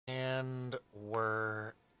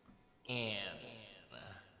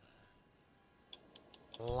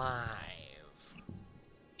live.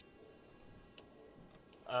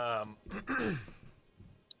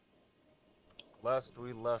 Last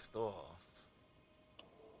we left off,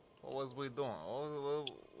 what was we doing?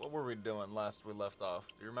 What were we doing last we left off?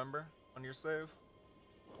 Do you remember on your save?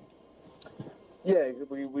 Yeah,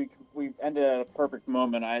 we ended at a perfect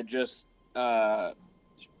moment. I had just,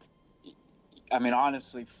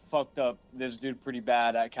 honestly, fucked up this dude pretty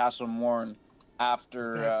bad at Castle Morn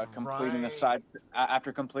after That's completing the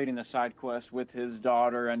right. side quest with his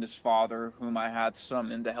daughter and his father, whom I had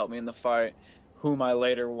summoned to help me in the fight, whom I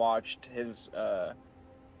later watched his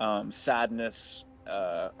sadness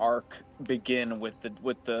arc begin with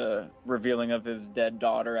the revealing of his dead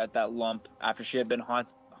daughter at that lump after she had been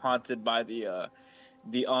haunted by the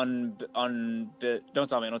don't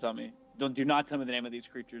tell me do not tell me the name of these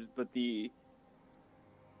creatures, but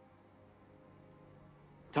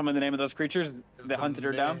tell me the name of those creatures that The hunted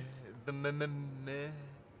her meh, down. the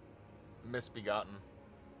misbegotten.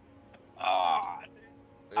 Ah,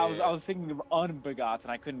 I Yeah, was thinking of unbegotten.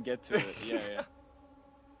 I couldn't get to it. Yeah.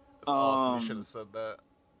 that's awesome. You should have Um, said that.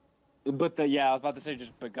 but I was about to say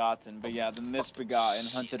just begotten, but yeah, the Fucking misbegotten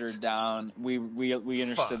hunted her shit. down. We Fuck.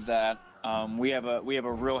 understood that. We have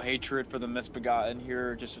a real hatred for the misbegotten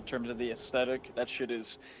here, just in terms of the aesthetic. That shit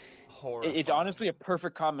is it's Horrifying. honestly a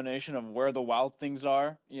perfect combination of where the wild things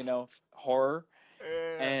are, horror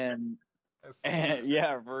Yeah, and I see and that.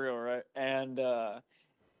 yeah, for real, right?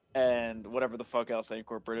 And whatever the fuck else they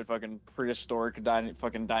incorporated, fucking prehistoric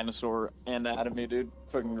fucking dinosaur anatomy, dude.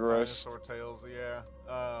 Fucking Little gross. dinosaur tales, yeah.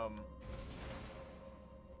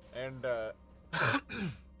 And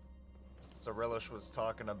So Relish was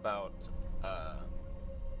talking about uh,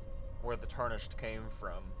 where the tarnished came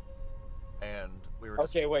from, and we were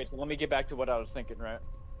Okay, just wait. So let me get back to what I was thinking, right?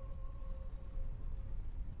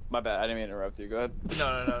 My bad. I didn't mean to interrupt you. Go ahead.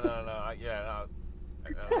 no. Yeah,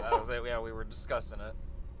 no, that was it. Yeah, we were discussing it,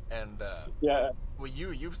 and Yeah. well,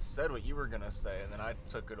 you said what you were gonna say, and then I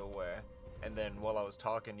took it away, and then while I was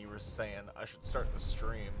talking, you were saying I should start the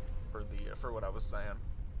stream for what I was saying.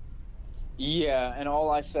 Yeah, and all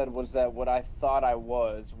I said was that what I thought I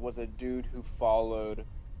was a dude who followed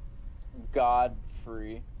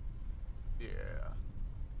Godfrey Yeah.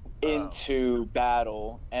 into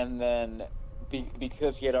battle, and then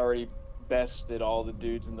because he had already bested all the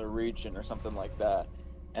dudes in the region or something like that,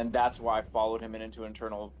 and that's why I followed him into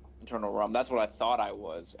internal realm. That's what I thought I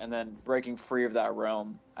was, and then breaking free of that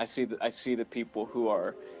realm, I see the people who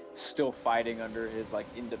are still fighting under his like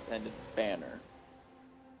independent banner.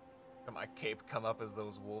 My cape come up as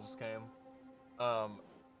those wolves came. Um,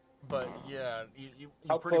 but yeah, you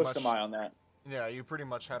How pretty close am much I on that? yeah, you pretty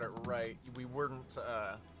much had it right. We weren't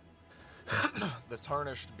the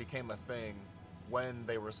tarnished became a thing when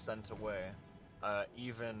they were sent away.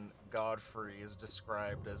 Even Godfrey is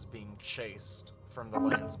described as being chased from the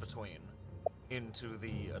lands between into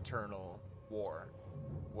the eternal war,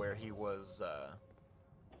 where he was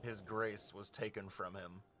his grace was taken from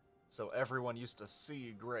him. So everyone used to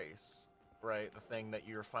see grace, right? The thing that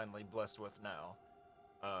you're finally blessed with now.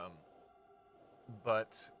 Um,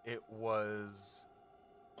 but it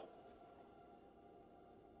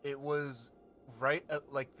was right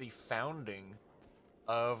at like the founding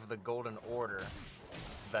of the Golden Order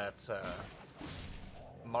that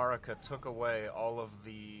Marika took away all of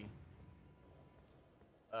the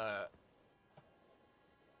uh,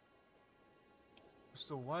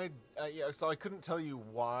 so why yeah, so I couldn't tell you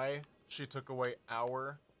why she took away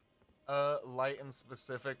our light in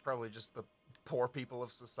specific, probably just the poor people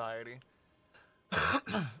of society.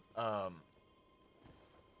 um,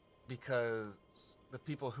 because the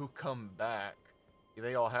people who come back,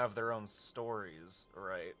 they all have their own stories,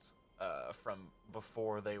 right? From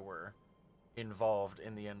before they were involved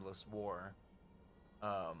in the endless war.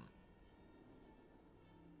 Um,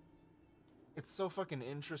 it's so fucking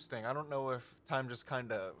interesting. I don't know if time just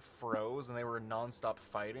kind of froze and they were nonstop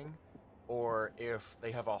fighting, or if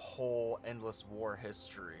they have a whole endless war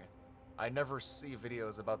history. I never see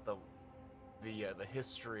videos about the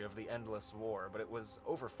history of the endless war, but it was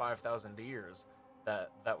over 5,000 years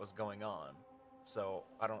that was going on. So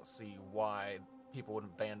I don't see why people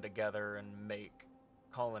wouldn't band together and make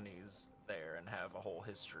colonies there and have a whole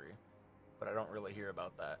history. But I don't really hear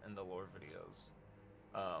about that in the lore videos.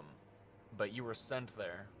 Um, but you were sent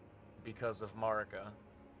there because of Marika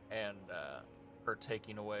and her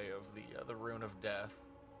taking away of the rune of death.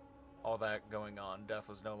 All that going on, death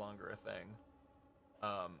was no longer a thing.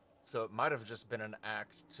 So it might have just been an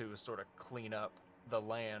act to sort of clean up the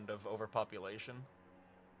land of overpopulation.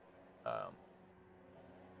 Um,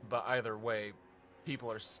 but either way,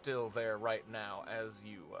 people are still there right now as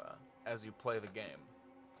you play the game.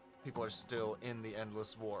 people are still in the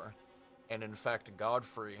endless war. And in fact,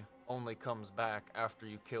 Godfrey only comes back after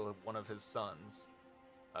you kill one of his sons,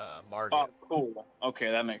 Margit. Oh, cool. Okay,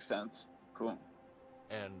 that makes sense. Cool.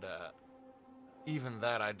 And even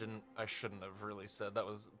that I shouldn't have really said that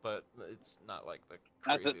was, but it's not like the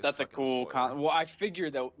craziest. That's a cool well, I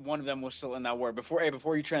figured that one of them was still in that war. Before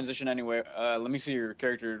you transition anyway, let me see your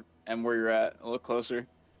character and where you're at. A little closer.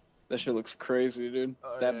 That shit looks crazy, dude.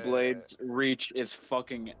 That blade's reach is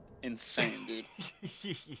fucking insane, dude.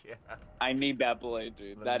 Yeah. I need that blade,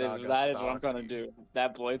 dude. That is what I'm trying to do.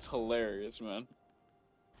 That blade's hilarious, man.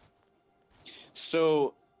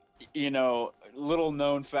 So, you know, little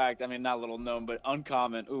known fact. I mean, not little known, but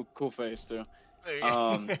uncommon. Ooh, cool face too.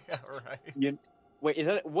 Yeah, right.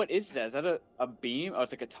 Wait, what is that? Is that a beam? Oh,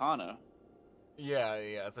 it's a katana. Yeah,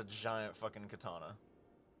 it's a giant fucking katana.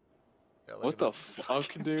 Yeah, what the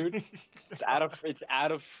fuck, dude? It's out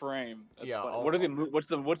of frame. That's yeah. funny. What's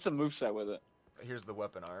the moveset with it? Here's the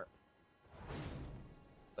weapon art.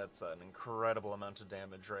 That's an incredible amount of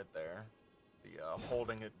damage right there. The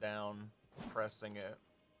holding it down, pressing it,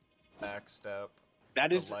 backstep.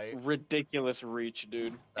 That is ridiculous reach,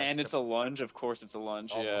 dude. And it's a lunge. Of course, it's a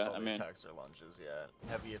lunge. Almost yeah, all the attacks are lunges. Yeah,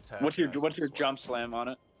 heavy attack. What's your jump slam on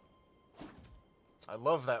it? I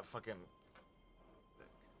love that fucking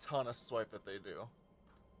katana swipe that they do.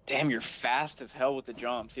 Damn, you're fast as hell with the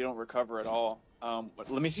jumps. You don't recover at all.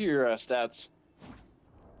 Let me see your stats.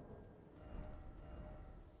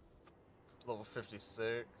 Level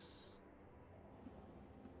 56.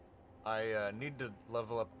 I need to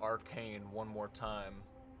level up Arcane one more time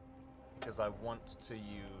because I want to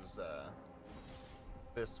use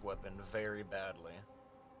this weapon very badly.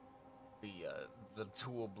 The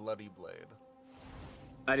tool Bloody Blade.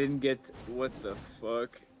 I didn't get what the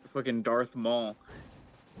fuck. Fucking Darth Maul.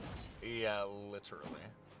 Yeah, literally.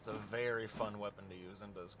 It's a very fun weapon to use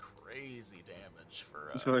and does crazy damage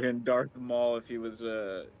for. Fucking Darth Maul if he was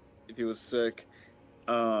sick.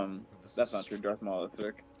 That's not true. Darth Maul is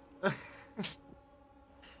sick.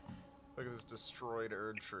 Look at this destroyed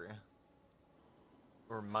Erd tree.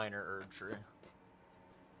 Or minor Erd tree.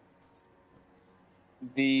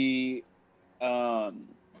 The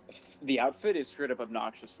outfit is straight up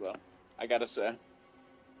obnoxious though. I gotta say.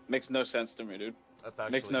 Makes no sense to me, dude.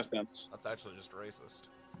 Makes no sense. That's actually just racist.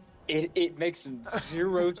 It makes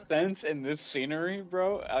zero sense in this scenery,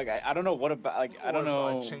 bro. Like I don't know what about I don't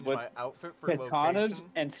know I changed what my outfit for katanas location.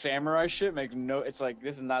 and samurai shit make no. It's like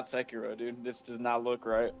this is not Sekiro, dude. This does not look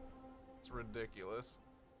right. It's ridiculous.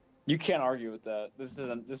 You can't argue with that. This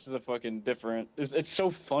is a fucking different. It's so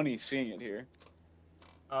funny seeing it here.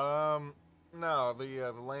 No,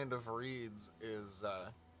 the Land of Reeds is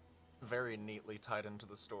very neatly tied into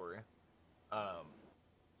the story.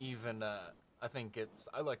 Even I think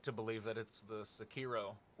I like to believe that it's the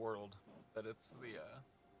Sekiro world, that it's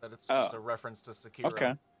just a reference to Sekiro.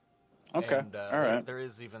 Okay. Okay. And all right. there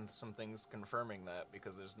is even some things confirming that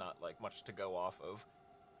because there's not like much to go off of.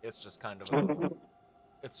 It's just kind of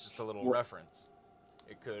a little reference.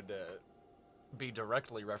 It could be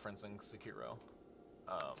directly referencing Sekiro.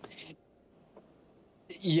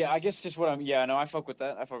 Yeah, I guess just what I'm. Yeah, no, I fuck with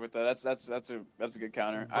that. That's a good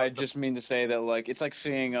counter. I just mean to say that like it's like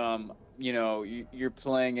seeing you know you're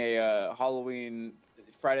playing a Halloween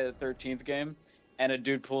Friday the 13th game, and a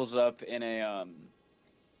dude pulls up in a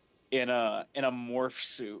morph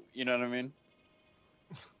suit. You know what I mean?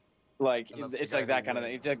 Like it's like that kind of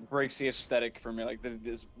thing. It like breaks the aesthetic for me. Like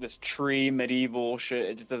this tree medieval shit.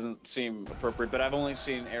 It just doesn't seem appropriate. But I've only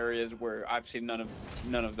seen areas where I've seen none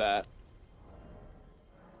of that.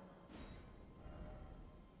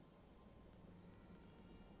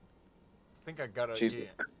 I think I got a.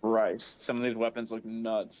 Jesus Christ! Some of these weapons look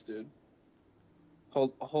nuts, dude.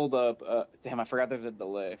 Hold up. Damn, I forgot there's a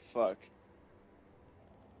delay. Fuck.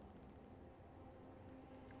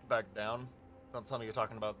 Back down. Don't tell me you're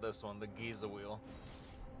talking about this one, the Giza wheel.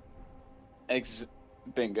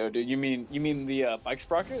 Bingo, dude. You mean the bike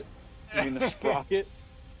sprocket? You mean the sprocket?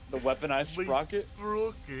 The weaponized sprocket?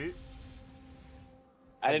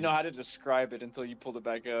 I didn't know how to describe it until you pulled it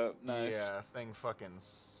back up. Nice. Yeah, thing fucking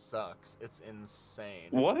sucks. It's insane.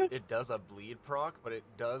 What? It does a bleed proc, but it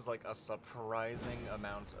does like a surprising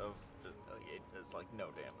amount of. It does like no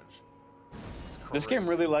damage. This game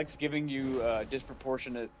really likes giving you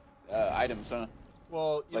disproportionate items, huh?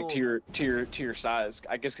 Well, like to your size.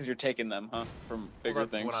 I guess because you're taking them, huh, from bigger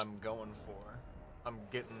things. That's what I'm going for. I'm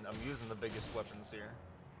using the biggest weapons here.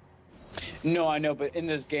 No, I know, but in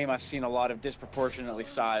this game, I've seen a lot of disproportionately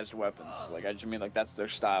sized weapons. Like, I just mean, like, that's their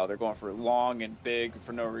style. They're going for long and big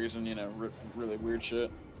for no reason, you know, really weird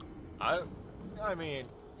shit. I mean,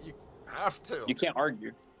 you have to. You can't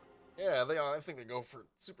argue. Yeah, they are. I think they go for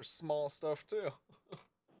super small stuff too.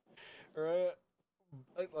 Right?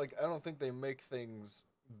 I don't think they make things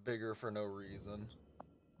bigger for no reason.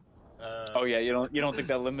 Oh yeah, you don't think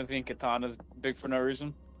that limousine katana's big for no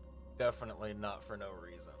reason? Definitely not for no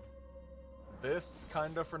reason. This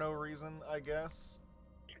kind of for no reason, I guess.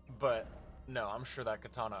 But no, I'm sure that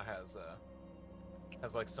katana has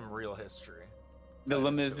like some real history. The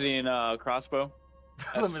limousine crossbow.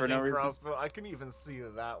 That's Limousine for no reason. crossbow. I can even see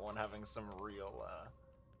that one having some real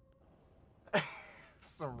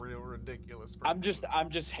some real ridiculous purposes. I'm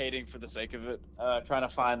just hating for the sake of it. Trying to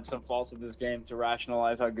find some faults of this game to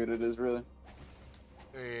rationalize how good it is, really.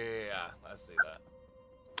 Yeah, I see that.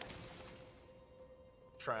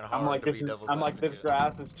 Trying hard I'm like to be devil's I'm like, this advocate.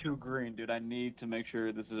 grass is too green, dude. I need to make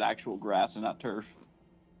sure this is actual grass and not turf.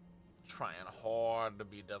 Trying hard to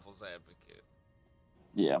be devil's advocate.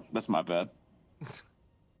 Yeah, that's my bad.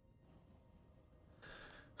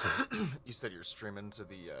 You said you're streaming to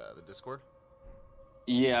the Discord?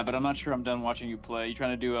 Yeah, but I'm not sure I'm done watching you play. You trying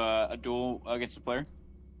to do a duel against a player?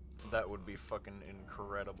 That would be fucking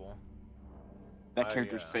incredible. That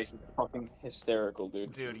character's face is fucking hysterical,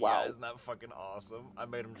 dude. Dude, wow. Yeah, isn't that fucking awesome? I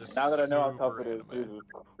made him just Now that I know how tough super it is, anime. Jesus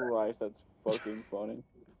Christ, that's fucking funny.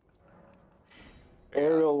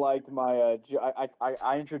 Ariel liked my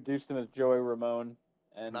I introduced him as Joey Ramone,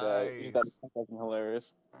 and Nice. that's fucking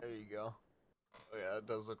hilarious. There you go. Oh, yeah, it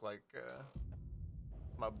does look like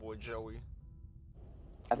my boy Joey.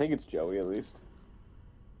 I think it's Joey at least.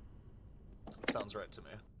 Sounds right to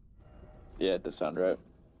me. Yeah, it does sound right.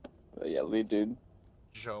 But yeah, lead dude.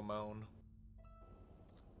 Jomon.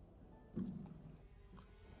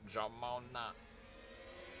 Jomona.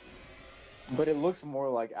 But it looks more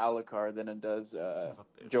like Alucard than it does Son of a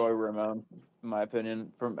bitch. Joey Ramone, in my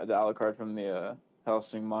opinion, from the Alucard from the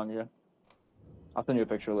Hellsing manga. I'll send you a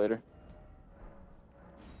picture later.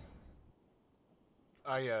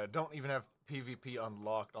 I don't even have PvP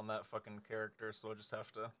unlocked on that fucking character, so I just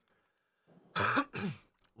have to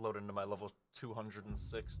load into my level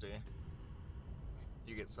 260.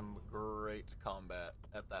 You get some great combat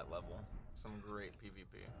at that level. Some great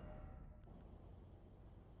PvP.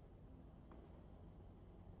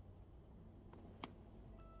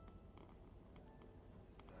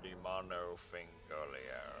 Demono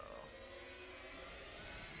Fingolio.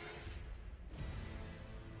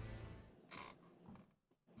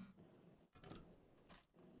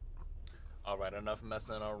 Alright, enough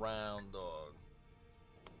messing around, dog.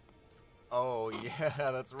 Oh, yeah,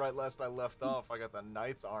 that's right. Last I left off, I got the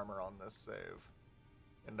knight's armor on this save.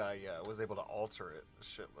 And I was able to alter it. This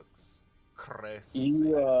shit looks crazy.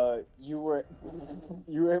 You were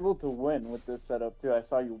able to win with this setup too. I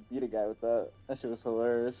saw you beat a guy with that. That shit was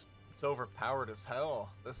hilarious. It's overpowered as hell.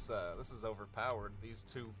 This is overpowered. These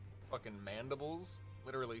two fucking mandibles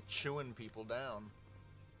literally chewing people down.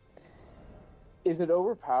 Is it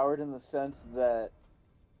overpowered in the sense that,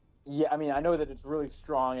 yeah, I mean, I know that it's really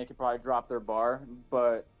strong. It could probably drop their bar,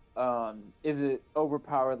 but is it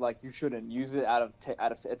overpowered like you shouldn't use it out of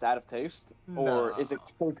taste, or is it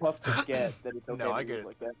so tough to get that it's okay to use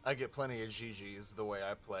like that? I get plenty of GGs the way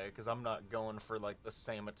I play because I'm not going for like the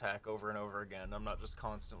same attack over and over again. I'm not just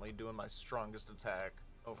constantly doing my strongest attack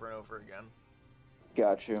over and over again.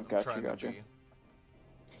 Got you. Yeah.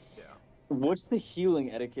 What's the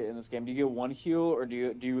healing etiquette in this game? Do you get one heal, or do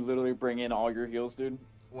you literally bring in all your heals, dude?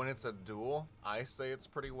 When it's a duel, I say it's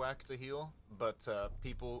pretty whack to heal, but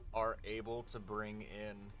people are able to bring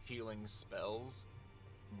in healing spells,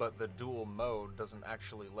 but the duel mode doesn't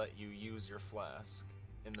actually let you use your flask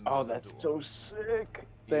in the middle of the duel. Oh, that's so sick!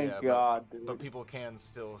 Thank God, dude. But people can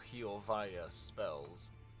still heal via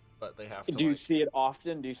spells, but they have to. Do you see it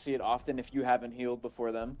often? Do you see it often if you haven't healed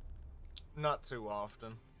before them? Not too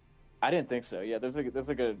often. I didn't think so. Yeah, this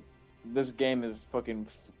game is fucking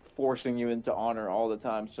forcing you into honor all the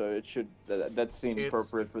time, so it should that seems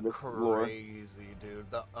appropriate for this lore. Crazy, dude.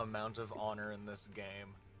 The amount of honor in this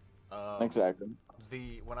game. Exactly.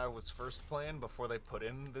 When I was first playing, before they put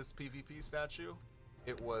in this PvP statue,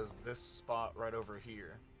 it was this spot right over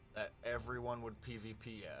here that everyone would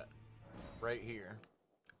PvP at, right here,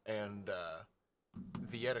 and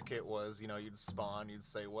the etiquette was, you'd spawn, you'd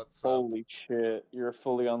say what's up. Holy shit! Your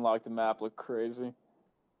fully unlocked map looked crazy.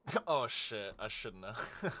 Oh shit! I shouldn't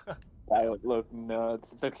have. That looked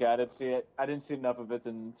nuts. It's okay. I didn't see it. I didn't see enough of it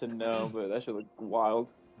to know, but that shit looked wild.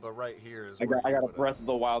 But right here is I got a Breath of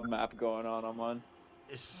the Wild map going on mine.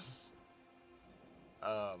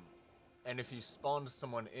 And if you spawned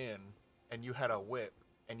someone in and you had a whip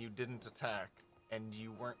and you didn't attack and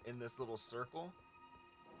you weren't in this little circle,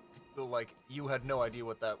 like you had no idea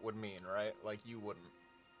what that would mean, right? Like you wouldn't.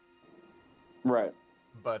 Right.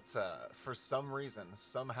 But for some reason,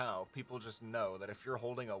 somehow, people just know that if you're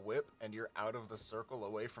holding a whip and you're out of the circle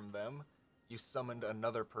away from them, you summoned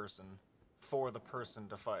another person for the person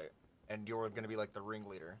to fight, and you're going to be like the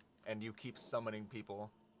ringleader. And you keep summoning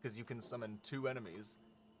people because you can summon 2 enemies,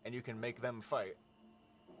 and you can make them fight.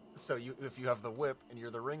 So if you have the whip and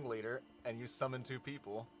you're the ringleader and you summon 2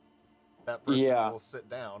 people, that person will sit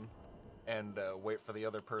down and wait for the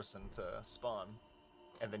other person to spawn,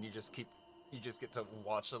 and then you just get to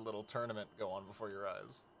watch a little tournament go on before your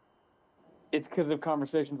eyes. It's because of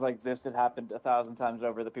conversations like this that happened 1,000 times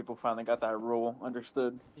over that people finally got that rule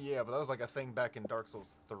understood. Yeah, but that was like a thing back in Dark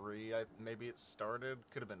Souls 3. Maybe it started,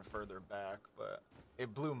 could have been further back, but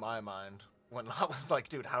it blew my mind when I was like,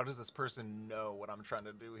 dude, how does this person know what I'm trying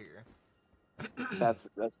to do here? That's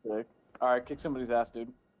sick. All right, kick somebody's ass,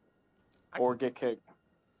 dude. Or get kicked.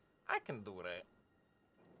 I can do that.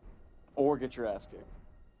 Or get your ass kicked.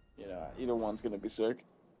 You know, either one's gonna be sick.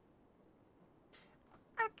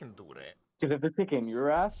 I can do that. Because if they're kicking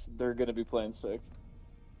your ass, they're gonna be playing sick.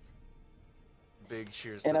 Big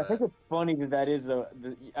cheers to that. And I think it's funny that is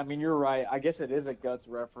I mean, you're right. I guess it is a Guts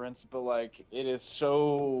reference, but like, it is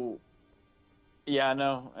so. Yeah,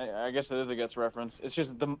 no, I guess it is a Guts reference. It's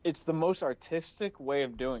just it's the most artistic way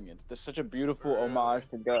of doing it. There's such a beautiful homage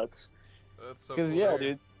to Guts. That's so. Because yeah,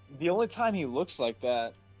 dude, the only time he looks like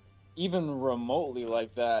that, even remotely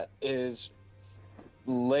like that, is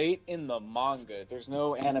late in the manga. There's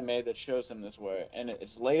no anime that shows him this way, and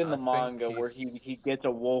it's late in the manga where he gets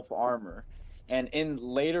a wolf armor, and in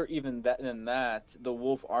later even than that, the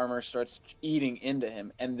wolf armor starts eating into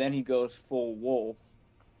him, and then he goes full wolf.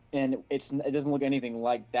 And it doesn't look anything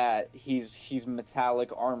like that. He's metallic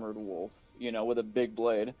armored wolf, you know, with a big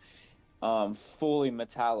blade, fully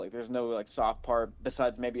metallic. There's no like soft part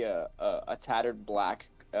besides maybe a tattered black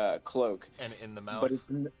cloak. And in the mouth. But it's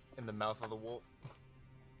in the mouth of the wolf.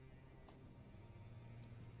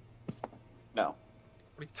 No.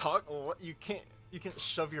 What you can't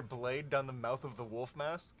shove your blade down the mouth of the wolf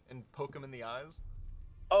mask and poke him in the eyes?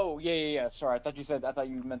 Oh yeah. Sorry, I thought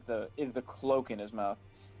you meant the cloak in his mouth.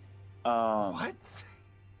 What?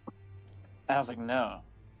 And I was like, no.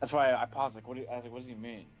 That's why I paused. Like, what does he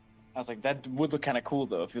mean? I was like, that would look kind of cool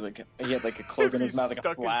though if he had like a cloak in his mouth, like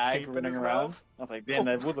a flag running around. I was like, damn,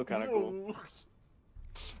 that would look kind of cool.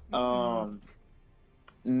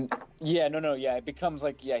 Yeah, no, yeah. It becomes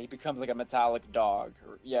like he becomes like a metallic dog.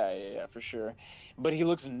 Yeah, for sure. But he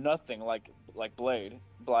looks nothing like Blade.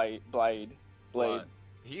 He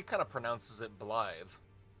kind of pronounces it Blythe.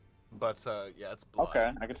 But yeah, it's Blythe.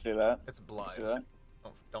 Okay, I can see that. It's Blythe.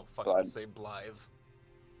 Don't fucking Blythe. say Blythe.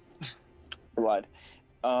 Blythe.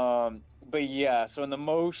 But yeah, so in the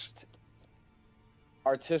most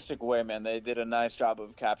artistic way, man, they did a nice job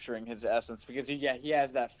of capturing his essence because he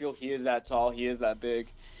has that feel. He is that tall. He is that big.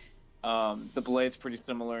 The blade's pretty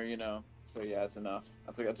similar, you know. So yeah, it's enough.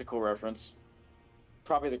 That's a cool reference.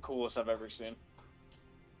 Probably the coolest I've ever seen.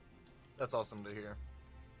 That's awesome to hear.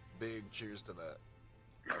 Big cheers to that.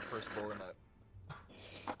 Our first bowler nut.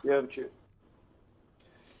 Yeah, cheers.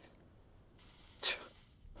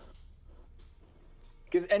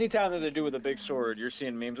 Because anytime there's a dude with a big sword, you're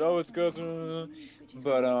seeing memes. Oh, it's Guts.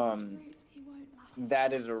 But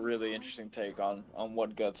that is a really interesting take on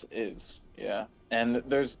what Guts is. Yeah, and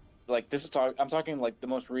there's like I'm talking like the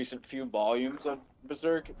most recent few volumes of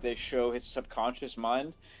Berserk. They show his subconscious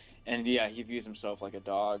mind, and yeah, he views himself like a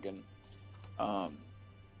dog, and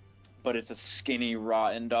but it's a skinny,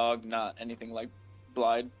 rotten dog, not anything like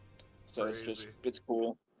Blythe. So Crazy. it's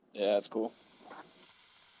cool. Yeah, it's cool.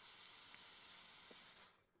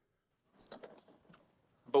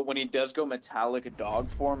 But when he does go metallic dog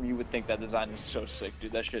form, you would think that design is so sick,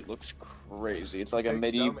 dude. That shit looks crazy. It's like a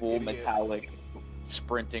medieval metallic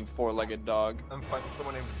sprinting 4-legged dog. I'm fighting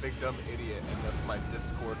someone named Big Dumb Idiot, and that's my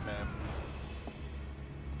Discord man.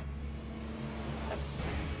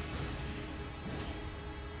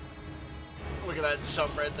 Look at that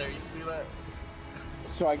jump right there, you see that?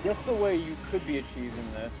 So I guess the way you could be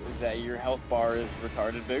achieving this is that your health bar is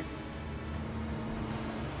retarded big.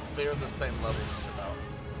 They're the same level just about.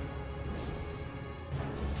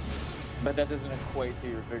 But that doesn't equate to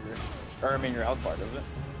your figure. Or I mean your health bar, does it?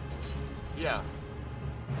 Yeah.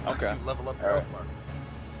 Okay. You level up your health bar.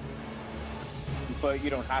 But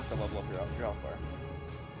you don't have to level up your health bar.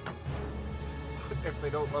 If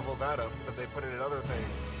they don't level that up, but they put it in other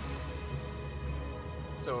things.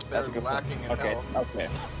 So if they're lacking in health... Okay,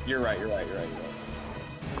 you're right.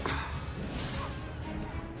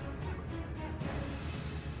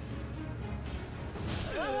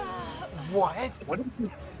 What?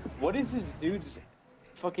 What is this dude's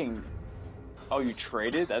fucking... Oh, you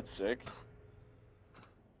traded? That's sick.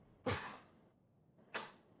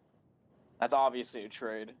 That's obviously a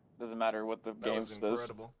trade. Doesn't matter what the game was says.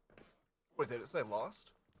 incredible. Wait, did it say lost?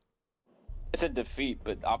 It's a defeat,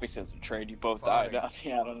 but obviously it's a trade. You both Fine. died. I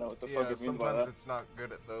mean, I don't know what the fuck it means by sometimes that. it's not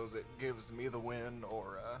good at those. It gives me the win,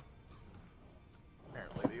 or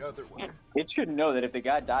apparently the other way. It should know that if the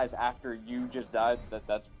guy dies after you just died,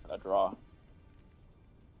 that's a draw.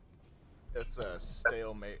 It's a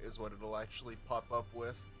stalemate is what it'll actually pop up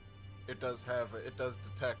with. It does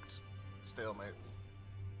detect stalemates.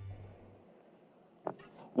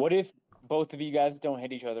 What if both of you guys don't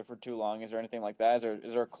hit each other for too long? Is there anything like that?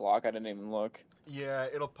 Is there a clock? I didn't even look. Yeah,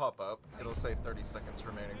 it'll pop up. It'll say 30 seconds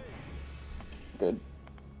remaining. Good.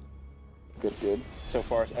 Good. So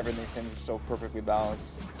far, everything seems so perfectly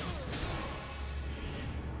balanced.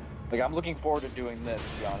 Like, I'm looking forward to doing this,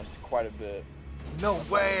 to be honest, quite a bit. No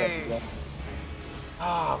way!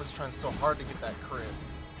 Ah, I was trying so hard to get that crit.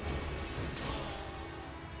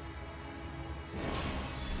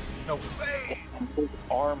 No way! His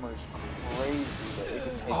armor's crazy that it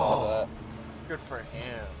can take all that. Good for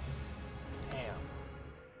him. Damn.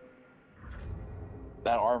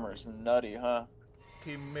 That armor's nutty, huh?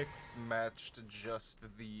 He mix-matched just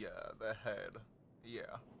the head. Yeah.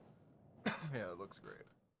 Yeah, it looks great.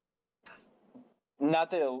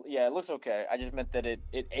 Not that, yeah, it looks okay. I just meant that it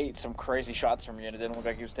ate some crazy shots from you, and it didn't look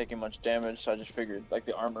like he was taking much damage. So I just figured like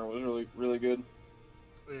the armor was really good.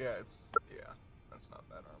 Yeah, that's not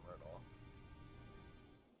bad armor at all.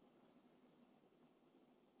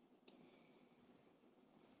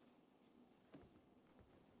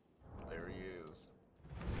 There he is,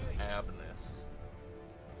 Abness.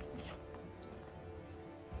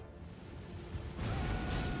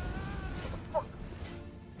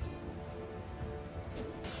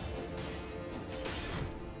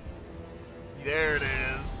 There it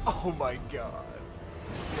is. Oh my god.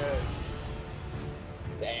 Yes.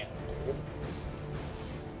 Damn, dude.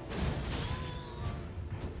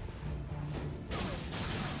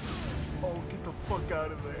 Oh, get the fuck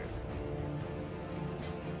out of there.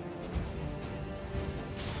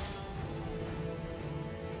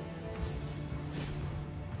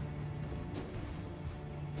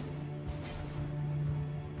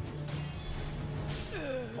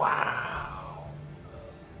 Wow.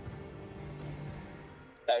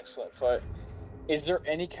 Excellent fight. Is there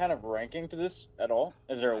any kind of ranking to this at all?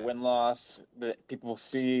 Is there a win-loss that people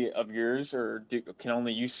see of yours, or can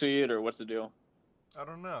only you see it, or what's the deal? I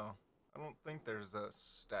don't know. I don't think there's a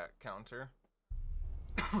stat counter.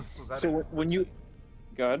 This was added. So when you...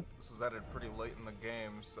 Go ahead. This was added pretty late in the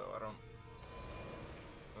game, so I don't...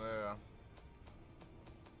 Yeah.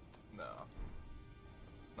 No.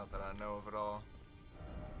 Not that I know of at all.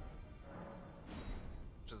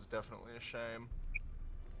 Which is definitely a shame.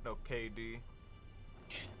 No KD.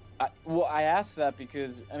 Well, I asked that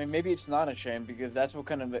because, I mean, maybe it's not a shame, because that's what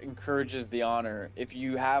kind of encourages the honor. If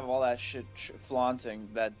you have all that shit flaunting,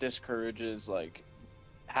 that discourages, like,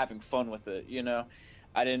 having fun with it, you know?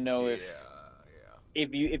 I didn't know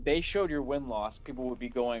if they showed your win-loss, people would be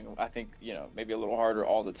going, I think, you know, maybe a little harder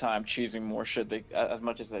all the time, cheesing more shit as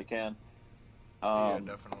much as they can. Yeah,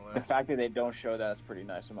 definitely. The fact that they don't show that is pretty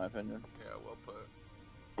nice, in my opinion. Yeah, well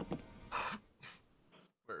put.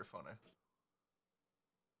 Very funny.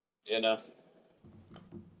 You know.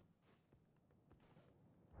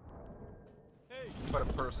 But a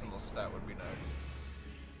personal stat would be nice.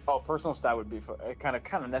 Oh, personal stat would be kind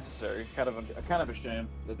of necessary. Kind of a shame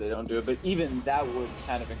that they don't do it. But even that would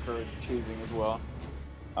kind of encourage cheesing as well.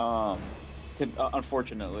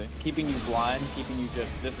 Unfortunately, keeping you blind, keeping you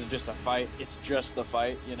this is just a fight. It's just the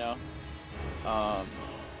fight, you know. Yeah,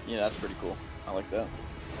 that's pretty cool. I like that.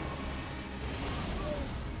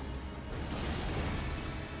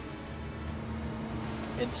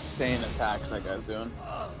 Insane attacks that guy's doing.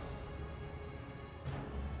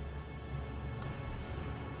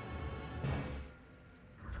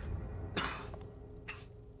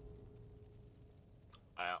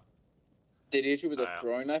 Did he hit you with a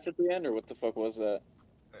throwing knife at the end, or what the fuck was that?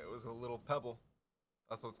 It was a little pebble.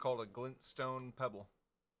 That's what's called a glintstone pebble.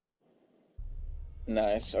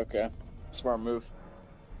 Nice, okay. Smart move.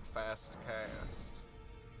 Fast cast.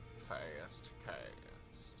 Fast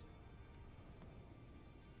cast.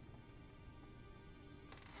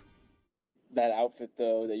 That outfit,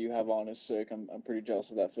 though, that you have on is sick. I'm pretty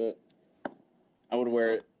jealous of that fit. I would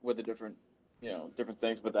wear it with the different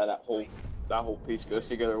things, but that whole piece goes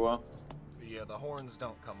together well. Yeah, the horns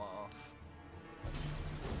don't come off.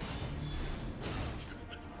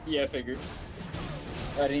 Yeah, I figured.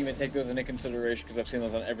 I didn't even take those into consideration because I've seen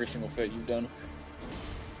those on every single fit you've done.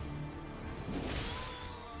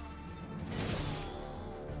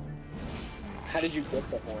 How did you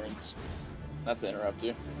get the horns? Not to interrupt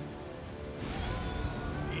you.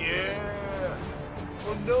 Yeah!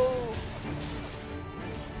 Oh no!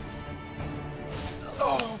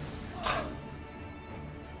 Oh!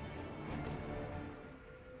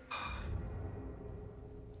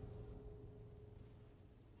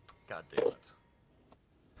 God damn it.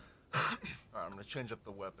 Alright, I'm gonna change up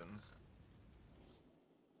the weapons.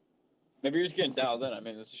 Maybe you're just getting dialed in. I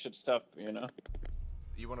mean, this shit's tough, you know?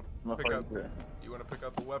 You wanna I'm a pick out fighter. you wanna pick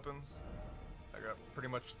out the weapons? I got pretty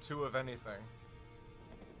much 2 of anything.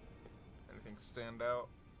 Anything stand out?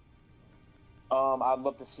 I'd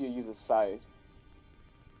love to see you use a scythe.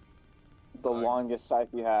 The longest scythe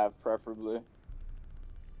you have, preferably.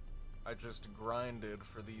 I just grinded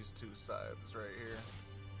for these 2 scythes right here.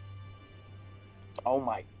 Oh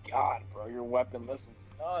my god, bro, your weapon list is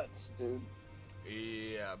nuts, dude.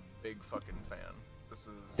 Yeah, big fucking fan. This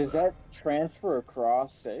is... Does that transfer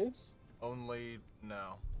across saves? Only...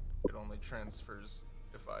 no. It only transfers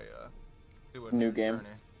if I, do a new game. journey.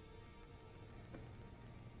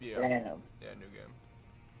 Yeah. Damn. Yeah, new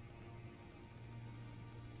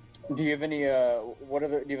game. Do you have any, what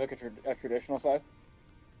other, do you have like a traditional scythe?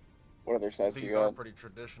 What other scythes do you These are got? pretty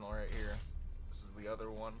traditional right here. This is the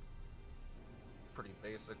other one. Pretty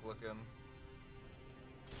basic looking.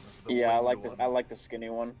 This is the Yeah, winged I like the skinny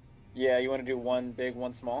one. Yeah, you want to do one big,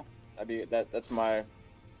 one small? That's my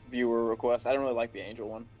viewer request. I don't really like the angel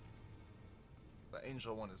one. The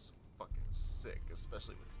angel one is fucking sick,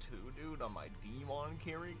 especially with 2, dude, on my demon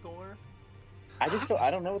character. I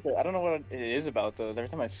don't know what it is about those. Every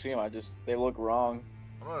time I see them, they look wrong.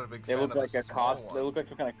 I'm not a big They fan look of like the a small cos. one. They look like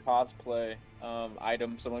some kind of cosplay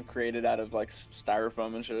item someone created out of like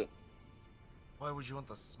styrofoam and shit. Why would you want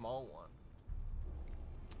the small one?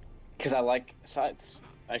 Because I like scythes.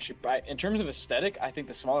 Actually, in terms of aesthetic, I think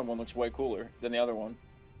the smaller one looks way cooler than the other one.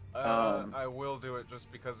 I will do it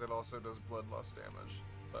just because it also does bloodlust damage,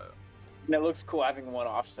 but... And it looks cool having one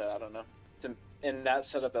offset, I don't know. In that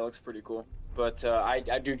setup, that looks pretty cool. But I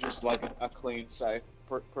do just like a clean scythe,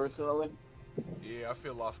 personally. Yeah, I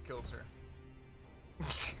feel off kilter.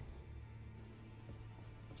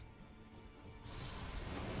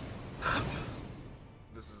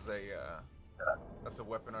 This is that's a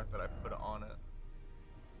weapon art that I put on it.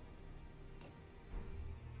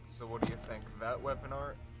 So what do you think? That weapon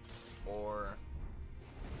art? Or...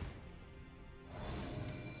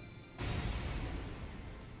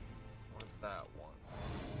 that one?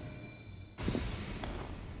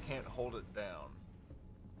 Can't hold it down.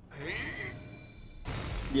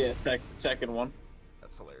 Yeah, second one.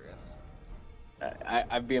 That's hilarious.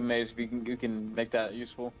 I'd be amazed if you can make that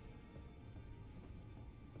useful.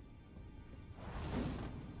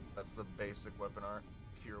 That's the basic weapon art,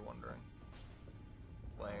 if you were wondering.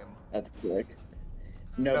 Lame. That's sick.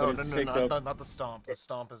 No, Not the stomp. The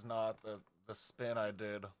stomp is not the spin I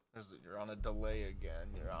did. You're on a delay again.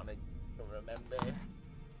 You're on a... Remember?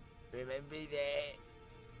 Remember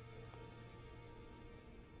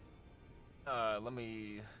that? Let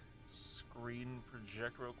me screen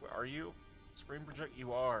project real quick. Are you? Screen project?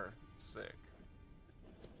 You are. Sick.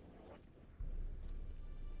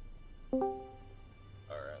 Alright,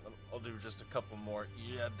 I'll do just a couple more.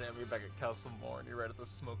 Yeah, damn, you're back at Castle Morn. You're right at the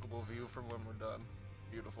smokable view from when we're done.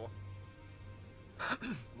 Beautiful.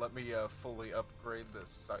 Let me fully upgrade this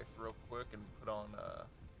scythe real quick and put on the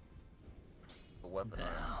weapon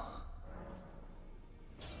art.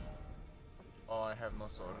 Oh, I have no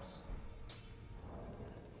swords.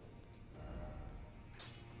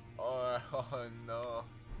 Oh no.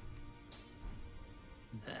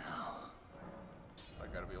 Now. I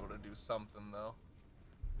gotta be able to do something though.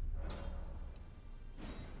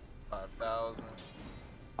 5,000.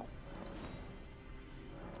 I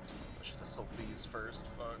should have sold these first,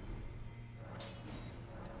 fuck.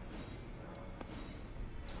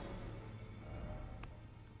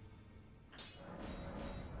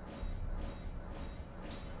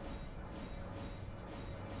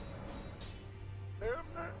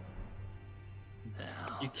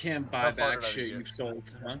 Now. You can't How buy far back did I shit get? you've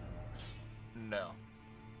sold, huh? No.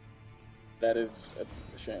 That is a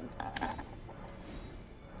shame.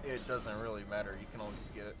 It doesn't really matter. You can always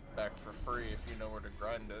get it back for free if you know where to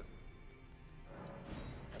grind it.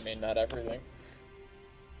 I mean, not everything.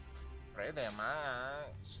 Pretty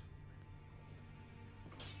much.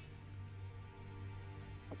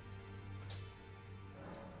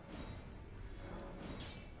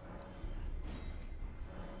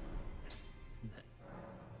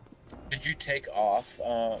 Did you take off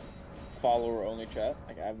follower only chat?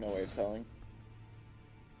 Like, I have no way of telling.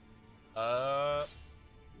 I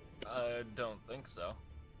don't think so.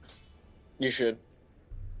 You should.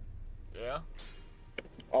 Yeah?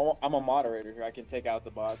 I'm a moderator here. I can take out the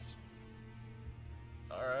bots.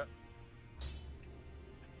 All right.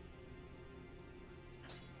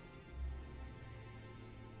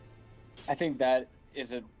 I think that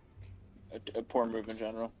is a poor move in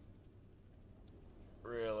general.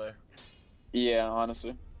 Really? Yeah,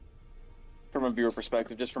 honestly. From a viewer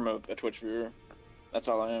perspective, just from a Twitch viewer. That's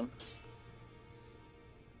all I am.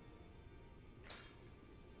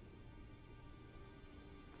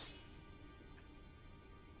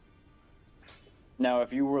 Now,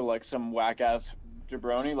 if you were like some whack-ass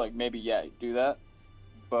jabroni, like maybe, yeah, do that.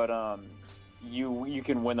 But you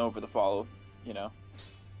can win over the follow, you know?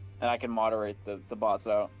 And I can moderate the bots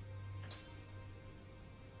out.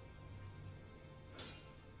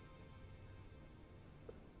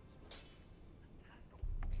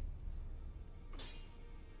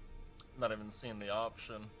 Not even seeing the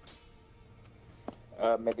option.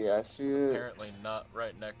 Maybe I see It's it. apparently not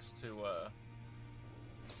right next to,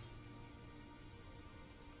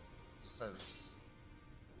 says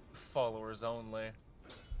followers only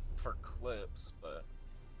for clips, but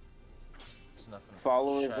there's nothing.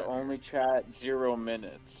 Followers chat only here. chat 0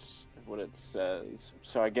 minutes, is what it says.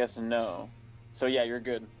 So I guess no. So yeah, you're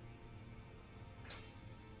good.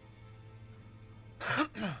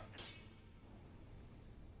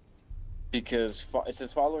 Because it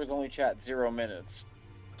says followers only chat 0 minutes.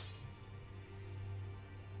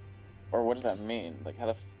 Or what does that mean? Like how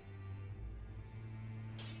the...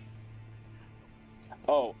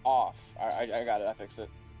 Oh, off. I got it. I fixed it.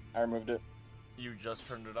 I removed it. You just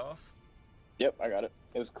turned it off? Yep, I got it.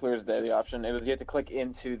 It was clear as day, the option. It was, you have to click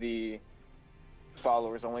into the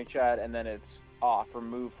followers only chat, and then it's off.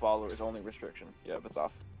 Remove followers only restriction. Yep, it's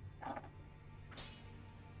off.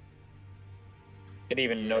 It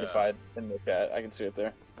even notified in the chat. I can see it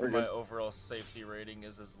there. We're My good. overall safety rating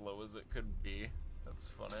is as low as it could be. That's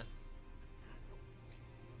funny.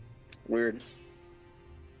 Weird.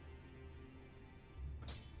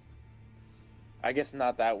 I guess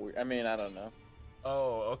not that weird. I mean, I don't know.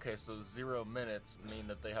 Oh, okay, so 0 minutes mean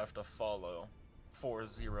that they have to follow for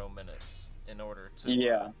 0 minutes in order to...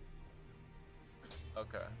 Yeah.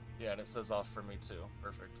 Okay. Yeah, and it says off for me too.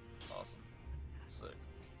 Perfect. Awesome. Sick.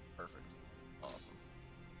 Perfect. Awesome.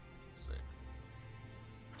 Sick.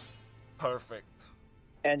 Perfect.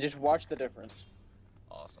 And just watch the difference.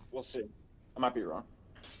 Awesome. We'll see. I might be wrong.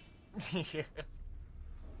 Yeah.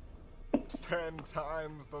 10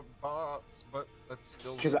 times the bots, but that's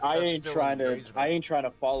still... Because I ain't trying engagement.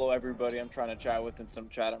 to follow everybody I'm trying to chat with in some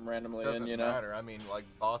chat I'm randomly Doesn't in, you know? matter. I mean, like,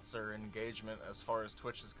 bots are engagement as far as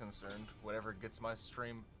Twitch is concerned. Whatever gets my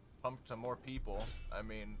stream pumped to more people. I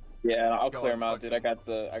mean... Yeah, I'll go clear and them out, dude. I got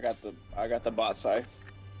the bot scythe.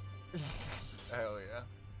 Hell yeah.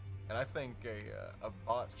 And I think a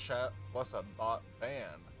bot chat plus a bot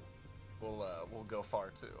ban will go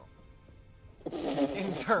far too.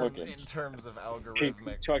 In terms of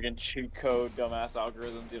algorithmic. Fucking cheat code, dumbass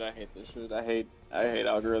algorithm, dude. I hate this shit. I hate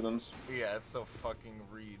algorithms. Yeah, it's so fucking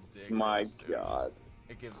ridiculous. My dude. God.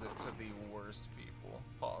 It gives it to the worst people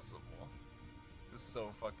possible. It's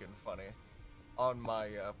so fucking funny. On my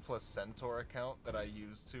Placentor account that I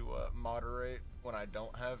use to moderate when I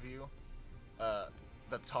don't have you,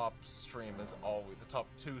 the top stream is always, the top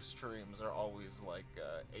 2 streams are always like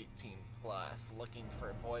 18 plus, looking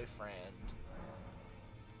for a boyfriend.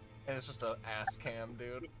 And it's just a ass cam,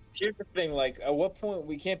 dude. Here's the thing, like, at what point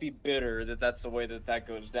we can't be bitter that that's the way that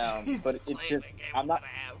goes down. But it's just, I'm not.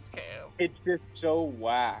 Ass cam. It's just so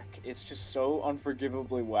whack. It's just so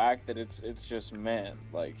unforgivably whack that it's just, man,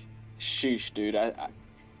 like, sheesh, dude.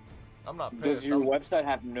 I'm not pissed. Does your website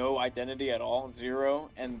have no identity at all?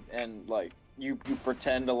 0? And like you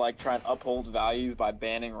pretend to like try and uphold values by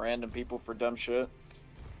banning random people for dumb shit.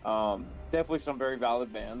 Definitely some very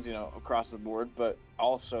valid bans, you know, across the board, but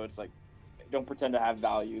also it's like, don't pretend to have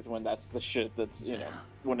values when that's the shit that's, you know,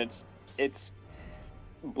 when it's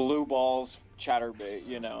blue balls chatterbait,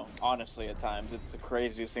 you know. Honestly, at times it's the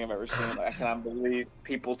craziest thing I've ever seen. Like, I cannot believe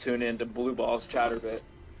people tune into blue balls chatterbait.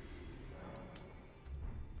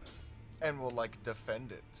 And will like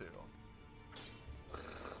defend it too.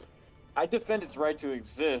 I defend its right to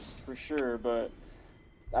exist for sure, but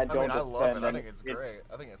I don't I love it. defend I think it's great.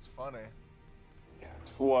 I think it's funny.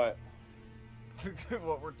 What?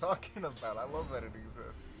 What we're talking about. I love that it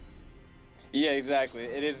exists. Yeah, exactly.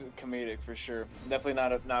 It is comedic for sure. Definitely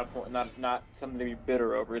not something to be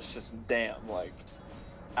bitter over. It's just damn, like,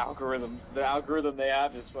 algorithms. The algorithm they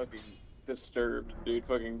have is fucking disturbed, dude.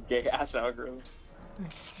 Fucking gay ass algorithm.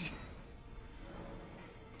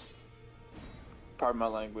 Pardon my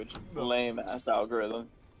language. No. Lame ass algorithm.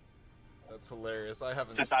 That's hilarious. I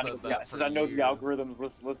haven't Since said I know, that for since I know years. the algorithm's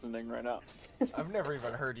listening right now. I've never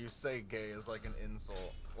even heard you say gay as like an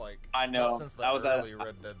insult. Like, I know. not since the I was early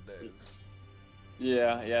Red Dead days.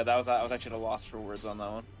 Yeah, that was I was actually at a loss for words on that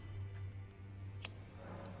one.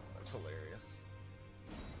 That's hilarious.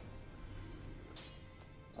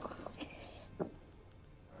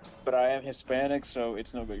 But I am Hispanic, so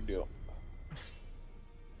it's no big deal.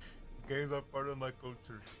 Gays are part of my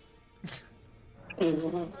culture.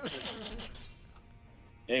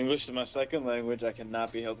 English is my second language. I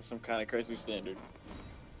cannot be held to some kind of crazy standard.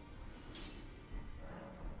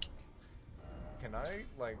 Can I,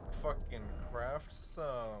 like, fucking craft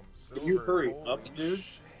some silver? Can you hurry Holy up, dude?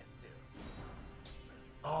 shit, dude?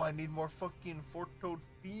 Oh, I need more fucking four-toed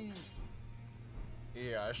feet.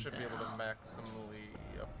 Yeah, I should be able to maximally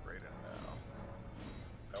upgrade it now.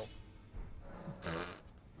 Nope.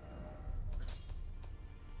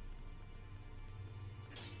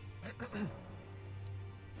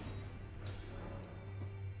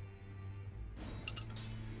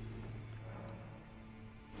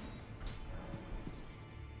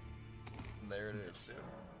 There it is, dude.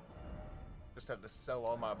 Just had to sell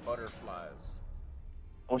all my butterflies.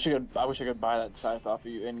 I wish I could buy that scythe off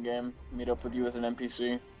of you in game. Meet up with you as an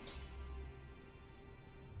NPC.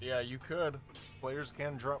 Yeah, you could. Players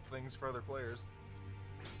can drop things for other players.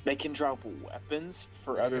 They can drop weapons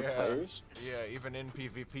for other Yeah. players. Yeah, even in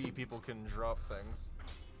PvP, people can drop things.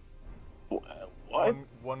 What?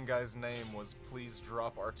 One guy's name was "Please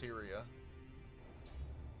drop Arteria."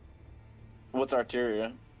 What's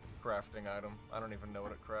Arteria? Crafting item. I don't even know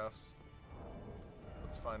what it crafts.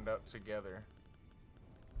 Let's find out together.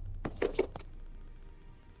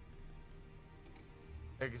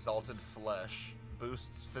 Exalted Flesh.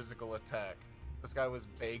 Boosts physical attack. This guy was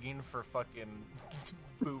begging for fucking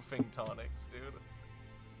boofing tonics, dude.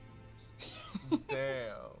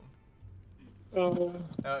 Damn.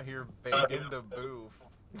 Out here begging to boof.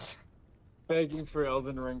 Begging for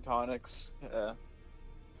Elden Ring tonics. Yeah.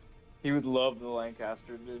 He would love the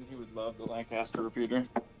Lancaster, dude. He would love the Lancaster repeater.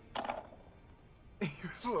 You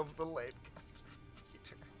love the Lancaster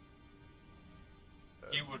repeater.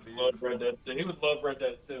 He That's would beautiful. love Red Dead 2. He would love Red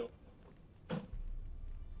Dead 2.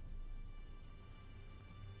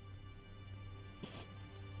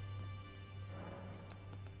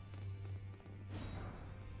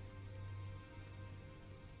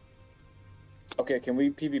 Okay, can we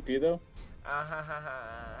PvP though?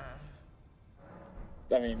 I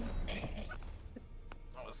mean,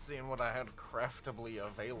 I was seeing what I had craftably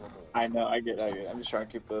available. I know, I get it. I'm just trying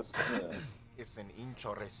to keep this. Yeah. It's an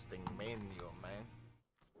interesting menu, man.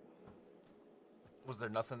 Was there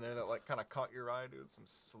nothing there that like kind of caught your eye, dude? Some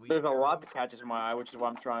sleep. There's a lot arrows? that catches my eye, which is why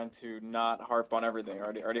I'm trying to not harp on everything. I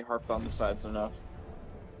already harped on the sides enough.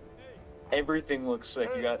 Everything looks sick.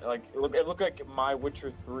 You got like it looked like my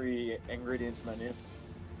Witcher 3 ingredients menu.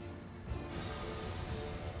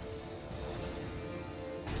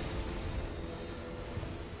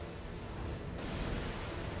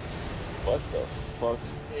 What the fuck?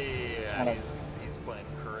 Yeah, he's playing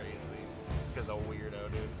crazy. This guy's a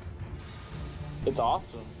weirdo, dude. It's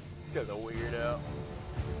awesome. This guy's a weirdo.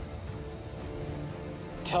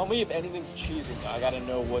 Tell me if anything's cheesing. I gotta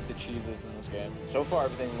know what the cheese is in this game. So far,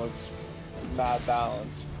 everything looks mad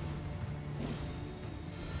balanced.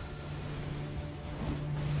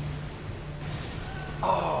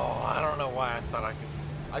 Oh, I don't know why I thought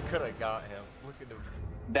I could have got him. Look at him.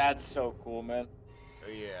 That's so cool, man.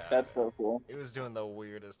 Yeah. That's so cool. He was doing the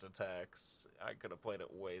weirdest attacks. I could have played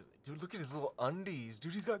it ways. Dude, look at his little undies.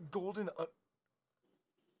 Dude, he's got golden.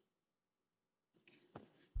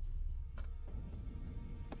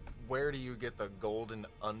 Where do you get the golden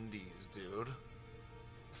undies, dude?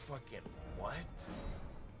 Fucking what?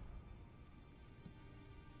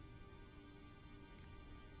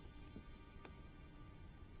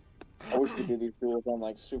 I wish they could do it on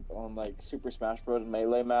like Super Smash Bros.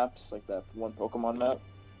 Melee maps, like that one Pokemon map.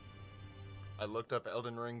 I looked up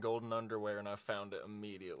Elden Ring golden underwear and I found it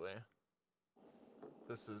immediately.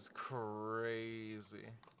 This is crazy.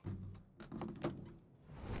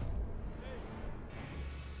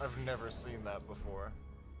 I've never seen that before.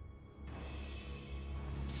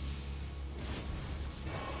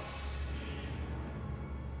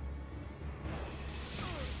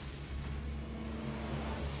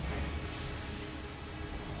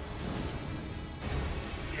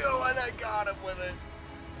 Yo, and I got him with it.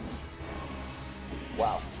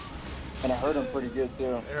 Wow. And I heard him pretty good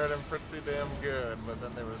too. I heard him pretty damn good, but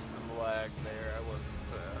then there was some lag there. I wasn't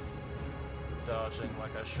dodging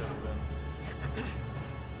like I should have been.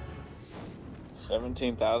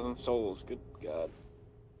 17,000 souls. Good God.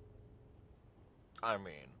 I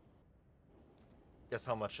mean, Guess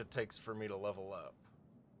how much it takes for me to level up?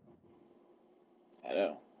 I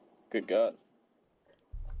know. Good God.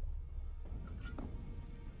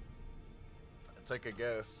 Take a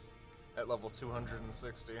guess. At level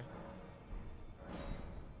 260.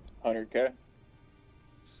 100K.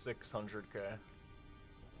 600K.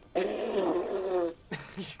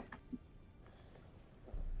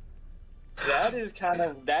 That is kind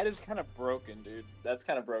of broken, dude. That's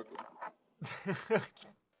kind of broken.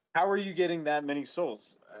 How are you getting that many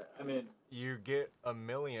souls? I mean, you get 1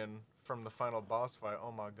 million from the final boss fight.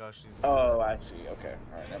 Oh my gosh, she's. Oh, I see. Okay,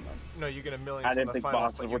 all right, never mind. No, you get 1 million. I from didn't the think final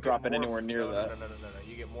bosses fight. were dropping anywhere near that. No.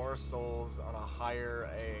 You get more souls on a higher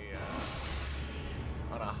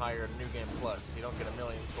New Game Plus. You don't get 1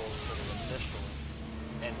 million souls for the initial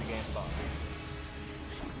end game boss.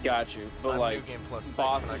 Got you, but I'm like New Game Plus 6,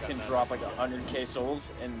 bosses and I got can that. drop like 100K souls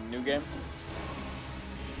in New Game.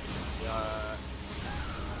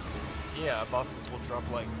 Yeah, bosses will drop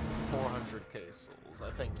like 400K souls. I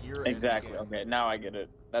think you're Exactly. Okay, now I get it.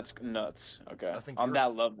 That's nuts. Okay. I think on you're-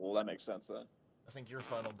 that level, that makes sense then. I think your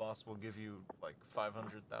final boss will give you like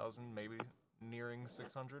 500,000, maybe nearing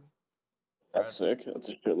 600. That's sick. That's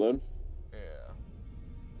a shitload. Yeah.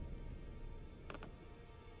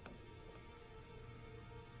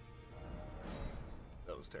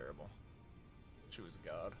 That was terrible. She was a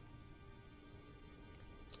god.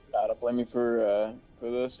 Gotta blame me for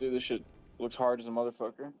this, dude. This shit looks hard as a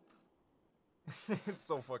motherfucker. It's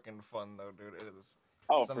so fucking fun though, dude. It is.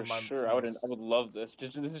 Oh, some for of my sure. I would most- love this.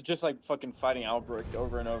 This is just like fucking fighting Albrecht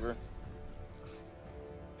over and over.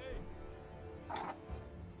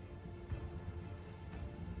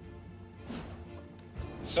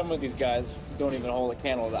 Some of these guys don't even hold a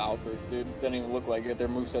candle to Albrecht, dude. Doesn't even look like it. Their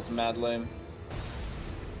moveset's mad lame.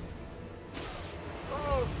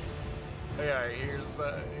 Oh! Yeah, here's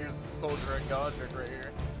the soldier and Godric right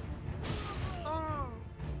here. Oh!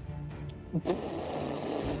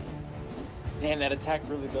 Damn, that attack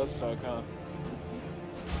really does suck, huh?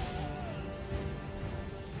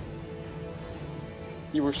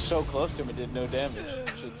 You were so close to him, it did no damage.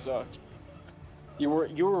 Shit sucked. You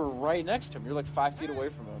were right next to him. You're like 5 feet away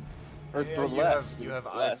from him, or less. You have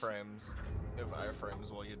It's less. iframes. You have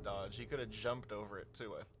iframes while you dodge. He could have jumped over it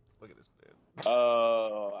too. Look at this bit.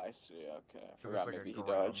 Oh, I see. Okay, I Because forgot it's like maybe a he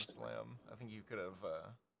ground dodged. slam. I think you could have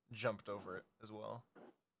jumped over it as well.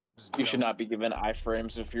 Just You should jumped. not be given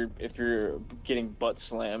iframes if you're getting butt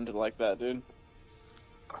slammed like that, dude.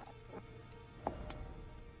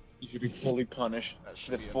 You should be fully punished That to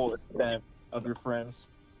should the be full extent of your frames.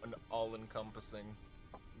 an all-encompassing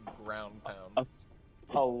ground pound.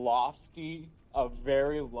 A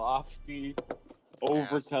very lofty,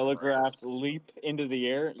 over-telegraphed Ass leap into the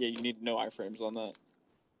air. Yeah, you need no iframes on that.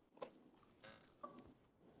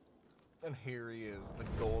 And here he is, the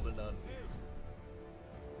golden undies.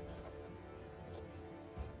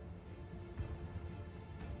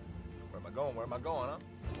 Where am I going? Where am I going, huh?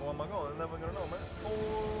 Where am I going? I'm never gonna know, man.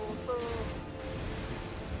 Oh, no.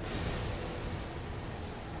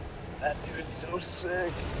 That dude's so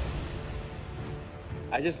sick.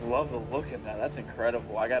 I just love the look in that. That's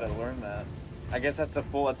incredible. I gotta learn that. I guess that's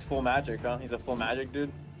full magic, huh? He's a full magic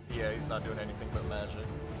dude. Yeah, he's not doing anything but magic.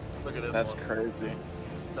 Look at this That's one. crazy. He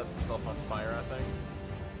sets himself on fire, I think.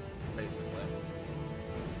 Basically.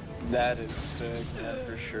 That is sick, man,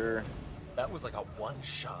 for sure. That was like a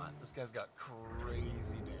one-shot. This guy's got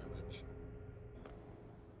crazy damage.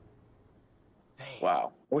 Dang.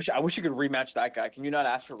 Wow. I wish you could rematch that guy. Can you not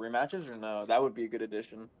ask for rematches or no? That would be a good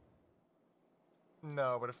addition.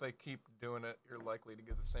 No, but if they keep doing it, you're likely to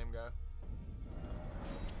get the same guy.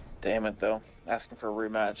 Damn it, though. Asking for a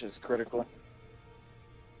rematch is critical.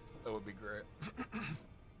 That would be great.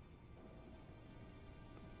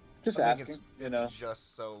 Just I think asking, it's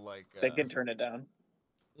just so like They can turn it down.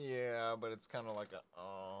 yeah, but it's kind of like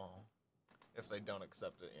if they don't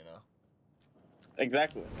accept it, you know.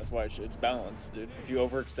 Exactly. That's why it's balanced, dude. If you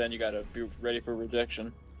overextend, you gotta be ready for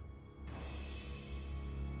rejection.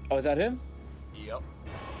 Oh, is that him? Yep.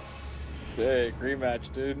 Sick.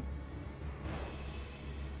 Rematch, dude.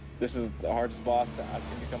 This is the hardest boss I've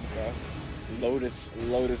seen you come across.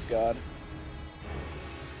 Lotus God.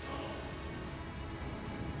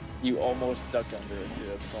 You almost ducked under it too,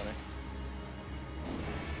 that's funny.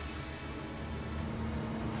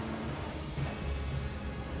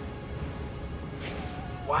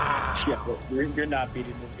 Wow. Yeah, but you're not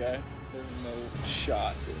beating this guy. There's no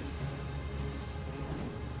shot, dude.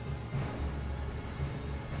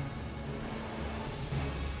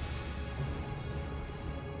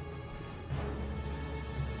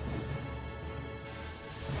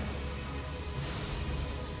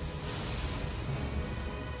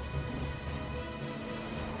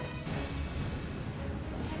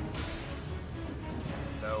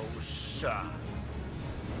 Cha.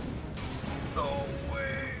 No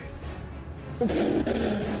way.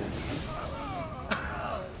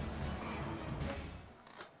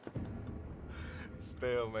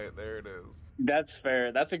 Stalemate. There it is. That's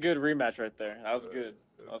fair. That's a good rematch right there. That was good.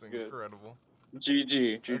 That was That's good. incredible.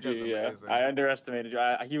 GG, That guy's GG. Yeah, amazing. I underestimated you.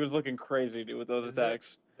 He was looking crazy, dude, with those And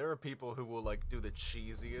attacks. There are people who will like do the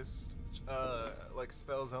cheesiest, like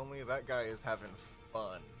spells only. That guy is having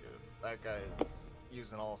fun, dude. That guy is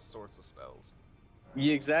using all sorts of spells.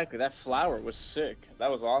 Yeah, exactly. That flower was sick. That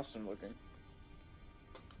was awesome looking.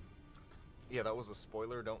 Yeah, that was a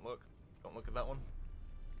spoiler. Don't look at that one.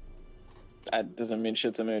 That doesn't mean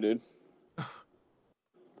shit to me, dude.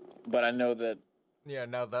 But I know that Yeah,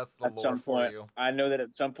 now that's the at lore some for point, you. I know that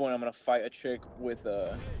at some point I'm gonna fight a chick with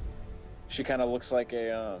she kind of looks like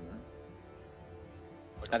a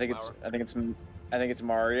Like a I think it's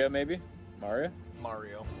Maria, maybe Mario.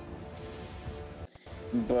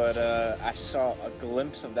 But I saw a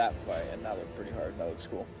glimpse of that fight, and that looked pretty hard. That looks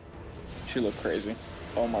cool. She looked crazy.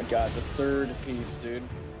 Oh my god, the third piece, dude.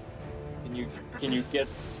 Can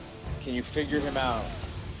you figure him out?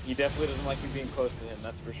 He definitely doesn't like you being close to him.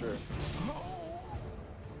 That's for sure.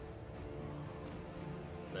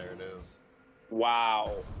 There it is.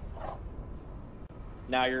 Wow.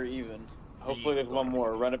 Now you're even. Hopefully there's one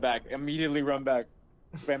more. Run it back. Immediately run back.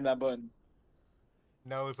 Spam that button.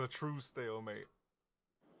 Now it's a true stalemate.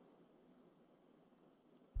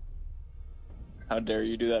 How dare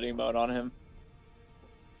you do that emote on him?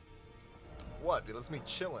 What, dude? That's me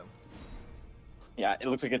chilling. Yeah, it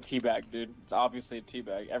looks like a teabag, dude. It's obviously a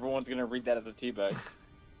teabag. Everyone's gonna read that as a teabag.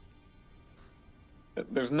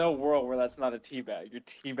 There's no world where that's not a teabag. You're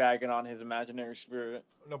teabagging on his imaginary spirit.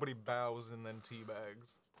 Nobody bows and then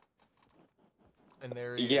teabags. And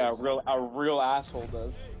there he Yeah, is. a real asshole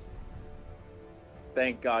does.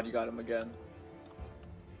 Thank God you got him again.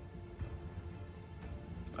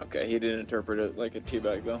 Okay, he didn't interpret it like a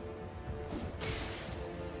teabag though.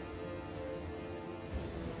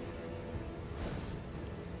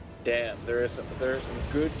 Damn, there is some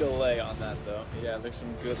good delay on that though. Yeah, there's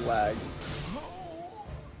some good lag.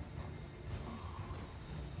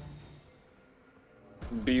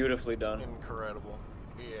 Beautifully done. Incredible.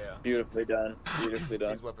 Yeah. Beautifully done. Beautifully done.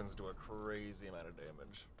 These weapons do a crazy amount of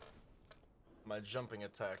damage. My jumping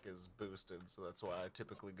attack is boosted, so that's why I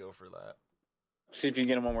typically go for that. See if you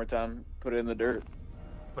get him one more time. Put it in the dirt.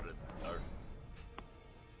 Put it in the dark.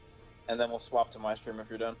 And then we'll swap to my stream if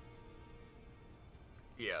you're done.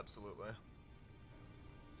 Yeah, absolutely.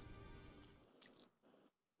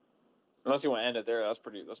 Unless you want to end it there, that's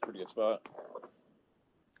pretty good spot.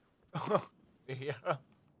 Yeah.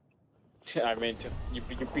 I mean, you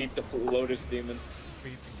beat the Lotus Demon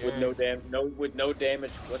Beat the with game. with no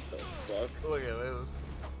damage. What the fuck? Look at this.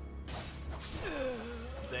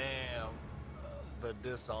 Damn. The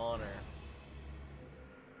dishonor.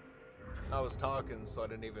 I was talking, so I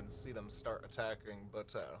didn't even see them start attacking,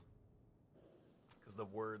 but because the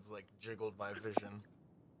words like jiggled my vision,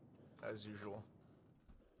 as usual.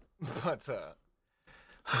 But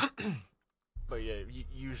but yeah,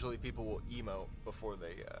 usually people will emote before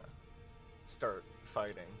they start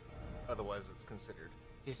fighting. Otherwise, it's considered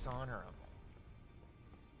dishonorable.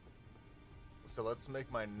 So let's make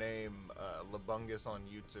my name LeBungus on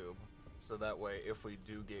YouTube. So that way, if we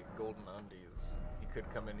do get golden undies, you could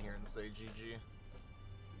come in here and say GG.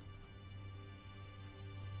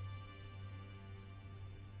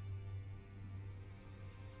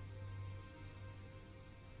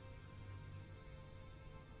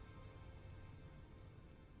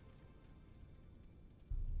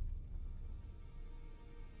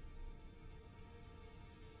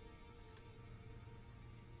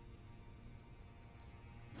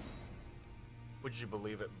 Would you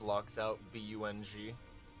believe it blocks out B-U-N-G?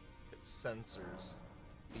 It censors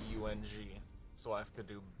B-U-N-G, so I have to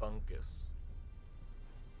do bunkus.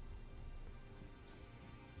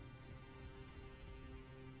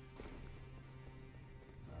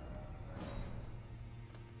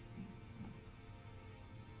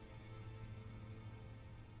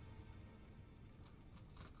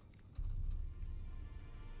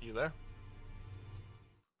 You there?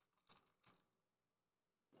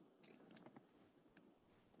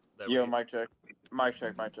 Yo, mic check. Mic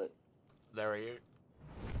check. There he is.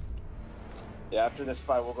 Yeah, after this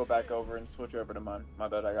fight, we'll go back over and switch over to mine. My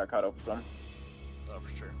bad, I got caught up with some. Oh,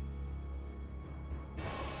 for sure.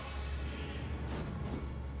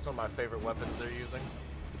 It's one of my favorite weapons they're using.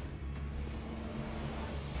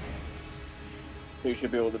 So you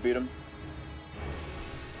should be able to beat him.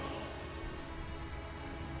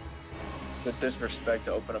 The disrespect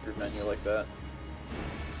to open up your menu like that.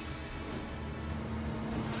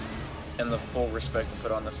 and the full respect to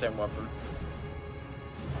put on the same weapon.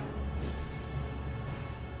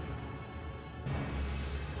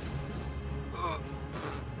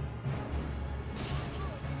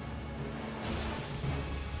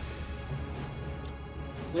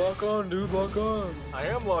 Lock on, dude, lock on. I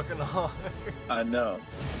am locking on. I know.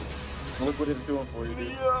 Look what it's doing for you,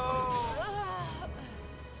 dude. Yo!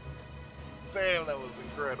 Damn, that was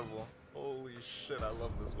incredible. Holy shit, I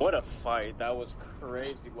love this one. What a fight. That was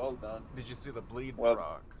crazy. Well done. Did you see the bleed Well-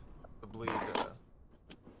 proc? The bleed,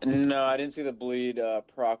 No, I didn't see the bleed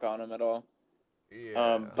proc on him at all.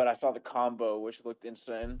 yeah. But I saw the combo, which looked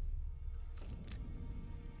insane.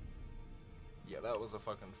 Yeah, that was a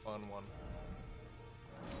fucking fun one.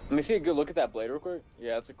 Let me see a good look at that blade real quick.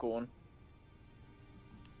 Yeah, that's a cool one.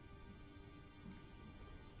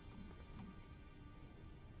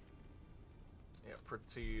 Yeah,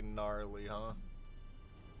 pretty gnarly, huh?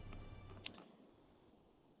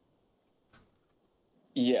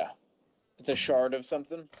 Yeah. It's a shard of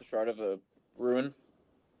something. It's a shard of a ruin.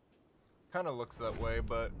 Kind of looks that way,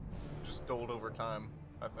 but just gold over time,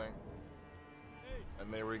 I think.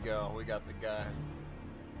 And there we go. We got the guy.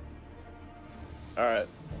 Alright.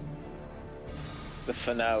 The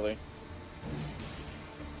finale.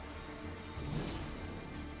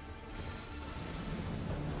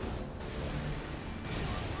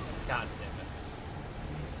 God damn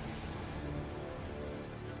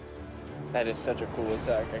it. That is such a cool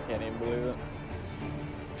attack. I can't even believe it.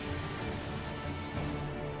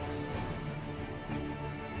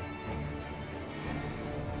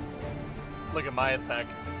 Look at my attack.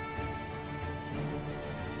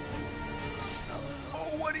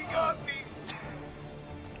 Oh, what he got me!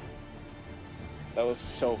 That was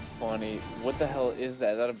so funny. What the hell is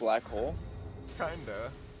that? Is that a black hole?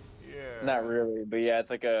 Kinda. Yeah. Not really, but yeah,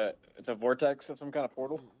 it's a vortex of some kind of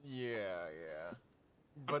portal. Yeah, yeah.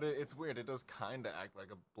 But it's weird. It does kind of act like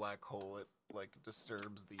a black hole. It like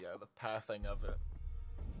disturbs the pathing of it.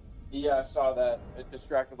 Yeah, I saw that. It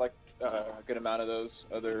distracted like a good amount of those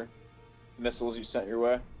other missiles you sent your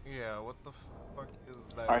way. Yeah. What the fuck is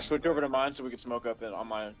that? All right, switch over to mine so we can smoke up on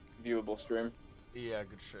my viewable stream. Yeah.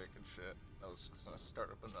 Good shit. Good shit. I was just gonna start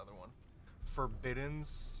up another one. Forbidden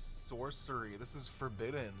sorcery. This is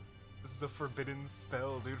forbidden. This is a forbidden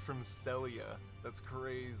spell, dude, from Celia. That's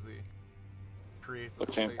crazy. Creates a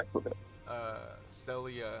space.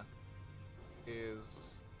 Celia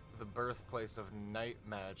is the birthplace of night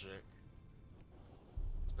magic.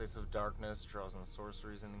 Space of darkness draws in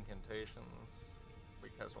sorceries and incantations.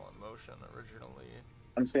 Recast while in motion.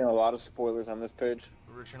 I'm seeing a lot of spoilers on this page.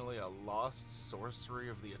 Originally a lost sorcery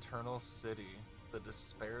of the Eternal City. The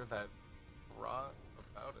despair that brought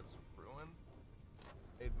about its ruin.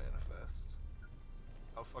 Made manifest.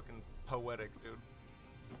 How fucking poetic, dude.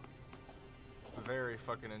 Very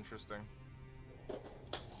fucking interesting.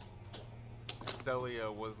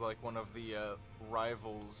 Celia was like one of the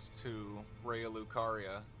rivals to Rhea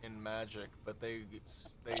Lucaria in magic, but they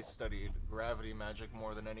studied gravity magic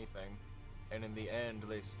more than anything, and in the end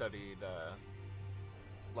they studied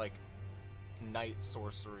like night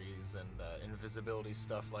sorceries and invisibility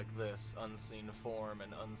stuff like this, unseen form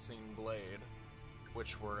and unseen blade,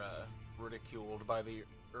 which were ridiculed by the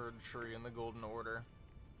Erd Tree and the Golden Order.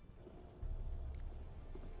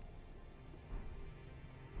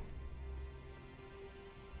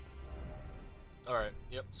 Alright,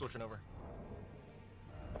 yep, switching over.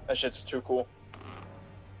 That shit's too cool.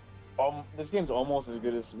 This game's almost as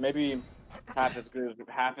good as, maybe half as good as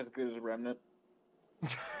Remnant.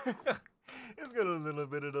 It's got a little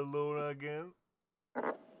bit of the lore, I guess.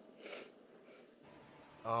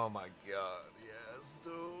 Oh my god, yes,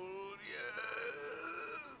 dude, yes!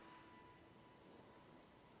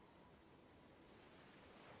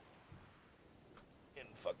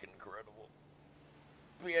 Fucking incredible.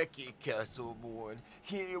 Becky Castleborn,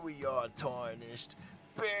 here we are tarnished.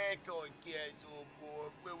 Back on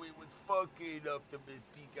Castleborn, where we was fucking up the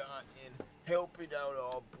misbegotten, helping out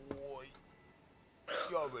our boy.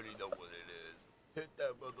 You already know what it is. Hit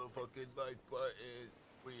that motherfucking like button.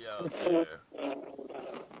 We out there.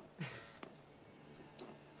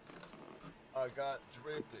 I got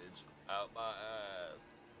drippage out my ass.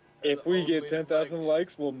 If we get 10,000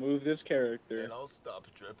 likes, we'll move this character. And I'll stop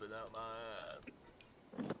dripping out my ass.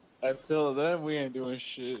 Until then, we ain't doing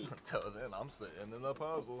shit. Until then, I'm sitting in the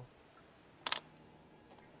puzzle.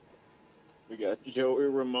 We got Joey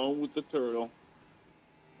Ramone with the turtle.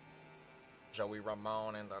 Joey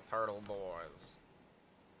Ramone and the Turtle Boys.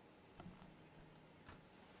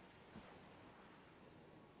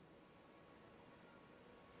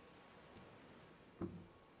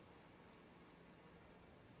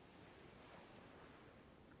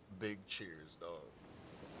 big cheers, dog.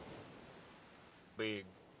 Big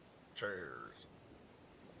cheers.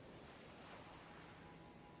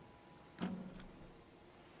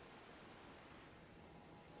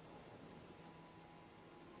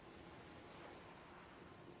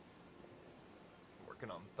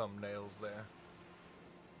 Working on thumbnails there.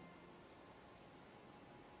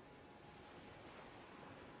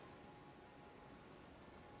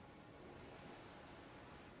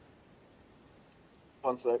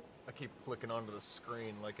 One sec. I keep clicking onto the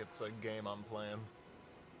screen like it's a game I'm playing.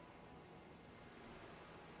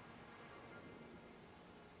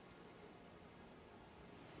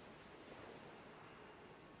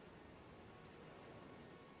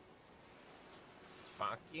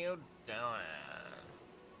 Fuck you doing?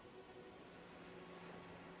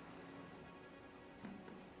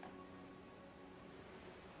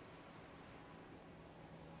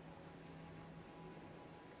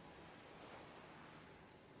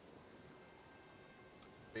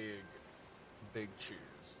 Big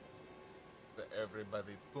cheers to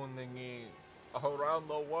everybody tuning in around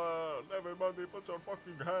the world. Everybody put your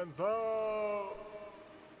fucking hands up.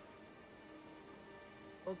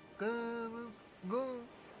 Okay, let's go.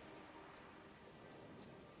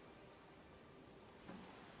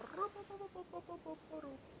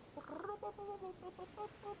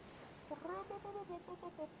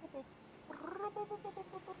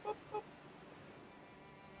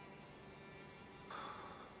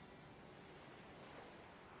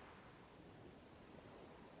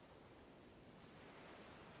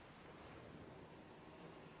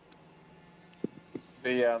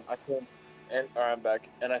 But yeah, I think, and I'm back,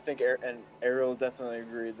 and I think Ariel definitely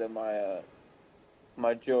agreed that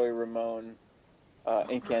my Joey Ramone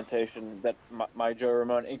incantation that my Joey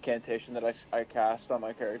Ramone incantation that I cast on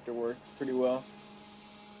my character worked pretty well.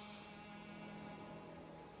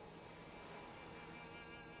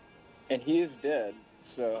 And he is dead,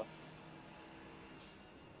 so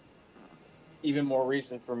even more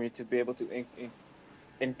reason for me to be able to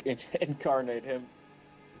incarnate him.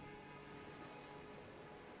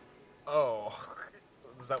 Oh,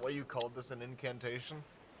 is that why you called this an incantation?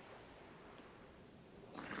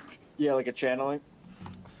 Yeah, like a channeling.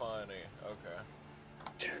 Funny, okay.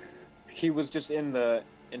 He was just in the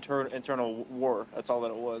internal war. That's all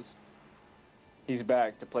that it was. He's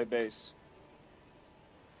back to play bass.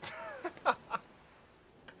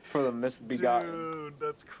 For the misbegotten. Dude,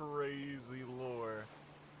 that's crazy lore.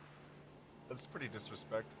 That's pretty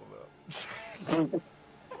disrespectful, though.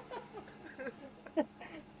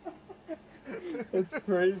 It's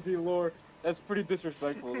crazy lore. That's pretty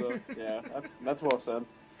disrespectful, though. Yeah, that's well said.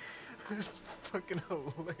 It's fucking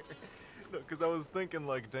hilarious. No, because I was thinking,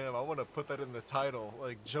 like, damn, I want to put that in the title.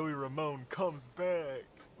 Like, Joey Ramone comes back.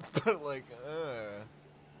 But, like, I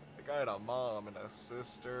had a mom and a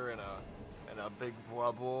sister and a big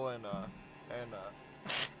brother and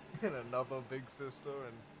another big sister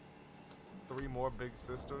and 3 more big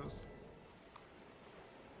sisters.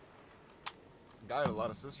 Guy had a lot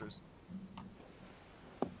of sisters.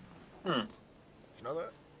 Hmm. Did you know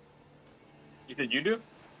that? You said you do?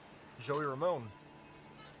 Joey Ramone.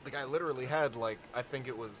 The guy literally had, like, I think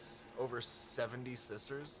it was over 70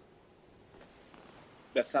 sisters.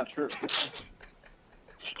 That's not true.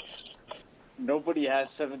 Nobody has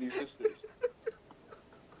 70 sisters.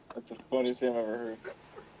 That's the funniest thing I've ever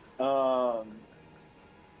heard.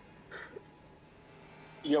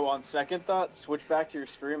 Yo, on second thought, switch back to your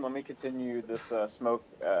stream. Let me continue this smoke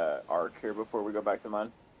arc here before we go back to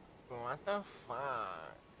mine. What the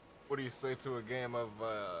fuck? What do you say to a game of,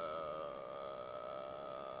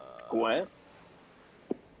 Gwent?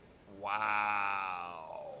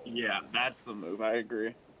 Wow. Yeah, that's the move. I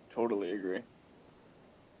agree. Totally agree.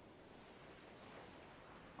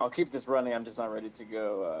 I'll keep this running. I'm just not ready to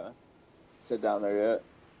go sit down there yet.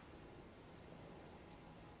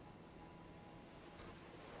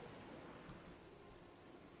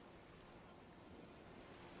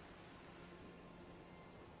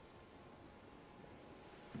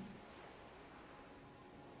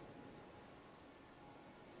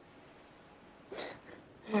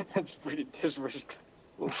 That's pretty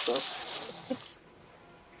disrespectful stuff.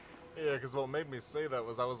 Yeah, because what made me say that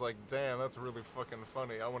was I was like, damn, that's really fucking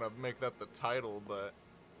funny. I want to make that the title, but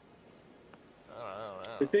I don't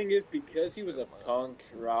know. The thing is, because he was a punk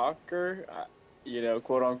rocker, you know,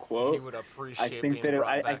 quote unquote, He would appreciate I think being that brought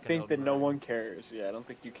I back in think that no Elden one Ring. cares. Yeah, I don't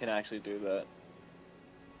think you can actually do that.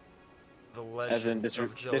 The legend As in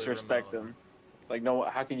of Joey disrespect Ramone. him. Like, no,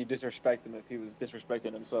 how can you disrespect him if he was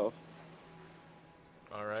disrespecting himself?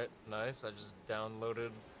 Alright, nice. I just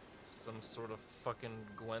downloaded some sort of fucking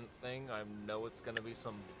Gwent thing. I know it's gonna be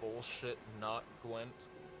some bullshit not Gwent.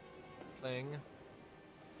 thing.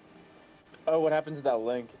 Oh, what happened to that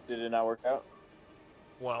link? Did it not work out?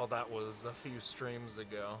 Well, that was a few streams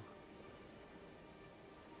ago.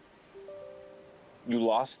 You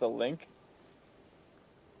lost the link?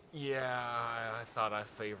 Yeah, I thought I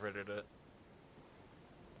favorited it.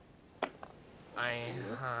 I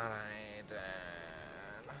thought I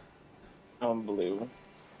did. Unbelievable.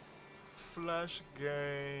 Flash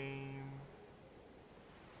game.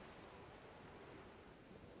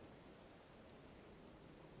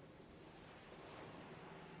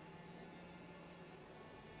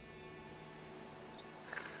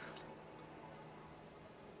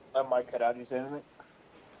 That might cut out. You say anything?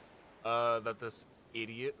 That this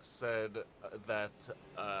idiot said that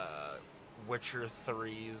Witcher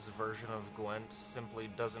 3's version of Gwent simply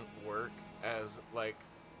doesn't work as like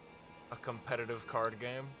a competitive card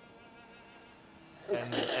game,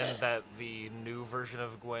 and that the new version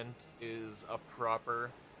of Gwent is a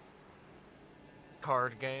proper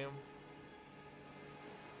card game.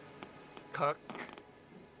 Cuck.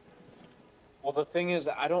 Well, the thing is,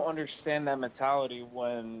 I don't understand that mentality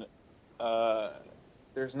when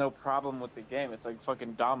there's no problem with the game. It's like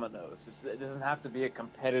fucking dominoes. It doesn't have to be a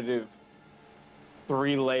competitive,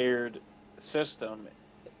 3-layered system.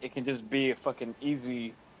 It can just be a fucking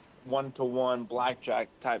easy 1-to-1 blackjack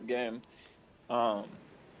type game. That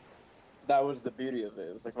was the beauty of it.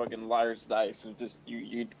 It was like fucking liar's dice. It just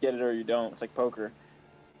you get it or you don't. It's like poker.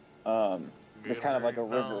 It's kind of like a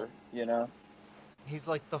river, you know. He's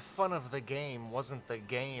like, the fun of the game wasn't the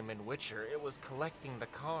game in Witcher, it was collecting the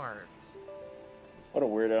cards. What a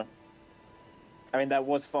weirdo. I mean, that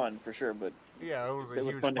was fun for sure, but yeah, it was a it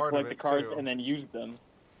was huge fun to part collect of the it cards too. and then use them,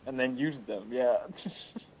 yeah.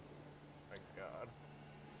 My God.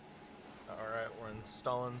 All right, we're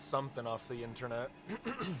installing something off the internet.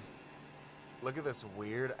 Look at this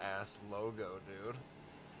weird ass logo, dude.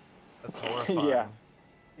 That's horrifying. Yeah.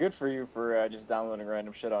 Good for you for just downloading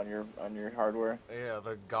random shit on your hardware. Yeah,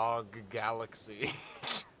 the GOG Galaxy.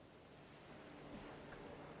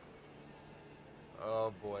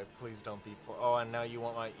 Oh boy, please don't be. Oh, and now you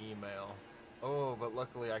want my email. Oh, but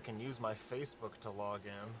luckily I can use my Facebook to log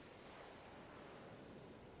in.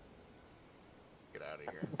 Get out of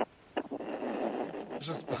here.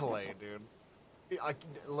 Just play, dude.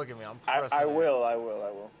 Look at me, I'm pressing. I it.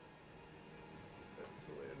 will.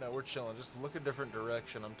 No, we're chilling. Just look a different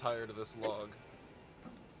direction. I'm tired of this log.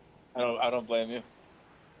 I don't blame you.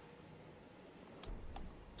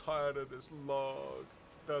 Tired of this log.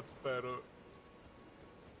 That's better.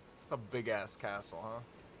 A big ass castle, huh?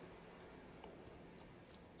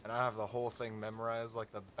 And I have the whole thing memorized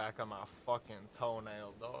like the back of my fucking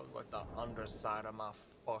toenail, dog. Like the underside of my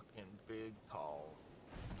fucking big toe.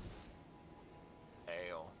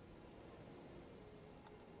 Hell.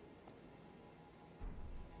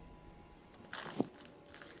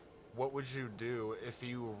 What would you do if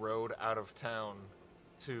you rode out of town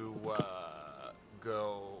to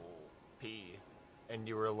go pee, and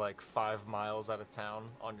you were like 5 miles out of town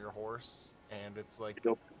on your horse, and it's like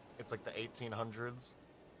the 1800s,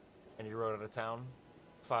 and you rode out of town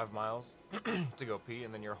 5 miles to go pee,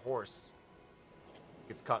 and then your horse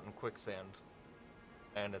gets caught in quicksand,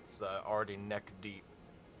 and it's already neck deep.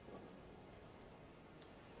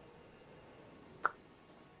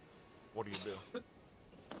 What do you do?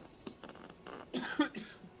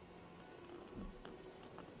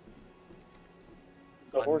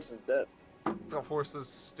 The horse is dead. The horse is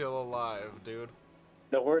still alive, dude.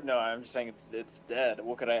 The horse? No, I'm just saying it's dead.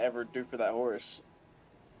 What could I ever do for that horse?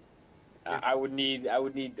 I would need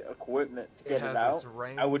equipment to get it out.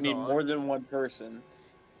 I would need more than one person,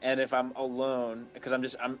 and if I'm alone,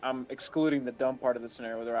 because I'm excluding the dumb part of the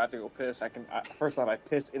scenario where I have to go piss. First off, I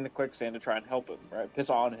piss in the quicksand to try and help him. Right, piss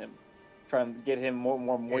on him, try and get him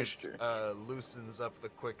more moisture. It loosens up the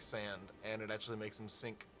quicksand, and it actually makes him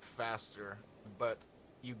sink faster. But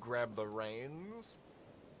you grab the reins,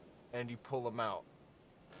 and you pull him out.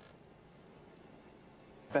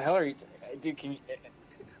 The hell are you, dude? Can you?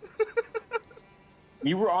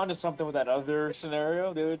 You were onto something with that other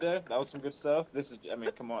scenario the other day. That was some good stuff. This is, I mean,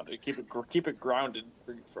 come on, dude. Keep it grounded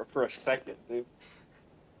for a second, dude.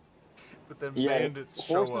 But then bandits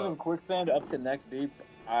show up. Horses in quicksand up to neck deep.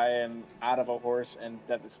 I am out of a horse and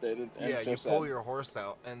devastated. And yeah, so you sad. pull your horse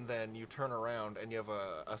out, and then you turn around, and you have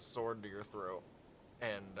a sword to your throat,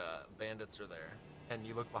 and bandits are there. And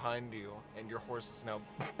you look behind you, and your horse is now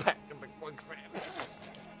back in the quicksand.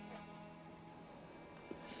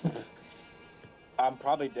 I'm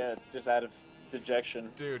probably dead, just out of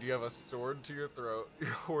dejection. Dude, you have a sword to your throat,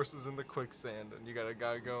 your horse is in the quicksand, and you got a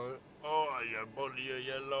guy going, "Oh, you bully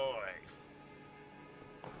your life."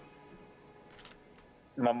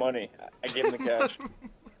 My money. I give him the cash.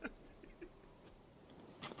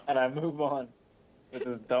 And I move on with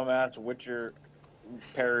this dumbass Witcher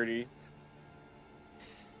parody.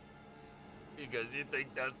 Because you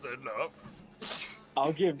think that's enough?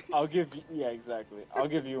 Yeah, exactly. I'll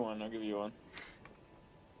give you one.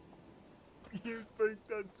 You think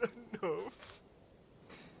that's enough?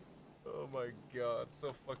 Oh my god,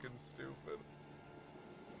 so fucking stupid.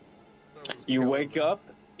 You wake up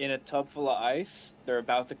in a tub full of ice. They're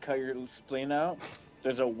about to cut your spleen out.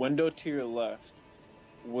 There's a window to your left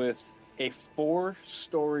with a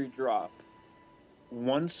 4-story drop.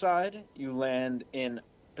 One side, you land in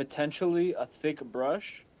potentially a thick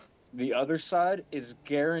brush. The other side is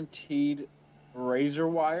guaranteed razor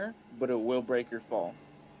wire, but it will break your fall.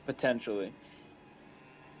 Potentially.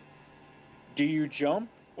 Do you jump,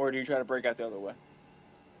 or do you try to break out the other way?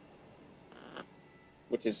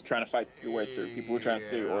 Which is trying to fight your way through. People who are trying to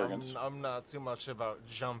steal your organs. I'm not too much about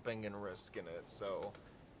jumping and risking it, so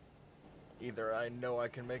either I know I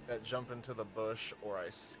can make that jump into the bush, or I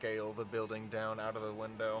scale the building down out of the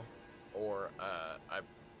window, or I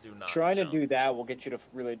do not Trying jump. to do that will get you to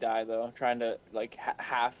really die, though. Trying to like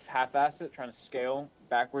half-ass it, trying to scale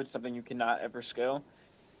backwards, something you cannot ever scale.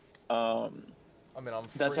 I mean, I'm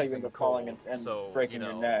that's how you end up falling and so, breaking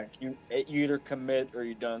your neck. You either commit or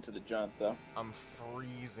you don't to the jump, though. I'm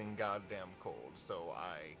freezing goddamn cold, so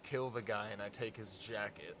I kill the guy and I take his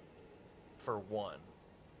jacket. For 1.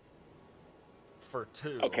 For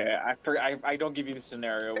 2. Okay, I don't give you the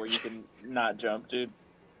scenario where you can not jump, dude.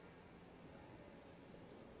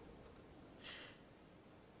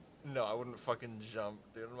 No, I wouldn't fucking jump,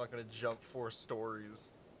 dude. I'm not gonna jump 4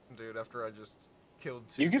 stories, dude, after I just killed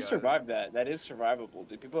 2 You can guys. survive that. That is survivable,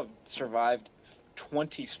 dude. People have survived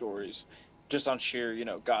 20 stories just on sheer,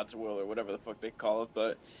 God's will or whatever the fuck they call it,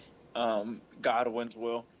 but Godwin's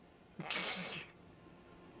will. It's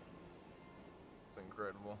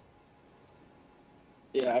incredible.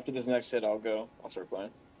 Yeah, after this next hit, I'll start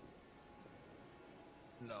playing.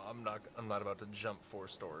 No, I'm not about to jump 4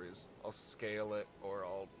 stories. I'll scale it, or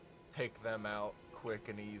I'll take them out quick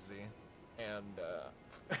and easy, and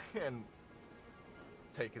and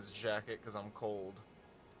take his jacket because I'm cold.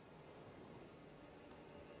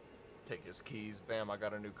 Take his keys. Bam, I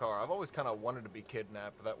got a new car. I've always kind of wanted to be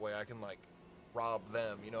kidnapped. That way I can, like, rob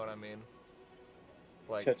them. You know what I mean?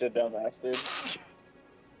 Like, such a dumbass, dude.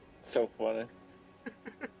 So funny.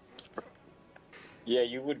 Yeah,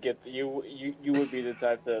 you would you would be the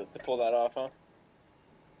type to pull that off, huh?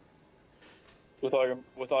 With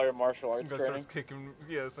all your martial arts training.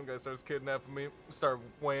 Some guy starts kidnapping me. Start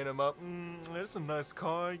weighing him up. There's a nice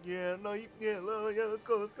car. Yeah, no, yeah, let's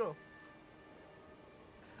go.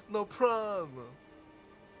 No problem.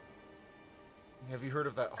 Have you heard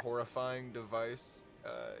of that horrifying device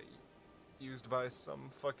used by some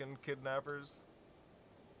fucking kidnappers?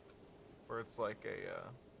 Where it's like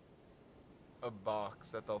a box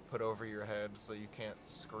that they'll put over your head so you can't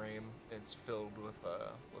scream. It's filled with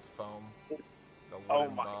foam. A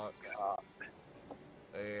wooden box. God.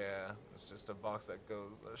 Yeah, it's just a box that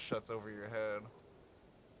shuts over your head.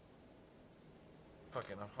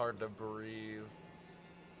 Fucking hard to breathe.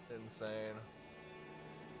 Insane.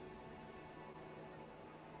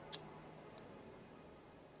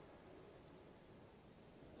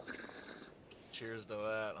 Cheers to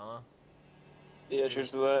that, huh? Yeah,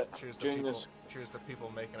 cheers to that. Cheers to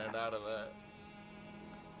people making it out of that.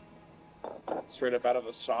 Straight up out of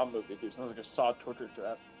a Saw movie, dude. Sounds like a Saw torture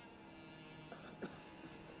trap.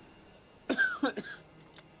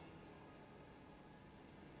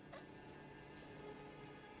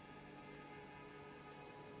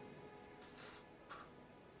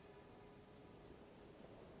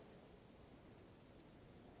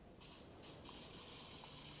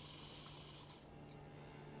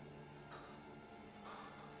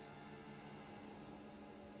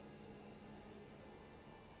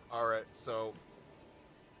 Alright, so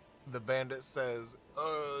the bandit says,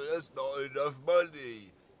 "Oh, that's not enough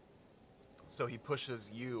money." So he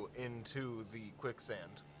pushes you into the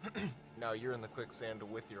quicksand. Now you're in the quicksand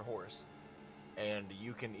with your horse. And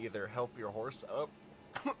you can either help your horse up,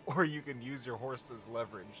 or you can use your horse as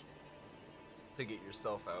leverage to get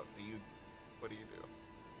yourself out. What do you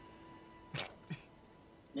do?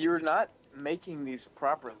 You're not making these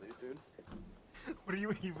properly, dude. What are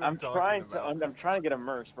you even I'm talking trying about? I'm trying to get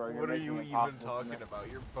immersed, bro. What are you even talking about?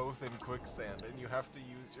 You're both in quicksand, and you have to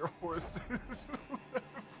use your horse's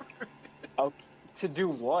Oh, to do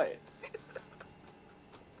what?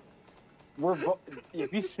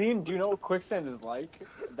 If you've seen, do you know what quicksand is like?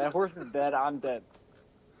 That horse is dead, I'm dead.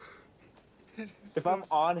 It is If So I'm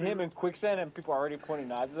on stupid. him in quicksand and people are already pointing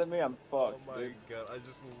knives at me, I'm Oh fucked, my dude. god, I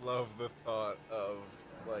just love the thought of,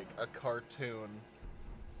 like, a cartoon.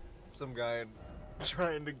 Some guy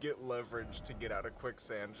trying to get leverage to get out of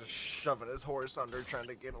quicksand, just shoving his horse under trying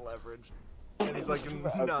to get leverage. And he's like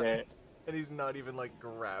not Okay. and he's not even like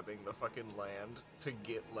grabbing the fucking land to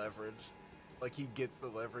get leverage. Like he gets the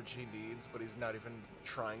leverage he needs, but he's not even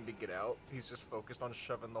trying to get out. He's just focused on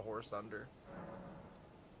shoving the horse under.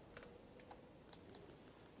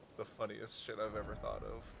 It's the funniest shit I've ever thought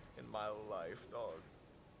of in my life, dog.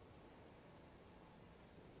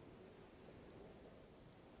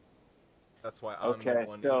 That's why I'm Okay, the one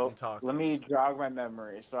so eating tacos. let me jog my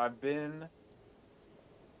memory. So I've been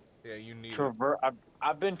Yeah, you need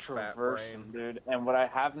I've been Fat traversing, brain. dude, and what I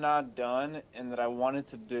have not done and that I wanted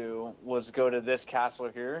to do was go to this castle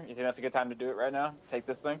here. You think that's a good time to do it right now? Take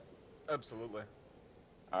this thing? Absolutely.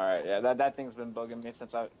 All right, yeah, that thing's been bugging me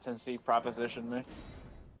since he propositioned me.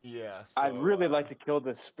 Yeah, so I'd really like to kill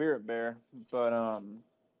this spirit bear, but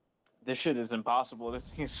this shit is impossible. This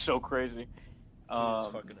thing is so crazy. he's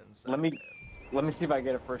fucking insane. Let me see if I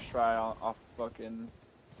get a first try. I'll fucking.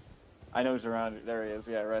 I know he's around. There he is.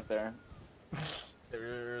 Yeah, right there.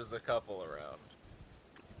 There's a couple around.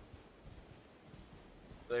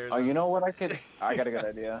 There's Oh, you know what? I got a good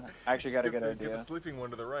idea. I actually got a good Get idea. the sleeping one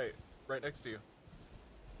to the right next to you.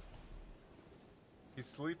 He's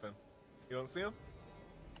sleeping. You don't see him?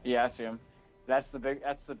 Yeah, I see him. That's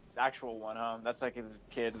the actual one, huh? That's like his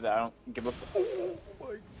kid that I don't give a. Oh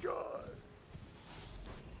my god.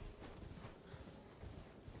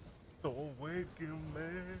 Don't wake him,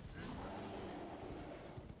 man.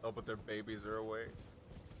 Oh, but their babies are awake.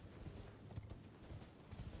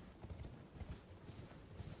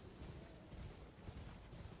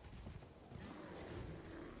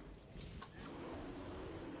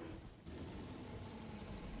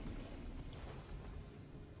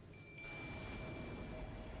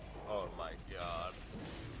 Oh my god.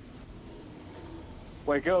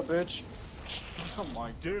 Wake up, bitch! Oh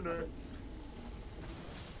my Dinner.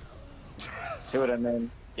 See what I mean?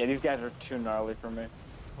 Yeah, these guys are too gnarly for me.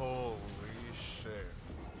 Holy shit.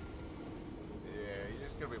 Yeah, you're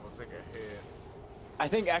just gonna be able to take a hit. I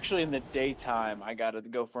think actually in the daytime I gotta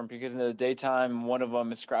go for him because in the daytime one of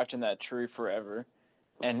them is scratching that tree forever,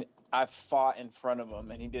 and I fought in front of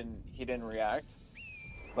him and he didn't react.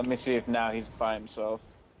 Let me see if now he's by himself,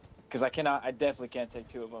 because I definitely can't take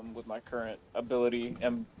two of them with my current ability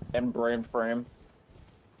and brain frame.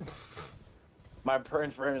 My brain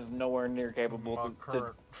frame is nowhere near capable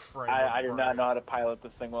I do not know how to pilot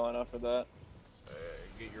this thing well enough for that.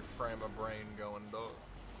 Get your frame of brain going, dog.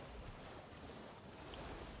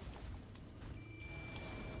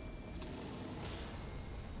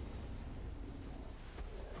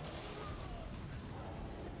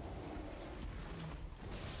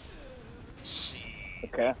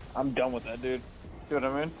 Okay, I'm done with that, dude. See what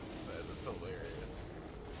I mean? That is hilarious.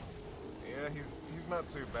 Yeah, he's not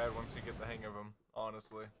too bad once you get the hang of him,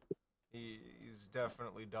 honestly. He's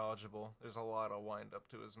definitely dodgeable. There's a lot of wind up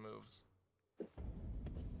to his moves.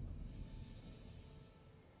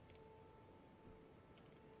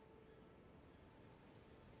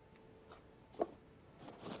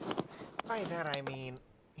 By that I mean,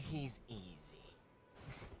 he's easy.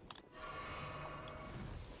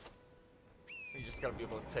 You just gotta be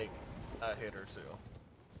able to take a hit or two.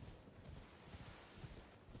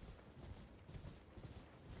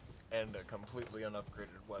 And a completely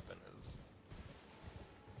unupgraded weapon is.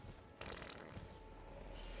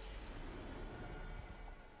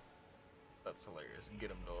 That's hilarious.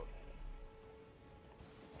 Get him, dog.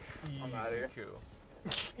 I'm outta here. Coup.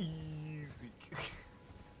 Easy coup.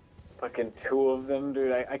 Fucking two of them,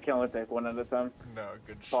 dude. I can only take one at a time. No,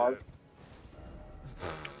 good Pause. shit.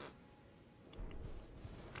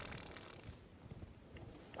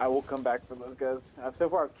 I will come back for those guys. So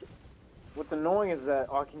far, what's annoying is that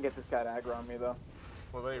I can get this guy to aggro on me though.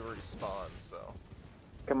 Well, they respawn, so.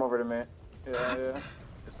 Come over to me. Yeah.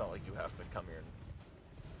 It's not like you have to come here and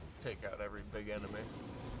take out every big enemy.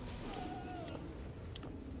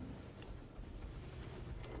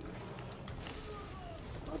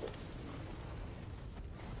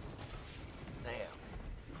 Damn.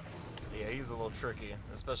 Yeah, he's a little tricky,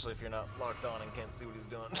 especially if you're not locked on and can't see what he's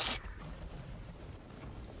doing.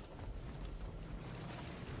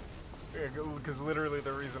 Yeah, because literally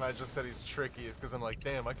the reason I just said he's tricky is because I'm like,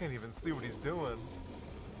 damn, I can't even see what he's doing.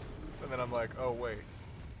 And then I'm like, oh, wait.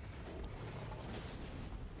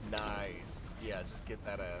 Nice. Yeah, just get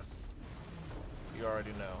that ass. You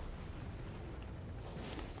already know.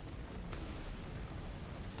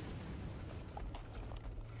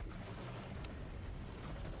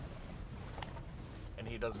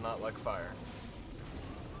 does not like fire.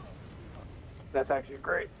 That's actually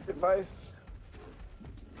great advice.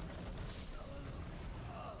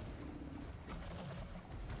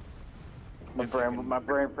 My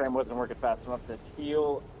brain frame wasn't working fast enough to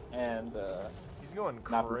heal and He's going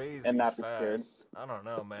not crazy be scared. fast. I don't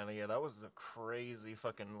know, man. Yeah, that was a crazy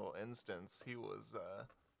fucking little instance. He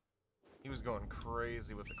was going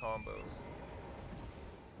crazy with the combos.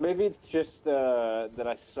 Maybe it's just that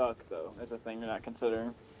I suck, though, is a thing you're not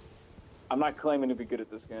considering. I'm not claiming to be good at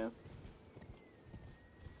this game.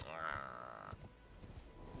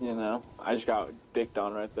 You know, I just got dicked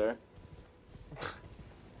on right there.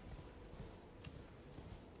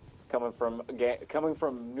 Coming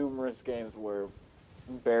from numerous games where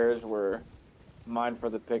bears were mine for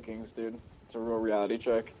the pickings, dude. It's a real reality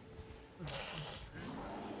check.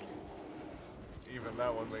 Even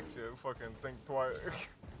that one makes you fucking think twice.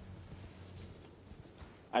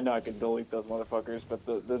 I know I could delete those motherfuckers, but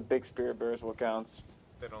the big spirit bear is what counts.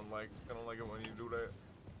 They don't like it when you do that.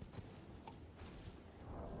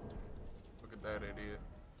 Look at that idiot.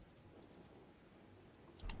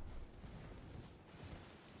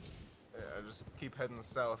 Yeah, just keep heading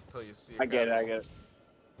south till you see a castle. I get it.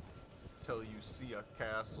 Till you see a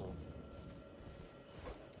castle.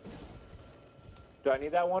 Do I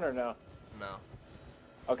need that one or no? No.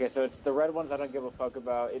 Okay, so it's the red ones I don't give a fuck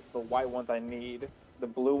about. It's the white ones I need. The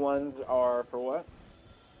blue ones are for what?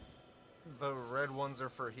 The red ones are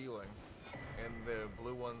for healing, and the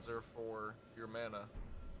blue ones are for your mana,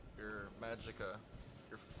 your magicka,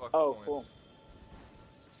 your fuck points. Cool.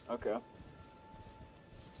 Okay.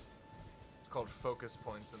 It's called focus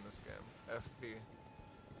points in this game. FP.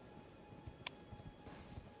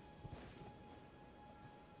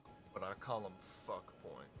 But I call them fuck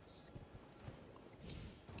points.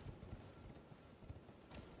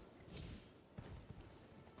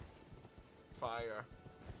 Fire.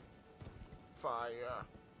 Fire.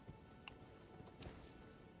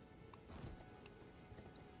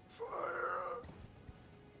 Fire.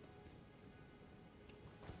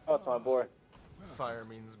 Oh, it's my boy. Fire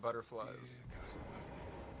means butterflies.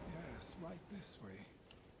 Yes, right this way.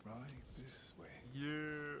 Right this way.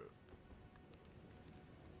 Yeah.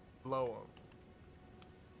 Blow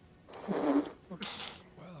Welcome.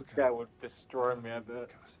 This guy would destroy me, I bet.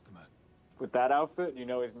 Customer. With that outfit, you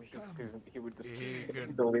know he would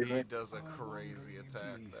him. delete He me. does a crazy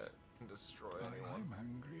attack that can destroy anyone. I'm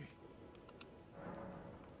hungry.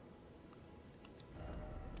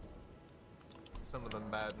 Some of the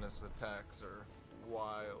madness attacks are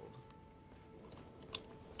wild.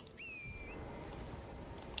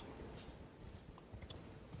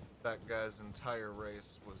 That guy's entire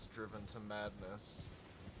race was driven to madness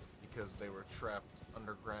because they were trapped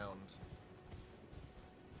underground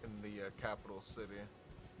in the capital city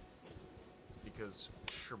because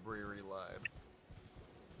Shabriri lied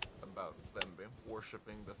about them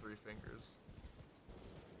worshipping the Three Fingers.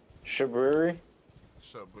 Shabriri?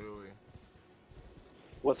 Shabriri.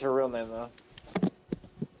 What's her real name, though?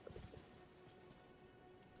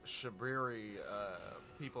 Shabriri,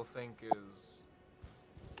 people think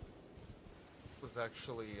was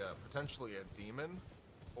actually potentially a demon,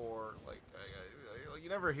 or like you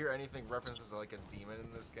never hear anything references to like a demon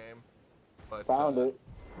in this game, but Found it.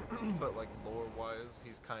 but like lore-wise,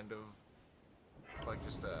 he's kind of like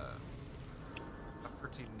just a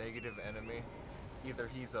pretty negative enemy. Either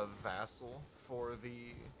he's a vassal for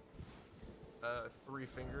the Three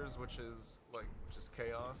Fingers, which is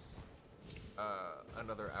chaos,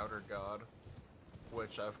 another outer god,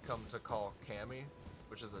 which I've come to call Kami,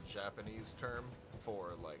 which is a Japanese term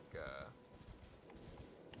for like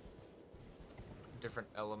different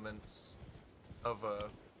elements of a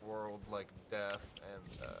world like death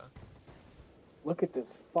and Look at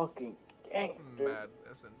this fucking game, dude.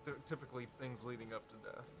 madness, and typically things leading up to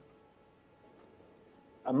death.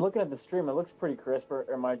 I'm looking at the stream. It looks pretty crisp, or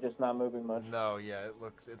am I just not moving much? No, yeah,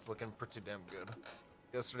 it's looking pretty damn good.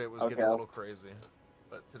 Yesterday it was Okay. getting a little crazy,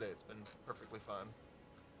 but today it's been perfectly fine.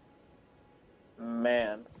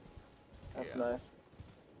 Man, that's Yeah. nice.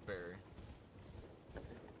 Very.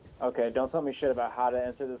 Okay, don't tell me shit about how to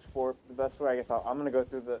enter this fort the best way. I guess I'm gonna go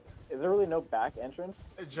through the. Is there really no back entrance?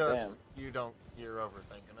 It just Damn. you're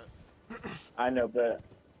overthinking it. I know, but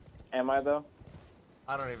am I though?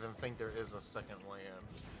 I don't even think there is a second way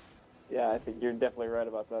in. Yeah, I think you're definitely right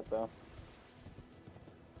about that, though.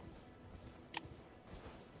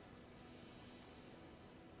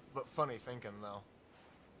 But funny thinking though.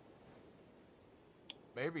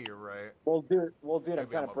 Maybe you're right. Well, dude, I'm Maybe trying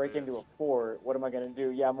I'm to a break bitch. into a fort. What am I gonna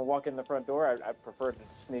do? Yeah, I'm gonna walk in the front door. I prefer to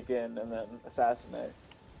sneak in and then assassinate.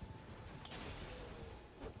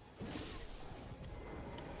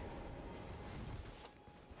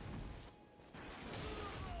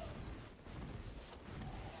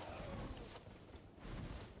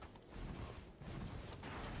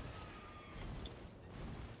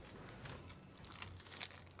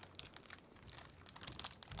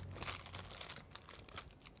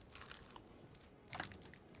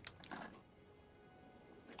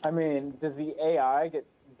 I mean, does the AI get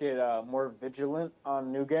more vigilant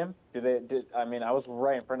on new game? I mean, I was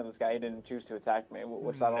right in front of this guy. He didn't choose to attack me.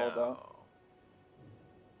 What's that all about?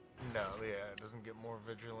 No, yeah, it doesn't get more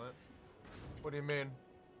vigilant. What do you mean?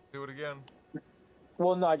 Do it again.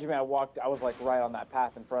 Well, no, I mean I was like right on that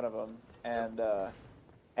path in front of him, and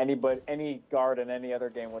any guard in any other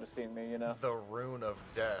game would have seen me, you know. The rune of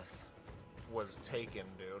death was taken,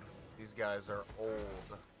 dude. These guys are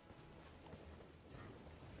old.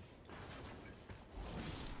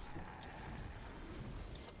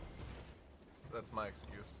 That's my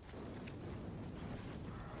excuse.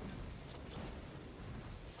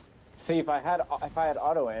 See, if I had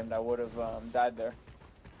auto aimed, I would have died there.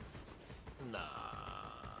 Nah.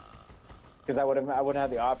 Because I wouldn't have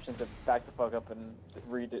the option to back the fuck up and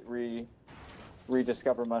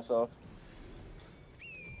rediscover myself.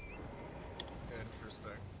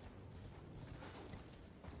 Interesting.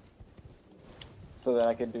 So that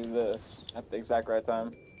I could do this at the exact right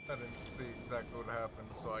time. I didn't see exactly what happened,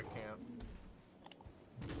 so I can't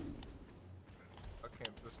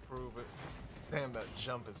disprove it. Damn, that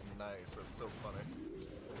jump is nice. That's so funny.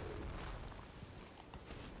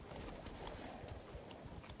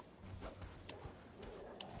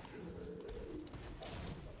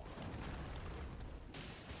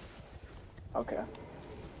 Okay.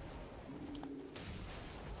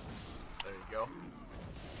 There you go.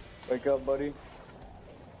 Wake up, buddy.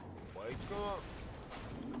 Wake up.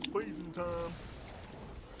 It's feeding time.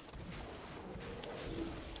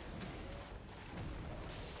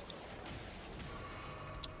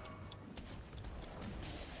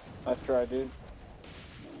 Nice try, dude.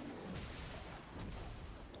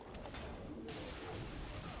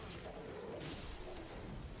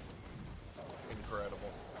 Incredible.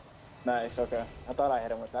 Nice. Okay. I thought I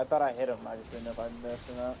hit him. I just didn't know if I missed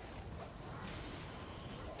or not.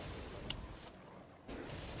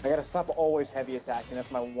 I gotta stop always heavy attacking.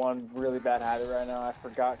 That's my one really bad habit right now. I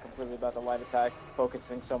forgot completely about the light attack,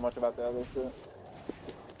 focusing so much about the other shit.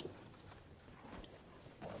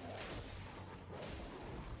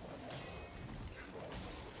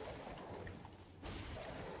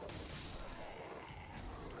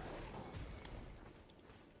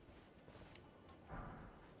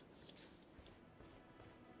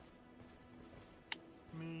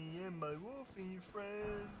 Me and my wolfie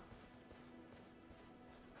friend.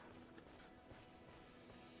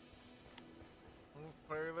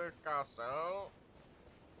 Clear the castle.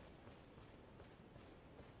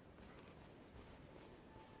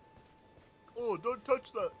 Oh, don't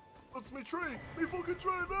touch that. That's me tree. Me fucking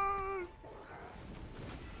tree, man.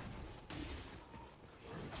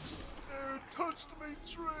 You touched me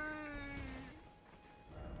tree.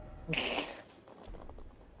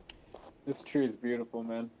 This tree is beautiful,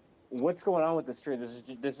 man. What's going on with this tree?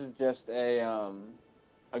 This is just a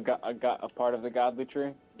part of the godly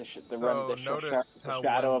tree. The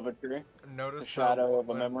shadow of a tree. Notice the shadow of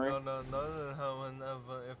a when, memory. No, how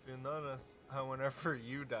whenever, if you notice how whenever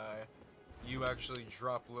you die, you actually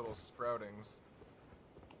drop little sproutings.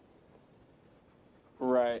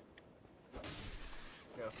 Right.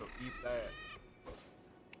 Yeah, so eat that.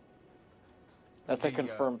 That's a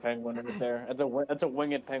confirmed penguin right there. That's a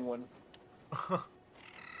winged penguin.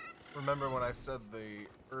 Remember when I said the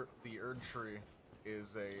Erd tree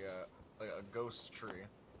is a ghost tree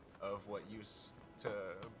of what used to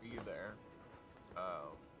be there,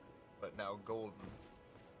 but now golden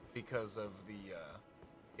because of the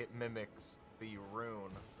it mimics the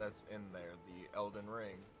rune that's in there, the Elden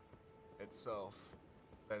Ring itself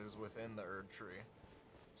that is within the Erd tree.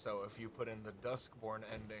 So if you put in the Duskborn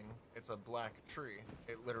ending, it's a black tree.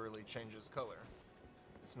 It literally changes color.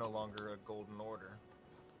 It's no longer a golden order.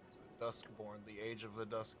 It's a Duskborn, the age of the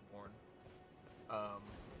Duskborn.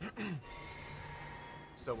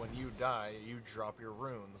 So when you die, you drop your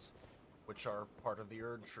runes, which are part of the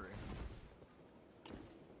Erd tree.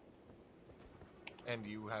 And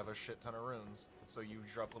you have a shit ton of runes, so you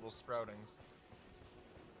drop little sproutings.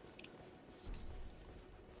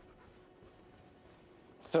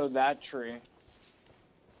 So that tree.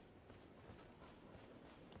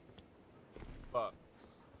 Bucks.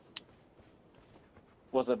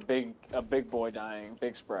 Was a big boy dying,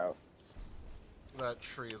 big sprout. That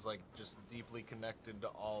tree is like just deeply connected to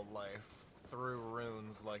all life through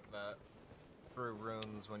runes like that. Through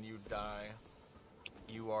runes, when you die,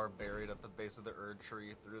 you are buried at the base of the Erd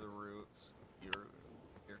tree. Through the roots, you're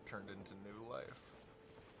turned into new life.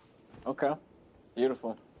 Okay,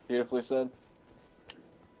 beautiful, beautifully said.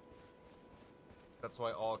 That's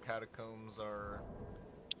why all catacombs are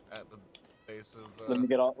at the base of. Let me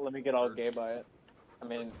get all gay by it. I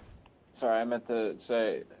mean, sorry, I meant to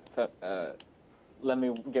say that let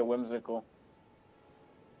me get whimsical.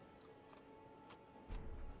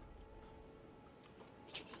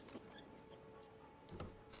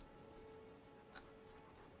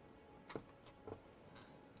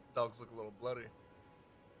 Dogs look a little bloody.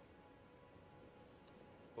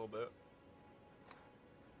 A little bit.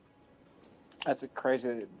 That's a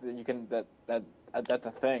crazy that you can that's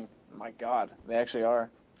a thing. My God, they actually are.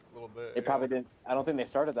 A little bit. They probably didn't. I don't think they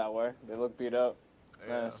started that way. They look beat up.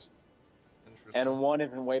 Yeah. Nice. Interesting. And one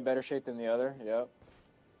is in way better shape than the other. Yep.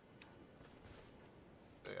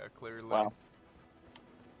 Yeah, clearly. Wow.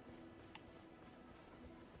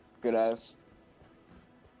 Good eyes.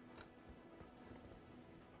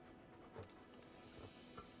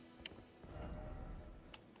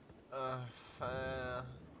 Uh,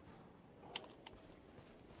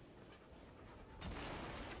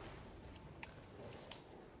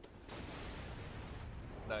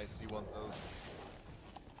 Nice, you want those.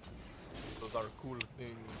 Those are cool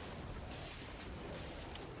things.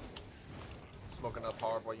 Smoking up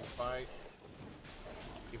hard while you fight.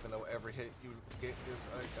 Even though every hit you get is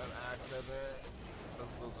like an axe at it.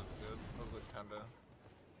 Those look good. Those look kinda...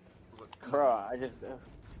 Those look cool. Bro, I just...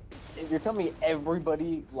 You're telling me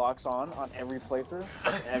everybody locks on every playthrough?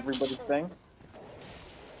 That's everybody's thing?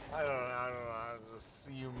 I don't know, I just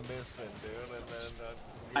see you missing, dude, and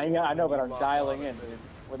then... I know, but I'm lock dialing on in, it. dude.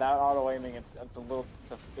 Without auto-aiming, it's a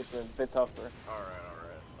bit tougher.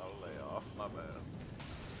 Alright, I'll lay off, my bad.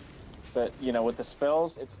 But, you know, with the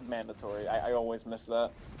spells, it's mandatory. I always miss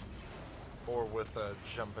that. Or with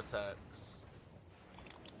jump attacks.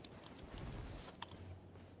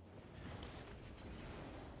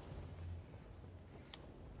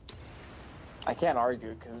 I can't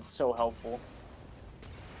argue, because it's so helpful.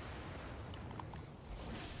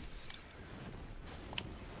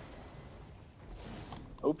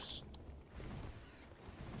 Oops.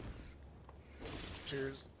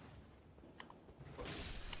 Cheers.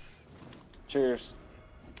 Cheers.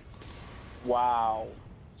 Wow.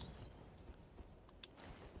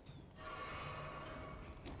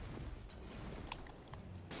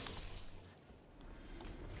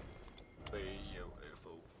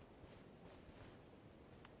 B-U-F-O.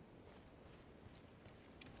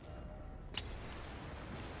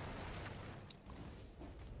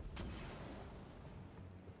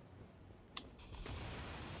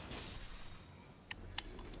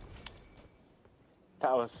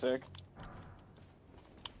 That was sick.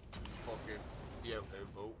 Fucking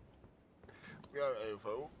yo-fo.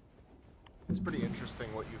 Yo-fo. It's pretty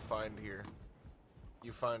interesting what you find here.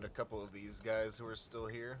 You find a couple of these guys who are still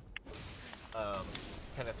here.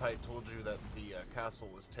 Kenneth Haidt told you that the castle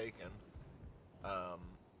was taken.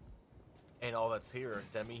 And all that's here are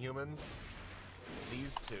demi-humans,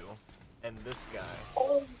 these two, and this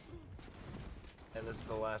guy. And this is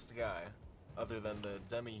the last guy, other than the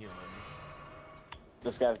demi-humans.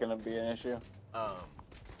 This guy's gonna be an issue.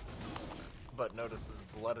 But notice his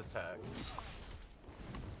blood attacks.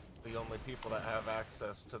 The only people that have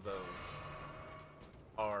access to those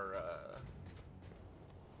are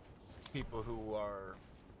people who are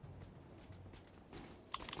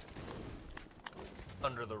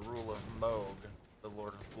under the rule of Moog, the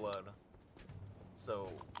Lord of Blood. So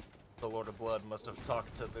the Lord of Blood must have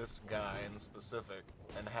talked to this guy in specific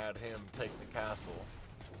and had him take the castle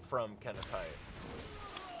from Kenneth Haidt.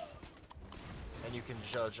 And you can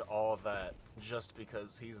judge all of that just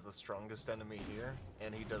because he's the strongest enemy here,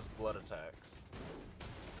 and he does blood attacks.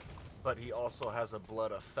 But he also has a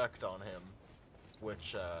blood effect on him,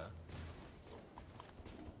 which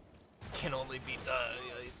can only be done.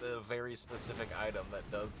 It's a very specific item that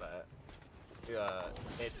does that.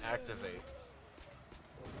 It activates.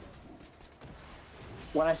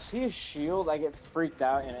 When I see a shield, I get freaked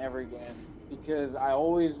out in every game because I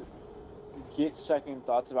always get second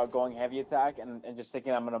thoughts about going heavy attack and just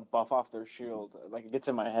thinking I'm gonna buff off their shield. Like, it gets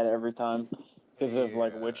in my head every time because of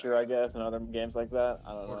like Witcher, I guess, and other games like that.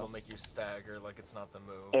 I don't know. Or it'll make you stagger like it's not the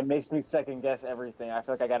move. It makes me second guess everything. I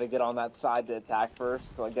feel like I got to get on that side to attack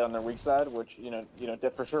first to like get on their weak side, which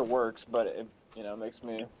that for sure works, but it makes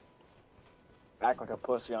me act like a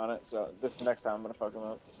pussy on it. So this next time I'm gonna fuck him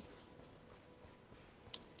up.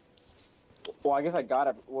 Well, I guess I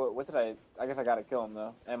gotta. What did I? I guess I gotta kill him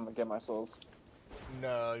though, and get my souls.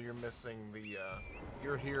 No, you're missing the.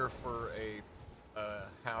 You're here for a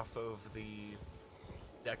half of the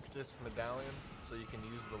Dectus medallion, so you can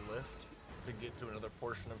use the lift to get to another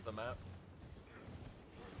portion of the map.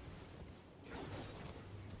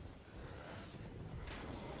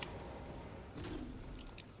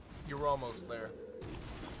 You were almost there.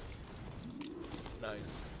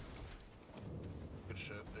 Nice. Good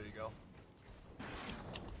shit. There you go.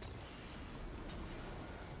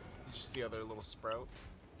 see other little sprouts?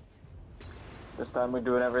 This time we're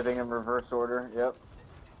doing everything in reverse order. Yep.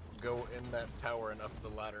 Go in that tower and up the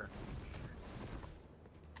ladder.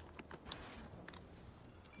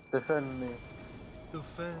 Defend me.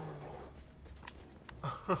 Defend.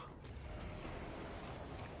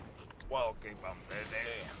 Walking on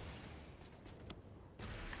baby.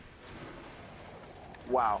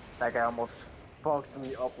 Wow, that guy almost fucked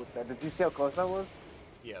me up with that. Did you see how close that was?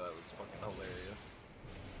 Yeah, that was fucking hilarious.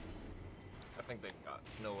 I think they got...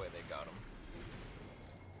 No way they got him.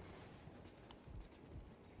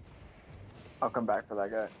 I'll come back for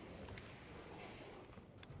that guy.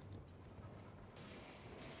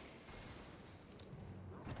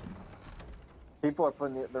 People are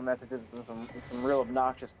putting their messages in some real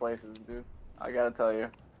obnoxious places, dude. I gotta tell you.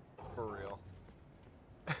 For real.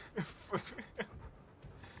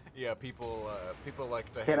 Yeah, people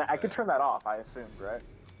like to hate I could turn that off, I assumed, right?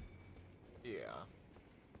 Yeah.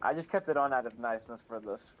 I just kept it on out of niceness for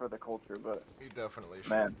the culture, but You definitely should.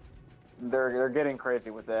 man, they're getting crazy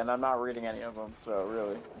with it, and I'm not reading any of them, so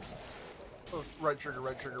really. Oh, right trigger,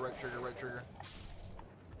 right trigger, right trigger, right trigger.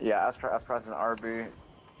 Yeah, I was pressing RB.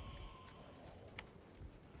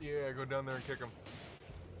 Yeah, go down there and kick him.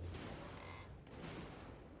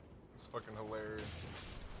 It's fucking hilarious.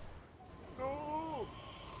 No!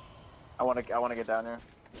 I wanna get down there.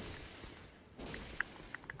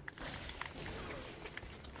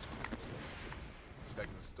 This guy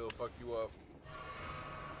can still fuck you up.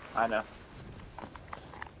 I know.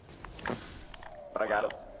 But I got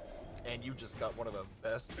it. And you just got one of the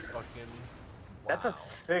best fucking... That's a Wow.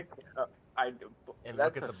 sick. And That's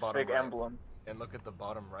look at a the bottom sick right. emblem. And look at the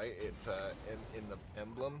bottom right. It in the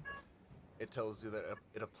emblem, it tells you that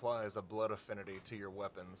it applies a blood affinity to your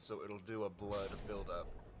weapons, so it'll do a blood buildup,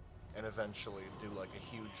 and eventually do like a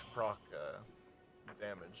huge proc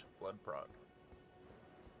damage, blood proc,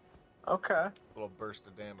 Okay. little burst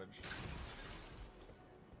of damage,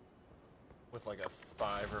 with like a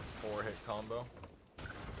 5 or 4 hit combo.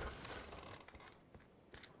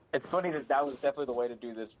 It's funny that was definitely the way to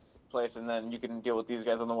do this place, and then you can deal with these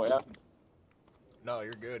guys on the way up. No,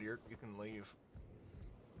 you're good. You can leave.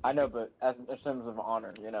 I know, but as in terms of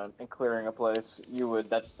honor, you know, in clearing a place,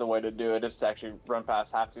 that's the way to do it, is to actually run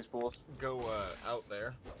past half these fools. Go out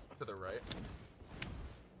there to the right.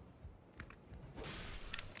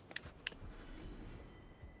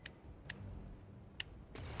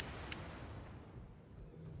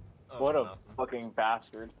 Oh, What a nothing. fucking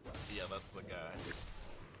bastard. Yeah, that's the guy.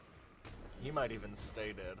 He might even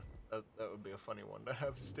stay dead. That would be a funny one to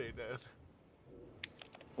have stay dead.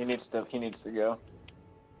 He needs to go.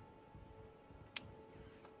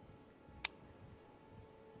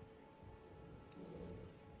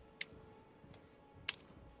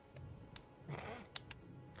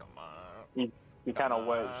 Come on. He kind of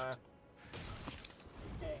wedged.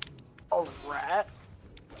 Oh, rat!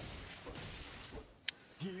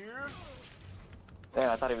 Here? Damn,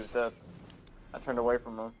 I thought he was dead. I turned away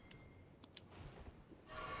from him.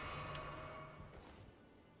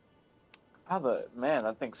 Man,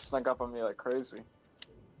 that thing snuck up on me like crazy.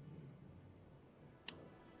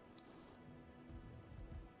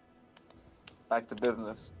 Back to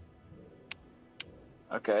business.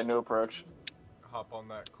 Okay, new approach. Hop on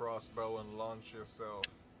that crossbow and launch yourself.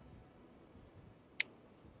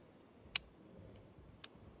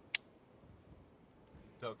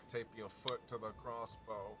 Duct tape your foot to the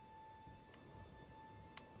crossbow.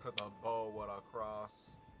 Put the bow with a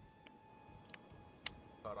cross.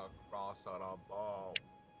 Put a cross on a bow.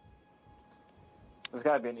 There's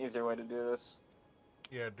gotta be an easier way to do this.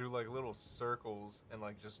 Yeah, do like little circles and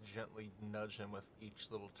like just gently nudge him with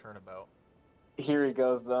each little turnabout. Here he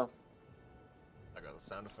goes, though. I got the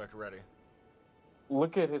sound effect ready.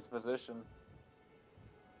 Look at his position.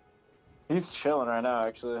 He's chilling right now,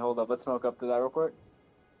 actually. Hold up, let's smoke up to that real quick.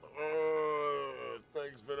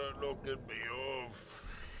 Thanks for not knocking me off.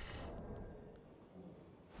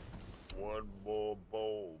 One more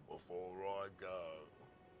bowl before I go.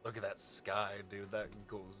 Look at that sky, dude. That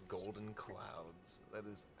goes golden clouds. That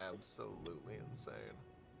is absolutely insane.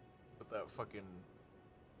 But that fucking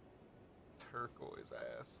turquoise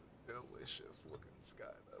ass, delicious looking sky.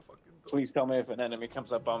 That fucking. Please tell me if an enemy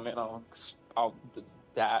comes up on me, and I'll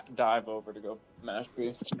dive over to go mash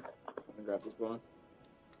piece. I'm gonna grab this bow.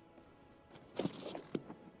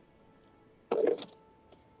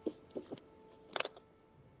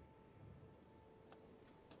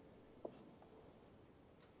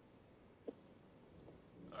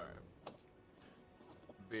 Alright.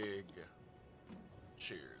 Big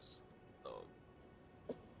cheers, dog.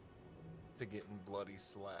 To getting bloody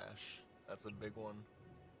slash. That's a big one.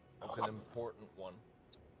 That's an important one.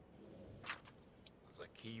 It's a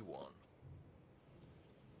key one.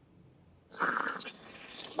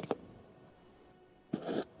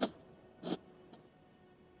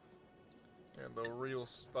 And the real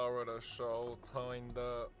star of the show turned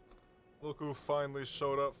up. Look who finally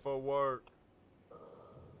showed up for work.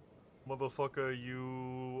 Motherfucker,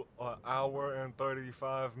 you an hour and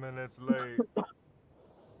 35 minutes late.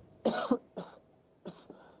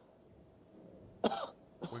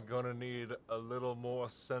 We're gonna need a little more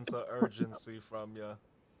sense of urgency from you.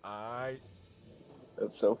 Alright?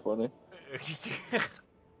 That's so funny.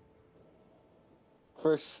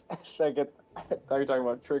 For a second, I thought you were talking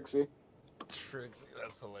about Trixie. Trixie,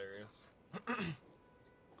 that's hilarious.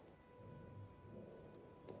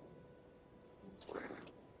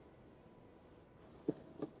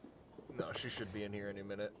 No, she should be in here any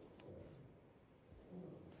minute.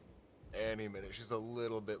 Any minute. She's a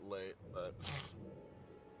little bit late, but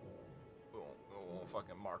we won't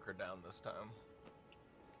fucking mark her down this time.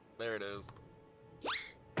 There it is.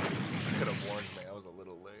 Could have warned me. I was a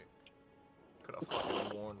little late. Could have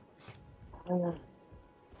fucking warned.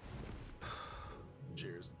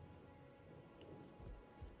 Cheers.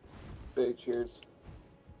 Big cheers.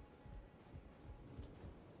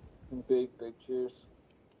 Big cheers.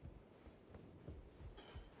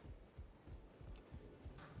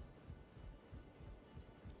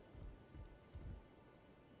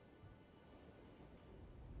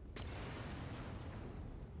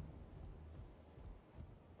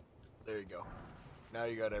 There you go. Now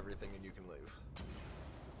you got everything and you can leave.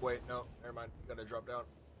 Wait, no, never mind. You gotta drop down.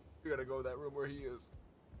 You gotta go to that room where he is.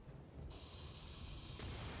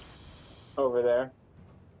 Over there.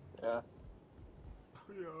 Yeah.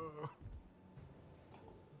 Yeah.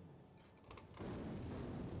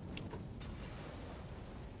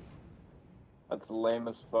 That's lame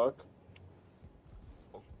as fuck.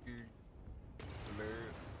 Okay. Delay.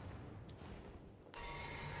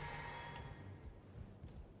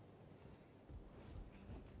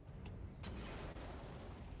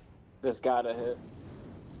 This gotta hit.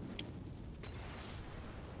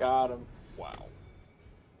 Got him. Wow.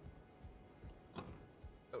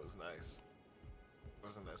 That was nice. That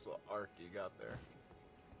was a nice little arc you got there.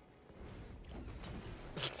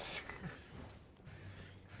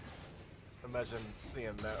 Imagine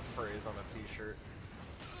seeing that phrase on a t-shirt.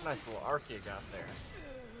 Nice little arc you got there.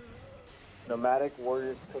 Nomadic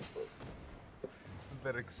Warriors Cookbook.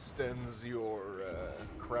 That extends your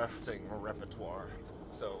crafting repertoire.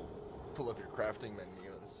 So, pull up your crafting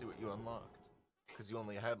menu and see what you unlocked. Because you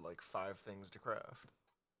only had like 5 things to craft.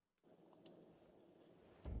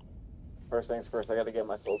 First things first, I gotta get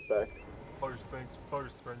my souls back. First things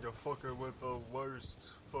first, when you're fucking with the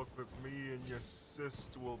worst, fuck with me and your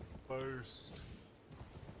cyst will burst.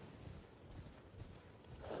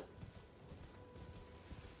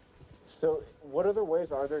 So, what other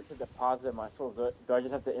ways are there to deposit my souls? Do I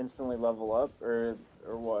just have to instantly level up, or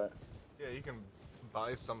what? Yeah, you can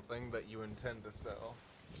buy something that you intend to sell.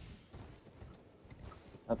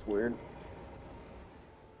 That's weird.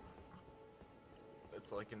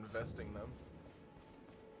 It's like investing them.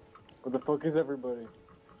 Where the fuck is everybody?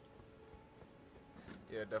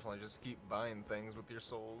 Yeah, definitely just keep buying things with your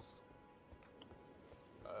souls.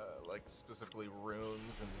 Like specifically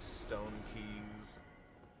runes and stone keys.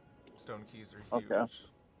 Stone keys are huge. Okay.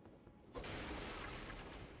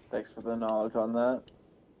 Thanks for the knowledge on that.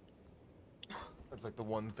 That's like the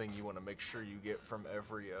one thing you want to make sure you get from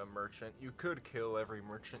every merchant. You could kill every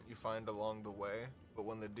merchant you find along the way, but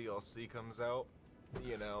when the DLC comes out,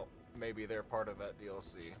 you know, maybe they're part of that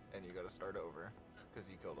DLC, and you gotta start over, because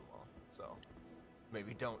you killed them all. So,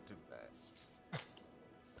 maybe don't do that.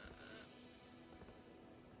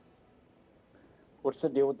 What's the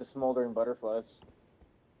deal with the smoldering butterflies?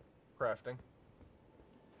 Crafting.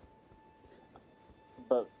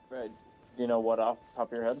 But, do you know what off the top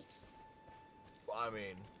of your head? Well, I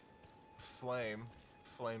mean, flame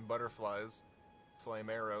butterflies, flame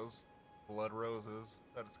arrows, blood roses,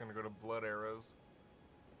 that it's gonna go to blood arrows.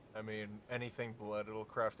 I mean, anything blood, it'll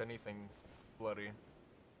craft anything bloody.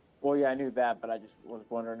 Well, yeah, I knew that, but I just was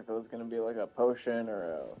wondering if it was going to be like a potion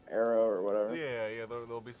or an arrow or whatever. Yeah,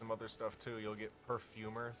 there'll be some other stuff too. You'll get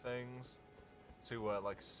perfumer things to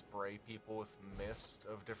like spray people with mist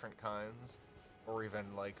of different kinds, or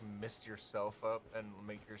even like mist yourself up and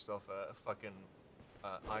make yourself a fucking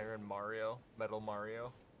Iron Mario, Metal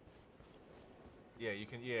Mario. Yeah,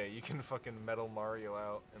 you can fucking Metal Mario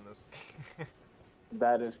out in this.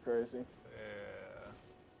 That is crazy. Yeah.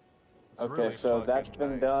 It's Okay, really so that's fucking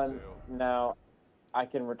been nice, done. too. Now, I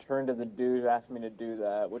can return to the dude who asked me to do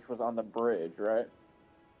that, which was on the bridge, right?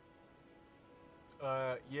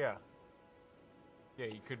 Yeah. Yeah,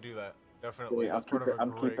 you could do that. Definitely, Yeah, that's part of a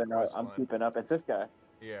I'm great keeping up. quest I'm line. keeping up. It's this guy.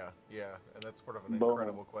 Yeah, and that's part of an Boom.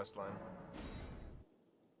 incredible quest line.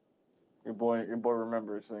 Your boy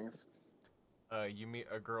remembers things. You meet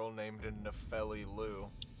a girl named Nefeli Lu,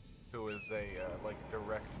 who is a like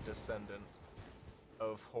direct descendant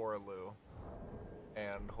of Horlu,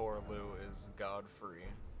 and Horlu is Godfrey.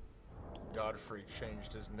 Godfrey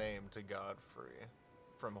changed his name to Godfrey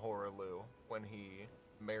from Horlu when he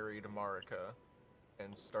married Marika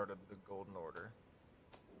and started the Golden Order.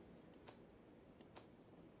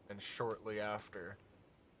 And shortly after,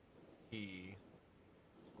 he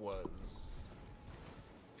was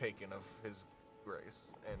taken of his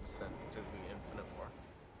grace and sent to the Infinite War,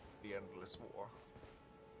 the Endless War.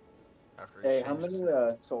 After he Hey, how changed many his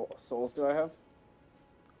name. souls do I have?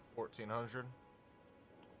 1400.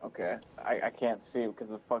 Okay, I can't see because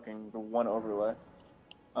of the one overlay.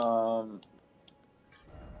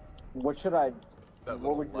 What should I? That What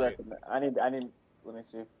little would you light. recommend? I need. Let me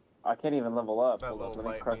see. I can't even level up. That Hold little up, let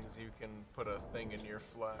me light crush. means you can put a thing in your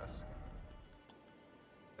flask.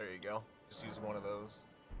 There you go. Just use one of those.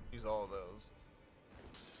 Use all of those.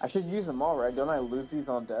 I should use them all, right? Don't I lose these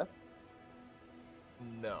on death?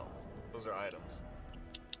 No. Those are items.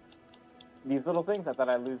 These little things. I thought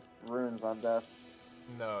I lose runes on death.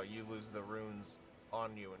 No, you lose the runes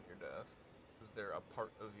on you in your death. Because they're a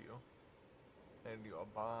part of you. And your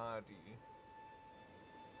body.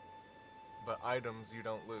 But items you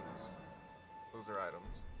don't lose. Those are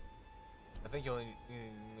items. I think you only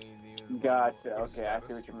need Gotcha. one Okay, status. I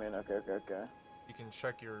see what you mean. Okay. You can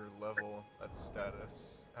check your level at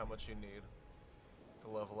status, how much you need to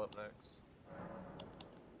level up next.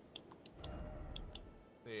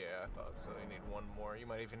 Yeah, I thought so. You need one more. You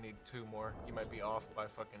might even need two more. You might be off by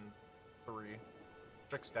fucking 3.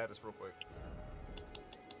 Check status real quick.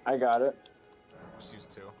 I got it. Just use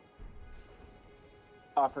 2.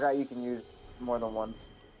 Oh, I forgot you can use more than once.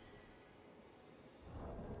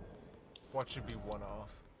 What should be 1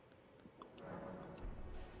 off?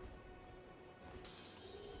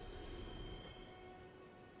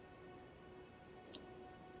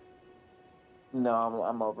 No,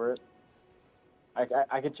 I'm over it.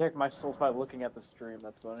 I can check my souls by looking at the stream.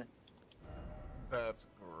 That's funny. That's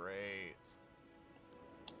great.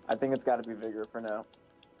 I think it's got to be vigor for now.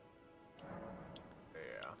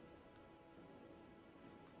 Yeah.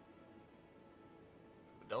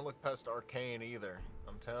 But don't look past arcane either.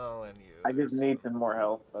 I'm telling you. I just need some more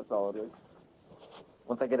health. That's all it is.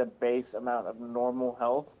 Once I get a base amount of normal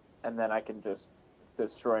health, and then I can just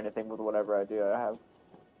destroy anything with whatever idea I have.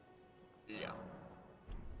 Yeah.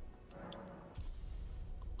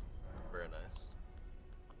 Very nice.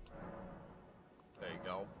 There you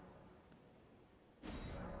go.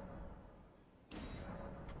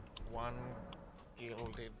 1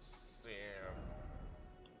 gilded seal.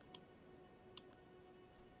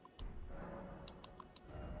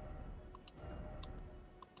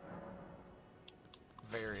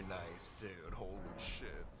 Very nice, dude. Holy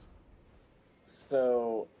shit.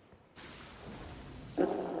 So.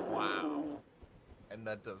 Wow. And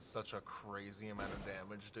that does such a crazy amount of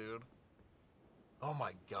damage, dude. Oh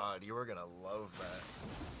my god, you are gonna love that.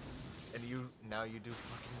 And now you do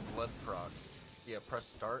fucking blood proc. Yeah, press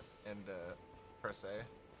start and press A.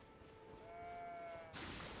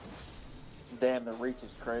 Damn, the reach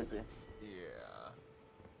is crazy. Yeah.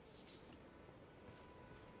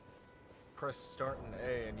 Press start and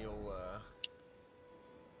A and you'll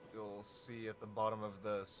see at the bottom of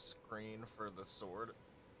the screen for the sword.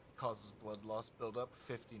 Causes blood loss buildup,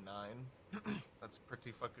 59. That's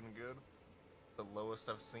pretty fucking good. The lowest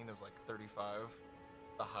I've seen is like 35.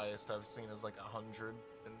 The highest I've seen is like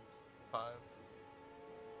 105.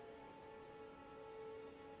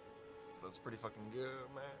 So that's pretty fucking good,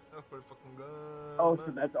 man. That's pretty fucking good. Oh, man.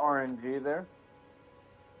 so that's RNG there?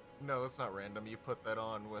 No, that's not random. You put that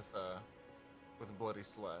on with Bloody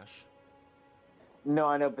Slash. No,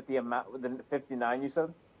 I know, but the amount with the 59 you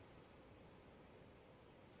said?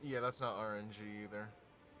 Yeah, that's not RNG either.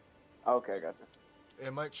 Okay, gotcha.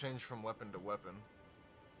 It might change from weapon to weapon,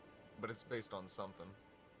 but it's based on something.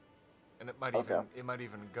 And it might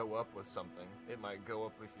even go up with something. It might go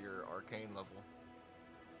up with your arcane level.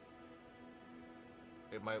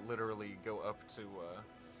 It might literally go up to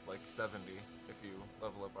like 70 if you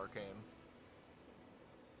level up arcane.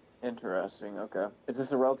 Interesting, okay. Is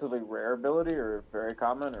this a relatively rare ability or very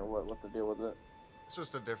common, or what's the deal with it? It's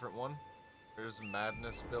just a different one. There's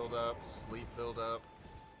madness build up, sleep build up,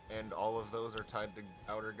 and all of those are tied to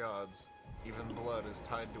outer gods. Even blood is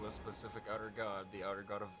tied to a specific outer god, the outer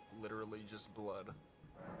god of literally just blood.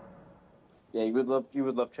 Yeah, you would love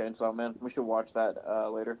Chainsaw Man. We should watch that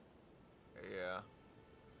later. Yeah.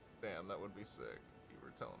 Damn, that would be sick. You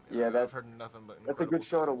were telling me. Yeah, I've heard nothing but that's a incredible good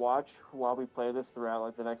show to things. watch while we play this throughout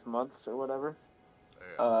like the next months or whatever.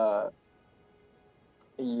 Yeah.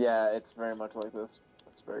 Yeah, it's very much like this.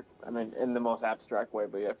 It's very, I mean, in the most abstract way,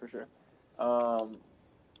 but yeah, for sure.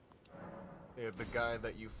 Yeah, the guy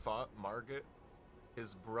that you fought, Margit,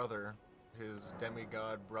 his brother, his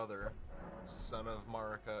demigod brother, son of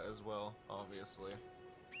Marika as well, obviously.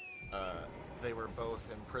 They were both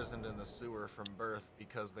imprisoned in the sewer from birth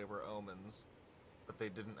because they were omens, but they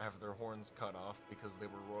didn't have their horns cut off because they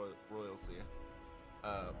were royalty.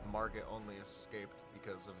 Margit only escaped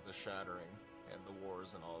because of the shattering and the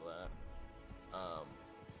wars and all that.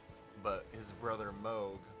 But his brother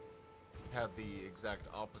Moog had the exact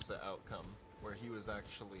opposite outcome, where he was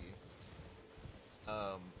actually,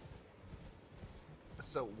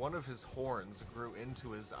 so one of his horns grew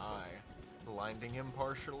into his eye, blinding him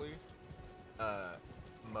partially,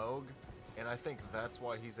 Moog, and I think that's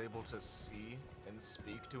why he's able to see and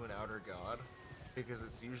speak to an outer god, because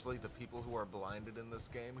it's usually the people who are blinded in this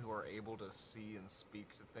game who are able to see and speak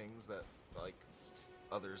to things that, like,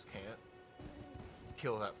 others can't.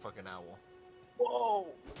 Kill that fucking owl. Whoa!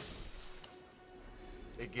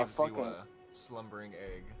 It gives you a slumbering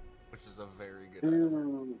egg, which is a very good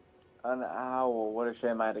Dude, an owl. What a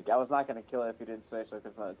shame I had to. I was not gonna kill it if you didn't say so,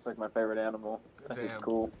 because it's like my favorite animal. Damn. It's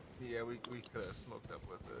cool. Yeah, we could have smoked up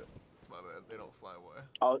with it. It's my bad. They don't fly away.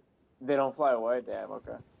 Oh, they don't fly away? Damn,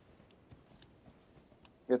 okay.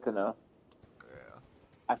 Good to know. Yeah.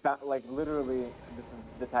 I found, like, literally, this is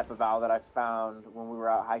the type of owl that I found when we were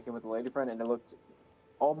out hiking with a lady friend, and it looked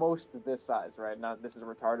almost this size, right? Not, this is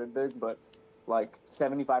retarded big, but like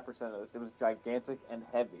 75% of this. It was gigantic and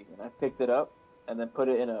heavy, and I picked it up and then put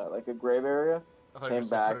it in a grave area. I thought you were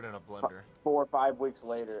saying put it in a blender. 4 or 5 weeks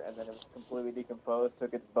later, and then it was completely decomposed.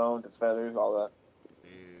 Took its bones, its feathers, all that.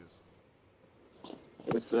 Jeez.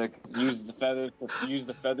 It was sick. Used the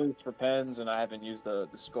feathers for pens, and I haven't used the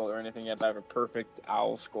skull or anything yet. But I have a perfect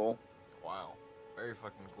owl skull. Wow. Very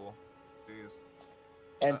fucking cool. Jeez.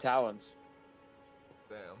 And talons.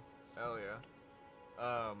 Damn. Hell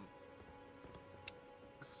yeah.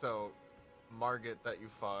 So, Margit that you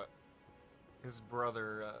fought, his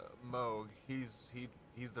brother, Moog, he's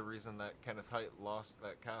the reason that Kenneth Haight lost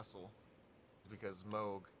that castle. It's because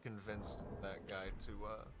Moog convinced that guy to,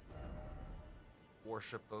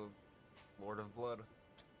 worship the Lord of Blood.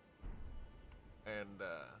 And,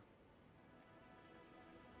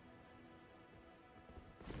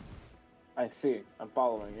 I see. I'm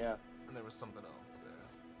following, yeah. and there was something else,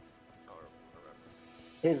 yeah. Or whatever.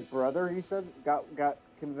 His brother, you said, got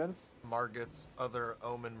convinced? Margit's other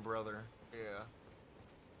omen brother, yeah.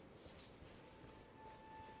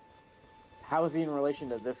 How is he in relation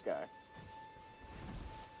to this guy?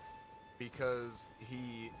 Because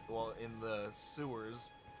he, well, in the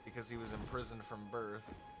sewers, because he was imprisoned from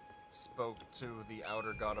birth, spoke to the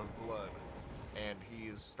outer god of blood, and he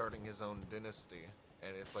is starting his own dynasty,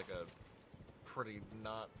 and it's like a pretty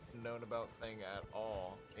not known about thing at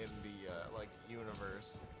all in the, like,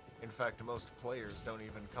 universe. In fact, most players don't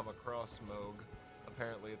even come across Moog.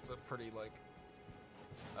 Apparently it's a pretty, like,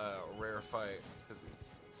 rare fight, because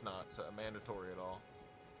it's not mandatory at all.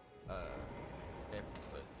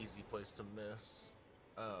 It's an easy place to miss.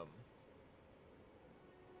 But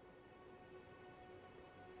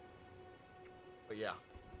yeah,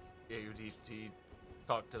 you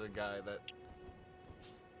talk to the guy that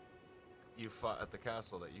you fought at the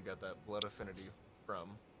castle that you got that blood affinity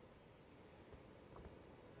from.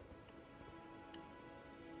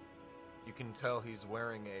 You can tell he's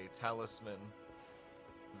wearing a talisman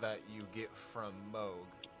that you get from Moog,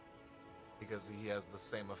 because he has the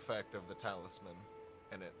same effect of the talisman,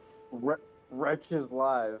 and it... Wretch is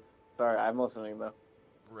live. Sorry, I'm listening, though.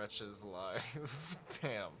 Wretch is live.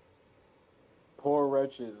 Damn. Poor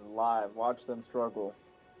Wretch is live. Watch them struggle.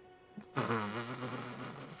 That's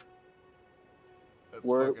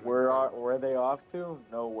Where fucking incredible. are they off to?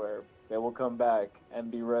 Nowhere. They will come back and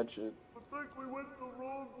be wretched. I think we went the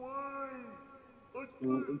wrong way.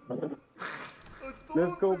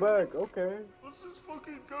 Let's go back. Okay. Let's just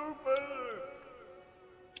fucking go back.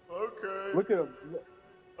 Okay. Look at him.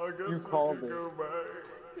 I guess You we called can it. go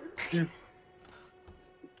back.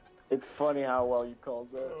 It's funny how well you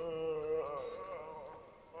called that.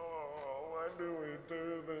 Why do we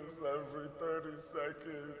do this every 30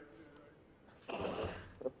 seconds?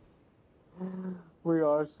 We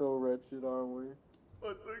are so wretched, aren't we?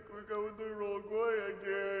 I think we're going the wrong way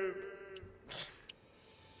again.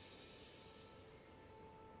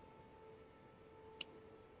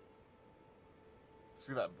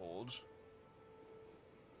 See that bulge?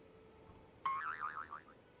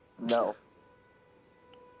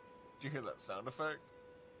 Did you hear that sound effect?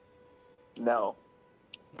 No.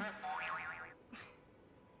 What's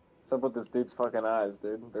up with this dude's fucking eyes,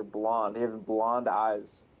 dude? They're blonde. He has blonde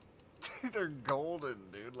eyes. They're golden,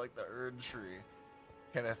 dude, like the Erd tree.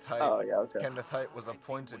 Kenneth Haidt. Oh, yeah, okay. Kenneth Haidt was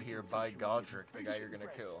appointed here by Godric, the guy you're gonna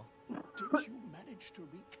kill. Did you manage to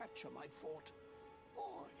recapture my fort?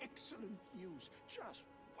 Oh, excellent news. Just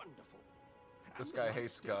wonderful. This And guy the hates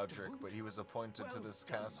right step to Godric, boot. but he was appointed to Well this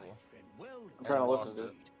done, my castle. friend. Well I'm trying to and listen lost to it.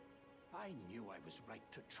 it. I knew I was right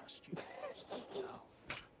to trust you. Now,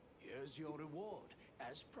 here's your reward,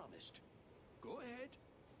 as promised. Go ahead.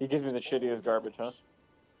 He gives me the shittiest garbage, huh?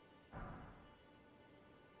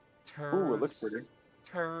 Ooh, it looks pretty.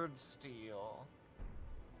 Turd steel.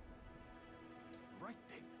 Right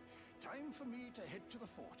then, time for me to head to the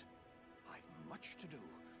fort. I've much to do.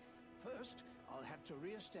 First, I'll have to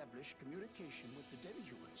re-establish communication with the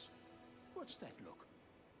demi-humans. What's that look?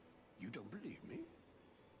 You don't believe me?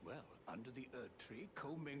 Well, under the Earth Tree,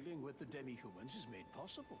 commingling with the demi-humans is made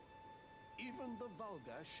possible. Even the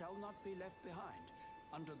vulgar shall not be left behind,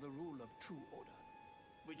 under the rule of true order.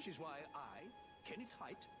 Which is why I, Kenneth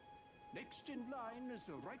Haidt, next in line as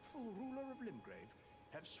the rightful ruler of Limgrave,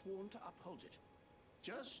 have sworn to uphold it.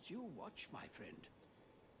 Just you watch, my friend.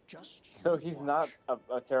 Just you So he's not watch.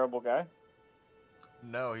 a terrible guy?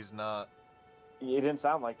 No, he's not. It didn't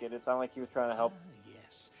sound like it. It sounded like he was trying to help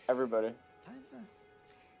Yes. everybody.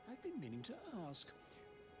 I've been meaning to ask.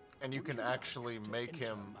 And you Would can like actually to make enter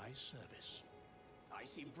him... my service? I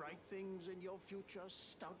see bright things in your future,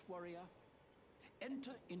 stout warrior.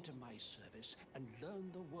 Enter into my service and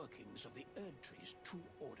learn the workings of the Erd Tree's true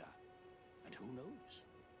order. And who knows?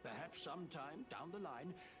 Perhaps sometime down the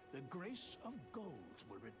line, the grace of gold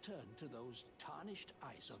will return to those tarnished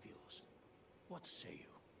eyes of yours. What say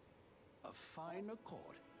you? A fine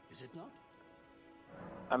accord, is it not?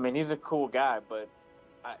 I mean, he's a cool guy, but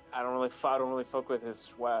I don't really fuck with his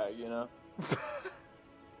swag, you know.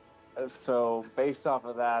 So based off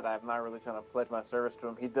of that, I'm not really trying to pledge my service to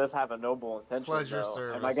him. He does have a noble intention. Pledge your though. Am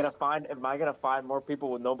service. I gonna find more people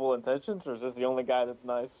with noble intentions, or is this the only guy that's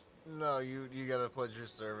nice? No, you gotta pledge your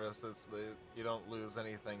service. You don't lose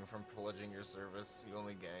anything from pledging your service. You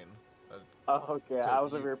only gain. Oh, okay. So I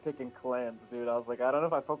was you- over here picking clans, dude. I was like, I don't know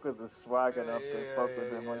if I fuck with his swag enough to fuck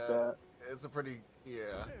with him like that. It's a pretty...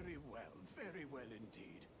 yeah. Very well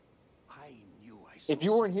indeed. I knew I saw If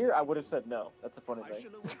you weren't here, I something would have new. said no. That's a funny I thing.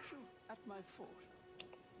 shall await you at my fort.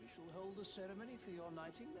 We shall hold a ceremony for your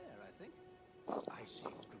knighting there, I think. I see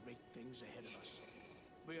great things ahead of us.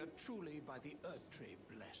 We are truly by the Earth Tree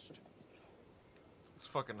blessed. It's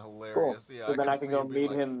fucking Cool. hilarious. Yeah, So then I can see go him be meet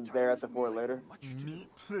like, him Time there at the for me, fort I later. have much to do. Meat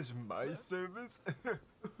plus my service? Come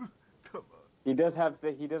on. He does have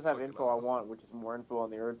fucking info I awesome. want, which is more info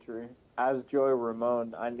on the Earth Tree. As Joey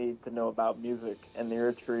Ramone, I need to know about music, and the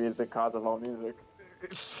Earth Tree is the cause of all music.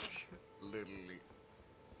 Literally.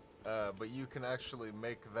 But you can actually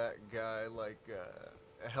make that guy, like,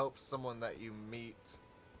 help someone that you meet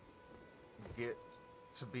get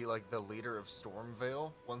to be, like, the leader of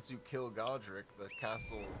Stormvale. Once you kill Godric, the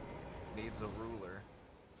castle needs a ruler,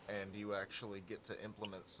 and you actually get to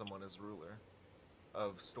implement someone as ruler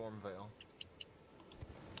of Stormvale.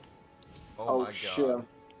 Oh my shit. god.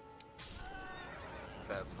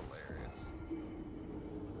 That's hilarious.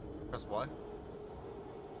 Press Y.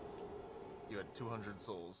 You had 200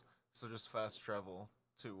 souls, so just fast travel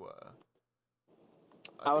to,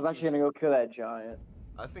 I was actually gonna go kill that giant.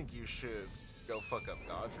 I think you should go fuck up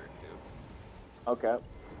Godric, dude. Okay,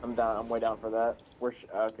 I'm down. I'm way down for that.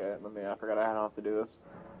 Okay, I forgot I don't have to do this.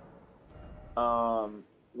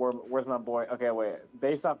 Where's my boy? Okay, wait.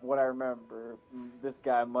 Based off what I remember, this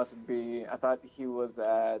guy must be. I thought he was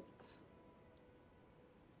at.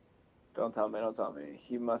 Don't tell me.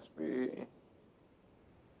 He must be.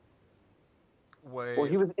 Wait. Well,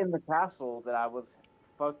 he was in the castle that I was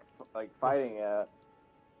fighting at,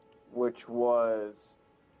 which was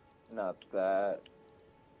not that.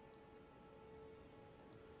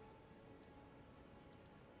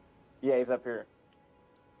 Yeah, he's up here.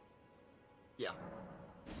 Yeah.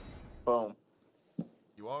 Boom.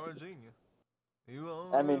 You are a genius. You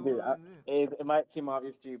are. I mean, dude, a genius. it might seem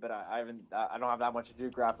obvious to you, but I don't have that much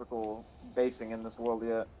geographical basing in this world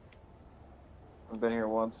yet. I've been here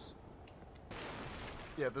once.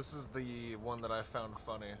 Yeah, this is the one that I found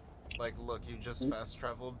funny. Like, look, you just fast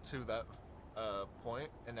traveled to that point,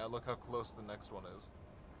 and now look how close the next one is.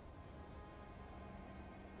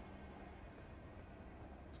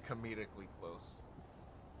 It's comedically close.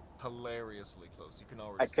 Hilariously close. You can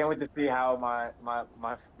already I can't wait to see how my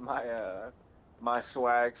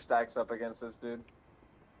swag stacks up against this dude.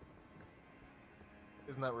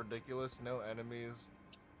 Isn't that ridiculous? No enemies.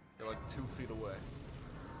 You're like 2 feet away.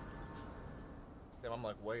 Damn, I'm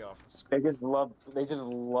like way off the They screen. just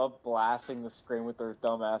love blasting the screen with their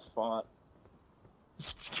dumbass font.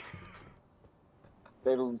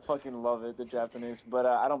 They fucking love it, the Japanese. But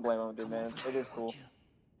I don't blame them, dude, man. It is cool.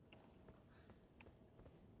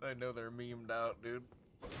 I know they're memed out, dude.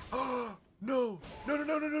 No! No, no, no,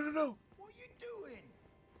 no, no, no, no! What are you doing?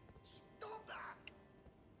 Stop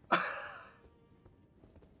that!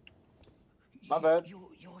 My bad.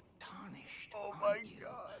 You're tarnished. Oh my aren't you?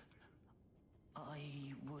 god.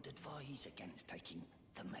 I would advise against taking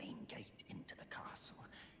the main gate into the castle.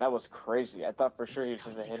 That was crazy. I thought for sure he was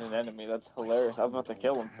just a hidden enemy. That's hilarious. I was about to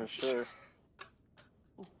kill him for sure.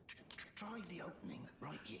 Oh, try the opening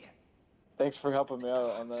right here. Thanks for helping me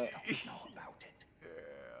out on that. Don't know about it.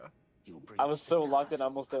 Yeah. You'll I was so breach the locked in, I castle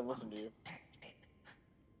almost didn't listen to you. undetected.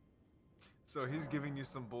 So he's giving you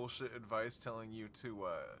some bullshit advice telling you to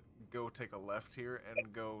go take a left here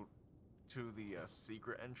and go to the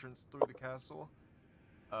secret entrance through the castle.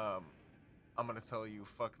 I'm gonna tell you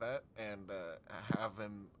fuck that and have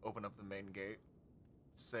him open up the main gate.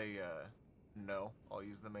 Say no, I'll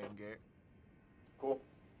use the main gate. Cool.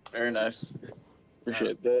 Very nice.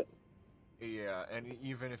 Appreciate that. Yeah, and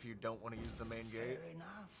even if you don't want to use the main gate, Fair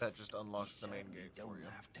enough. that just unlocks You the main certainly gate for don't you.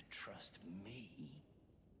 have to trust me.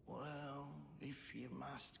 Well, if you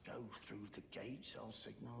must go through the gates, I'll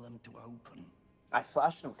signal them to open. I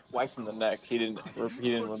slashed him twice in the neck. He didn't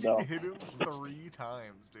rebel. Hit him 3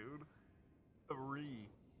 times, dude. 3.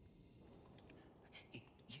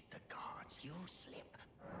 The guards, you'll slip.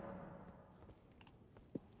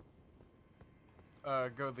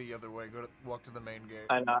 Go the other way. Walk to the main gate.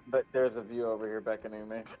 I know, but there's a view over here beckoning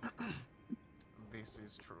me. This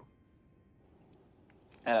is true.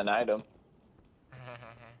 And an item.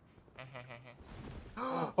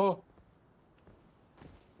 Oh.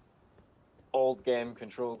 Old game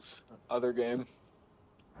controls other game.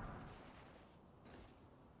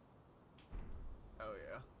 Oh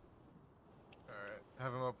yeah. Alright.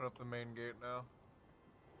 Have him open up the main gate now.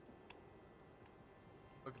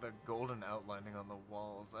 Look at that golden outlining on the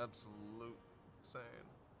walls. Absolute insane.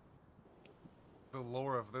 The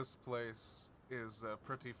lore of this place is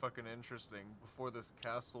pretty fucking interesting. Before this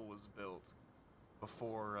castle was built,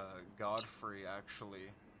 before Godfrey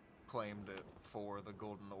actually claimed it for the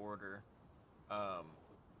Golden Order,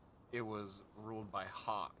 it was ruled by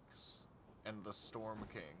hawks and the Storm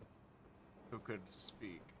King, who could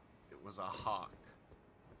speak. It was a hawk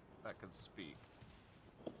that could speak.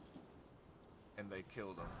 And they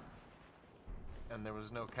killed him. And there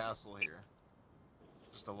was no castle here.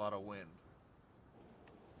 Just a lot of wind.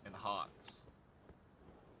 And hawks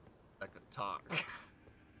that could talk.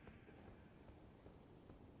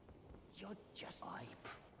 You're just hype.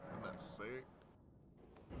 Isn't that sick?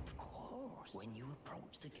 Of course. When you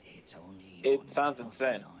approach the gates, only It sounds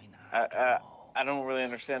insane. I don't really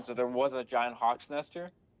understand. So there was a giant hawk's nest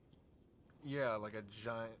here? Yeah, like a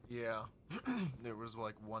giant. Yeah. There was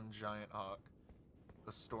like one giant hawk.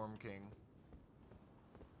 The Storm King.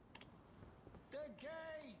 The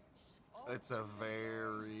gates. It's a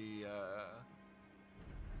very,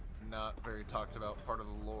 not very talked about part of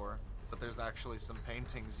the lore. But there's actually some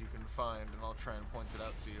paintings you can find, and I'll try and point it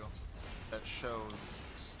out to you, that shows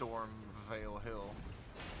Stormvale Hill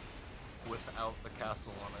without the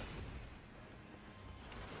castle on it.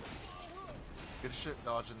 Good shit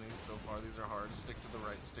dodging these so far. These are hard. Stick to the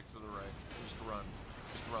right, stick to the right. Just run.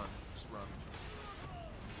 Just run. Just run.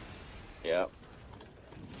 Yeah.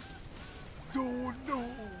 Oh no!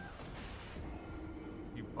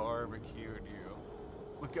 He barbecued you.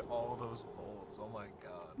 Look at all those bolts. Oh my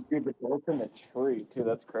god. Dude, the bolt's in the tree, too.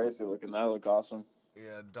 That's crazy looking. That look awesome.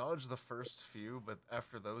 Yeah, dodge the first few, but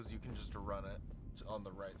after those, you can just run it on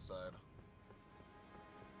the right side.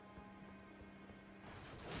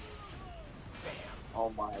 Damn. Oh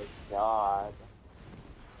my god.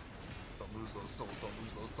 Don't lose those souls. Don't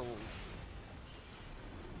lose those souls.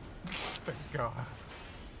 Thank God.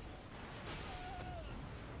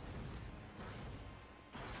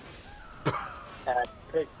 I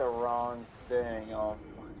picked the wrong thing. Oh.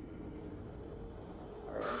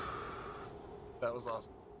 Alright. That was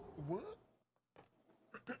awesome. What?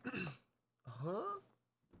 Huh?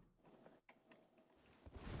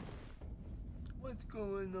 What's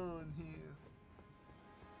going on here?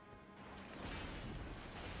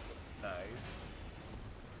 Nice.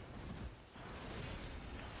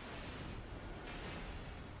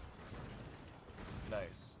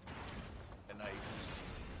 Nice. And now you can just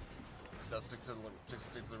stick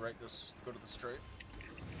to the right. Just go to the straight.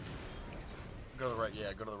 Go to the right.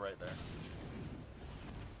 Yeah, go to the right there.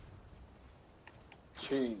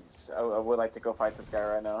 Jeez, I would like to go fight this guy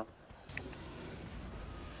right now.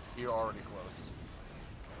 You're already close.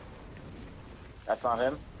 That's not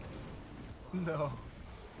him? No.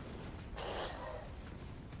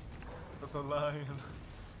 That's a lion.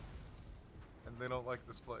 And they don't like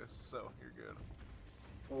this place, so you're good.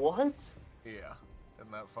 What? Yeah.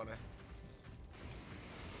 Isn't that funny?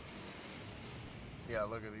 Yeah,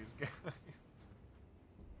 look at these guys.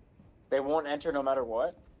 They won't enter no matter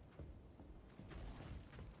what?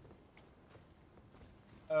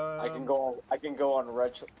 I can go on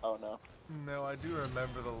red. Oh no. No, I do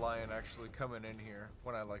remember the lion actually coming in here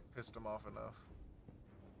when I like pissed him off enough.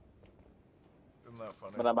 Isn't that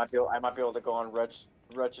funny? But I might be able to go on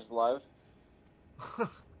Wretch's live.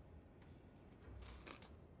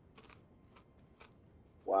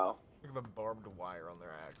 Wow. Look at the barbed wire on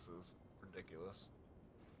their axes. Ridiculous.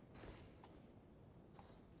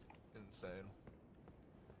 Insane.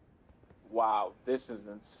 Wow, this is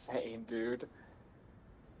insane, dude.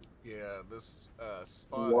 Yeah, this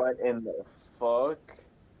spot. What in the fuck?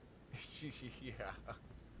 Yeah.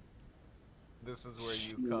 This is where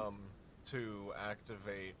you come to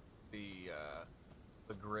activate the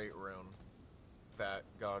Great Rune that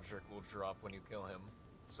Godric will drop when you kill him.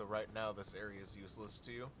 So right now this area is useless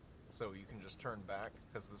to you, so you can just turn back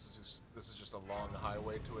because this is just a long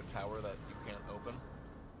highway to a tower that you can't open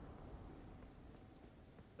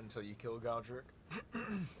until you kill Godric.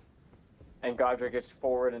 And Godric is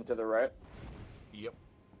forward and to the right? Yep.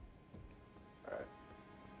 Alright.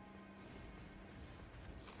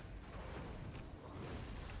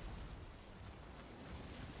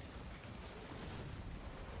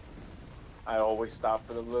 I always stop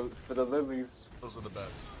for the lilies. Those are the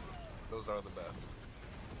best. Those are the best.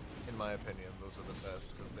 In my opinion, those are the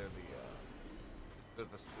best because they're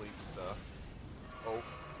the sleep stuff. Oh,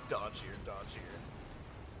 dodge here, dodge here.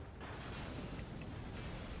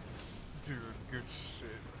 Dude, good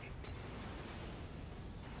shit.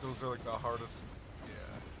 Those are like the hardest.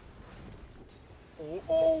 Yeah.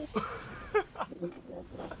 Oh!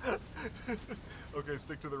 Okay,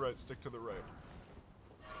 stick to the right, stick to the right.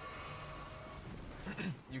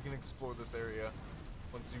 You can explore this area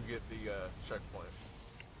once you get the checkpoint.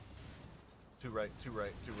 Too right, too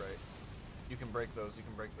right, too right. You can break those, you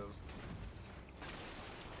can break those.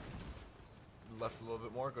 Left a little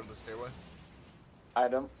bit more, go to the stairway.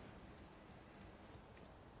 Item.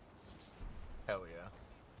 Hell yeah.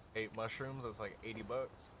 8 mushrooms, that's like $80.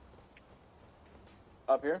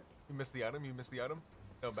 Up here? You missed the item, you missed the item?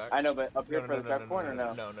 No, back. I know, but up here for the checkpoint or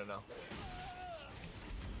no? No, no, no.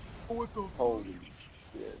 Oh, what the? Holy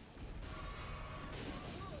shit.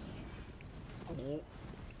 Oh.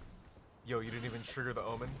 Yo, you didn't even trigger the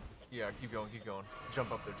omen? Yeah, keep going, keep going.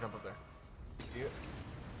 Jump up there, jump up there. You see it?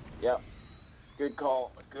 Yep. Good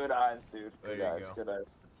call. Good eyes, dude. There Good you eyes, go. good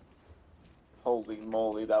eyes. Holy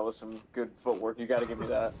moly, that was some good footwork. You gotta give me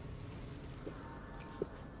that.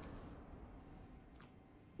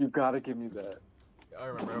 You gotta give me that. I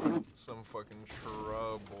remember having some fucking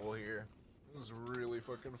trouble here. It was really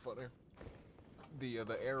fucking funny. The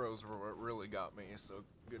arrows were what really got me, so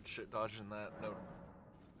good shit dodging that.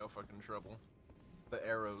 No fucking trouble. The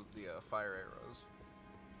arrows, the fire arrows.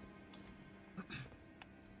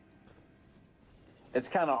 It's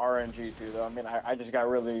kind of RNG too, though. I mean, I just got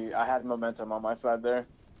really, I had momentum on my side there.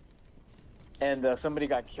 And somebody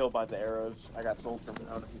got killed by the arrows. I got sold from it.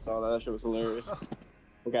 I don't know if you saw that. That shit was hilarious.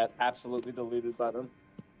 We got absolutely deleted by them.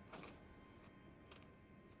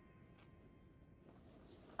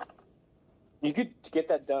 You could get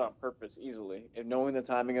that done on purpose easily. If knowing the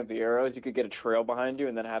timing of the arrows, you could get a trail behind you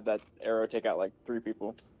and then have that arrow take out like 3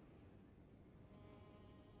 people.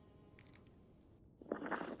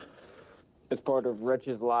 It's part of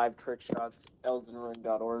Wretch's live trick shots,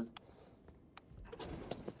 eldenring.org.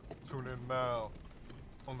 Tune in now.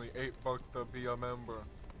 Only $8 to be a member.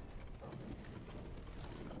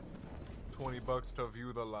 $20 to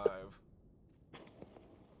view the live.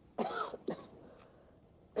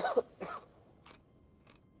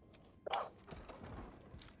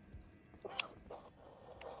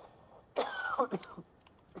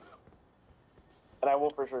 And I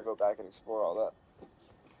will for sure go back and explore all that.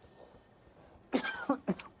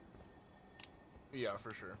 Yeah,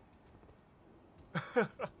 for sure.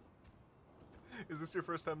 Is this your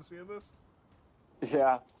first time seeing this?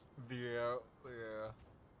 Yeah. Yeah.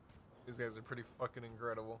 These guys are pretty fucking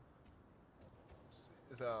incredible.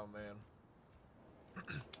 Oh, man.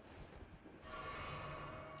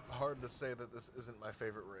 Hard to say that this isn't my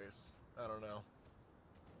favorite race. I don't know.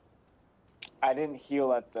 I didn't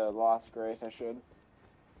heal at the Lost Grace, I should.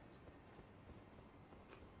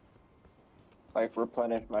 Like,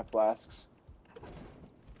 replenish my flasks.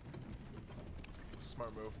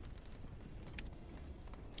 Smart move.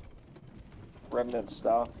 Remnant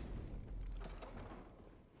style.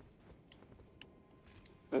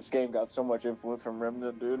 This game got so much influence from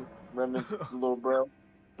Remnant, dude. Remnant's little bro.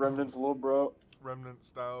 Remnant's little bro. Remnant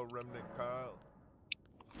style, Remnant Kyle.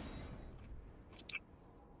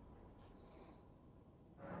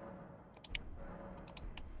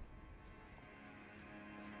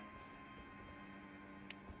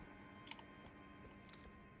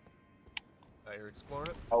 You're exploring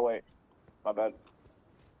it? Oh wait, my bad.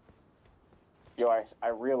 Yo, I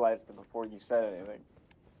realized it before you said anything.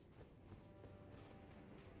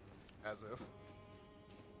 As if.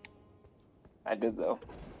 I did though.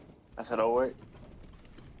 I said, oh wait.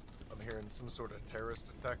 I'm hearing some sort of terrorist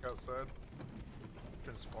attack outside.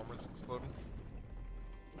 Transformers exploding.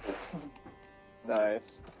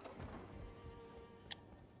 Nice.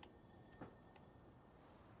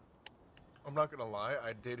 I'm not gonna lie,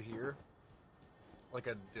 I did hear like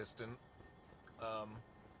a distant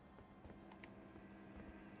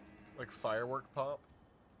like firework pop,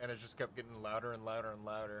 and it just kept getting louder and louder and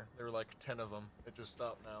louder. There were like 10 of them. It just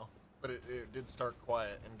stopped now, but it did start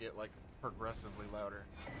quiet and get like progressively louder.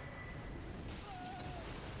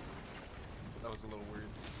 That was a little weird.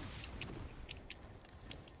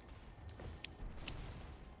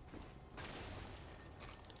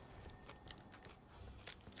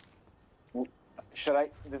 Should I?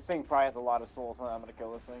 This thing probably has a lot of souls, so I'm gonna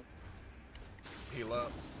kill this thing. Heal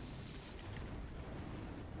up.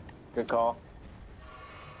 Good call.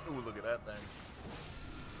 Ooh, look at that thing.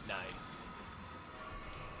 Nice.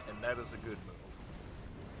 And that is a good move.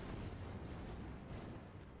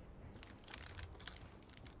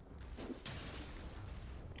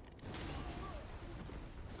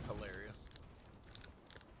 Hilarious.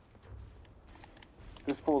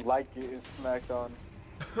 This fool like it is smacked on.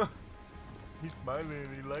 He's smiling,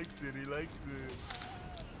 he likes it, he likes it.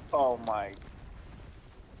 Oh my.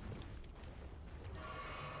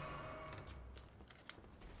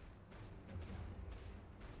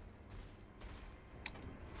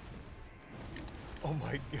 Oh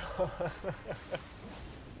my god.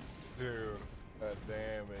 Dude, that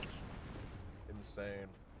damage. Insane.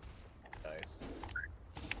 Nice.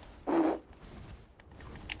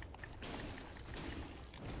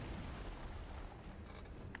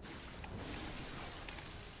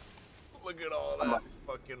 Look at all that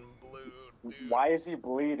fucking blue, dude. Why is he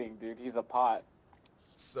bleeding, dude? He's a pot.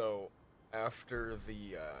 So, after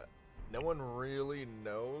the, no one really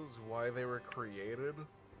knows why they were created.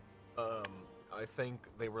 I think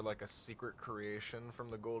they were like a secret creation from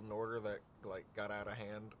the Golden Order that, like, got out of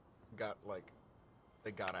hand.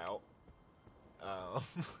 They got out.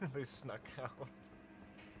 They snuck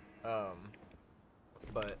out.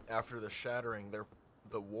 But after the shattering,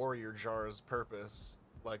 the warrior jar's purpose,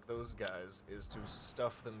 like those guys, is to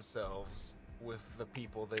stuff themselves with the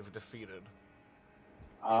people they've defeated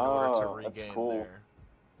in order to regain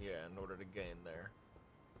in order to gain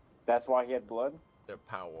That's why he had blood? their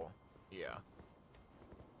power. Yeah.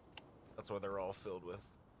 That's why they're all filled with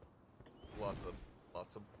lots of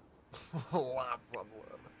lots of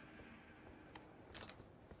blood.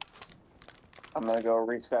 I'm gonna go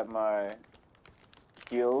reset my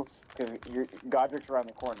heals, because Godric's around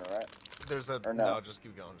the corner, right? There's a Or no? no, just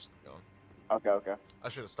keep going, just keep going. Okay, okay. I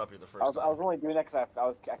should have stopped you the first I was time. only doing that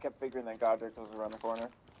because I kept figuring that Godric was around the corner.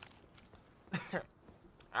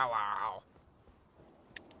 Ow, ow.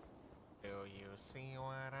 Do you see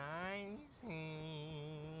what I see?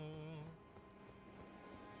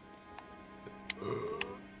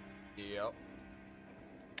 Yep.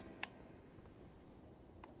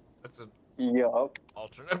 That's an Yup.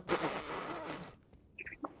 alternate.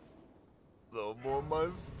 Little more my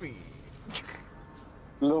speed.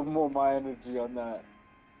 A little more my energy on that.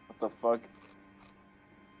 What the fuck?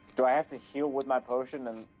 Do I have to heal with my potion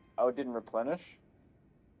and it didn't replenish?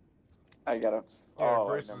 I gotta. Yeah, oh,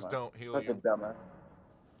 graces never mind. don't heal Such a you. dumbass.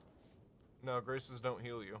 No, graces don't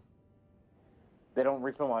heal you. They don't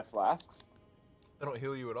refill my flasks? They don't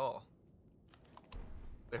heal you at all.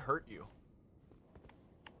 They hurt you.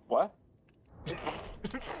 What?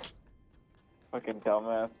 Fucking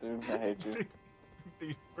dumbass, dude. I hate you.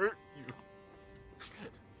 They hurt you.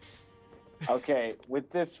 Okay,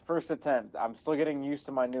 with this first attempt, I'm still getting used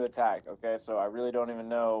to my new attack, okay? So I really don't even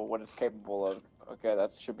know what it's capable of. Okay,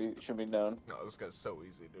 that should be known. No, this guy's so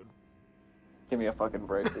easy, dude. Give me a fucking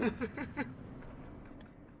break, dude.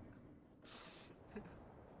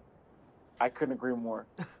 I couldn't agree more.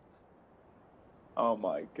 Oh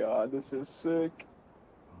my god, this is sick.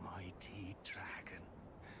 Mighty dragon,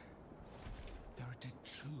 thou art a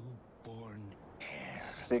true-born heir.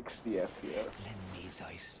 60 FPS. Lend me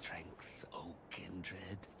thy strength, O kin.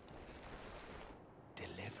 kindred.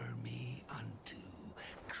 Deliver me unto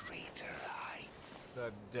greater heights.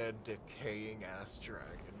 That dead, decaying ass dragon,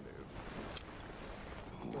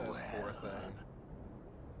 dude. That poor thing.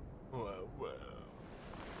 Whoa.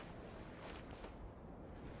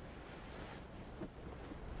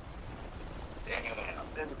 Damn,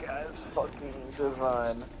 this guy's fucking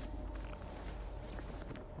divine.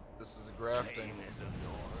 This is grafting. Pain is a lord.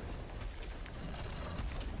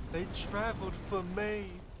 They traveled for me.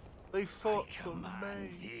 They fought I for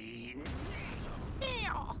command me. thee.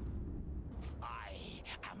 I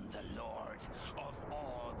am the lord of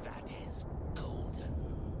all that is golden.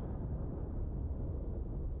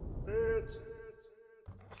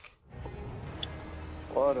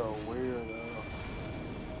 What a weirdo.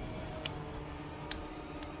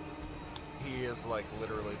 He is like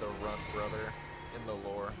literally the runt brother in the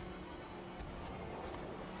lore.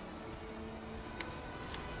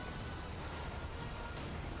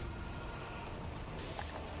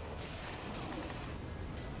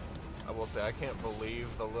 I will say I can't believe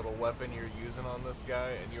the little weapon you're using on this guy,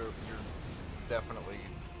 and you're definitely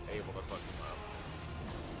able to fuck him up.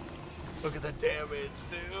 Look at the damage,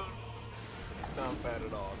 dude. Not bad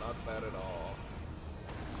at all. Not bad at all.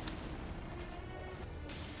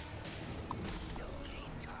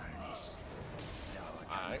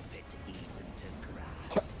 Alright.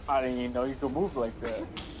 I didn't even know you could move like that.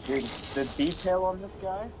 Dude, the detail on this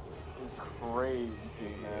guy is crazy,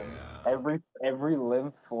 man. Yeah. Every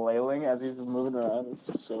limb flailing as he's moving around. It's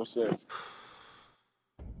just so sick.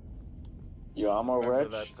 Yo, I'm a Remember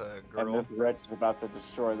wretch, that and girl? this wretch is about to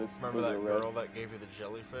destroy this. Remember that bigger girl that gave you the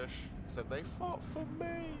jellyfish? Said they fought for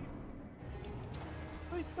me.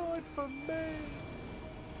 They died for me.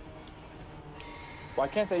 Why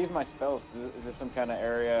can't I use my spells? Is this some kind of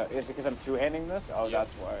area? Is it because I'm two-handing this? Oh, Yep.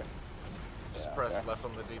 that's why. Just Yeah, press okay. left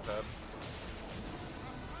on the D-pad.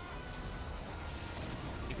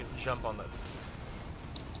 You can jump on that.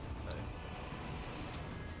 Nice.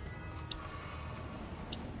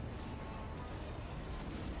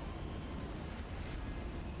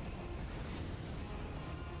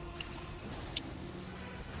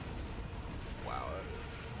 Wow,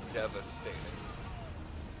 that is devastating.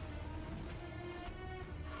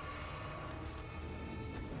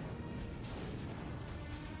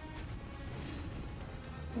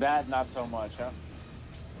 That, not so much, huh?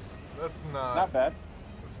 That's Not bad.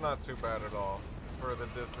 It's not too bad at all. For the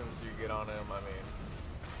distance you get on him, I mean,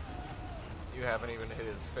 you haven't even hit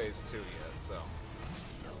his phase 2 yet, so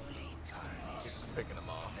you're just picking him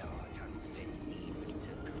off.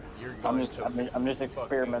 You're I'm going just to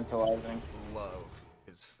experimentalizing. fucking love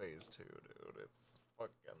his phase 2, dude. It's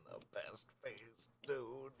fucking the best phase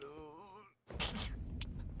 2, dude.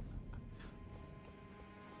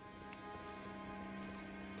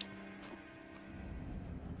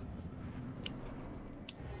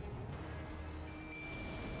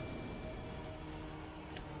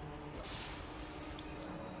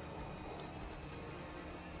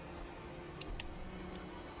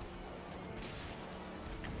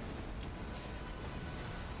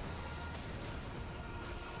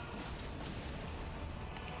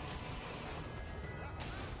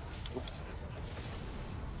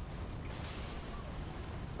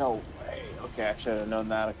 No way. Okay, I should have known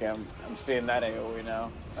that. Okay, I'm seeing that AoE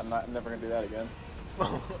now. I'm never gonna do that again.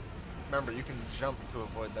 Remember, you can jump to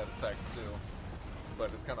avoid that attack too, but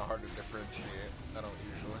it's kind of hard to differentiate. I don't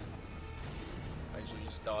usually. I usually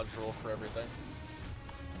just dodge roll for everything.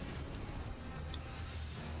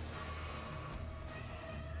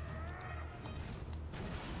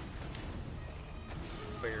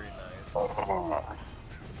 Very nice.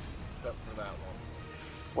 Except for that one.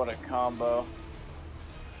 What a combo.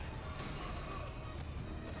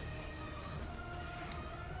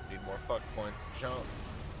 Need more fuck points. Jump.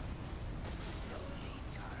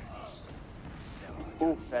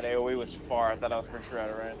 Oof, that AoE was far. I thought I was pretty sure out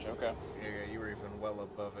of range. Okay. Yeah, you were even well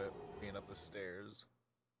above it, being up the stairs.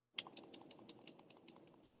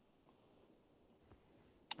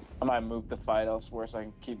 I might move the fight elsewhere so I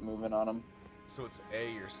can keep moving on him. So it's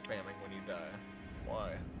A you're spamming when you die.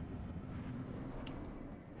 Why?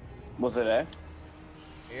 Was it A?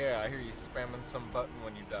 Yeah, I hear you spamming some button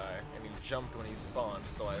when you die, and you jumped when he spawned,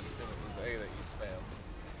 so I assume it was A that you spammed.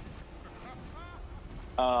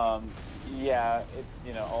 Yeah,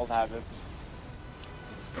 old habits.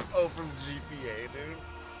 Oh, from GTA, dude?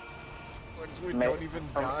 Which we don't even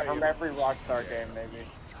die. From in every Rockstar GTA. game, maybe.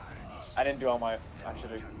 I didn't do all my,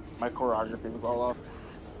 my choreography was all off.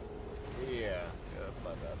 Yeah, that's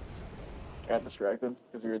my bad. Got distracted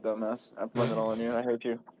because you're a dumbass. I blame it all on you. I hate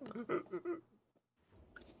you.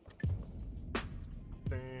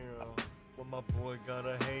 Damn. Well, my boy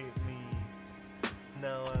gotta hate me.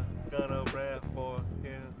 Now I gotta rap for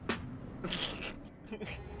him.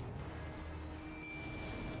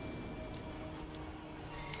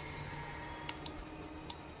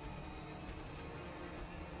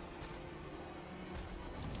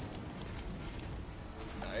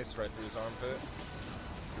 Nice, right through his armpit.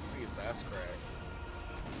 You can see his ass crack.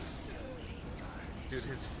 Dude,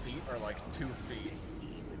 his feet are like 2 feet.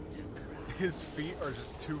 His feet are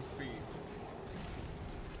just 2 feet.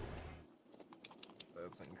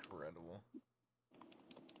 That's incredible.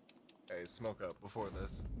 Hey, smoke up before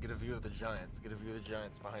this. Get a view of the giants. Get a view of the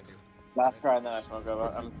giants behind you. Last try and then I smoke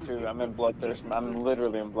up. I'm in bloodthirst. I'm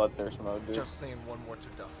literally in bloodthirst mode, dude. Just saying one more to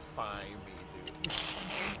defy me, dude.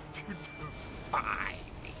 To defy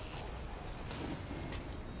me.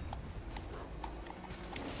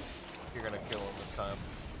 You're gonna kill him this time.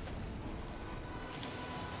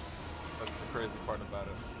 That's the crazy part about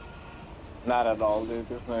it. Not at all, dude.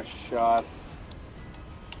 There's no shot.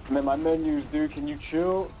 Man, my menus, dude. Can you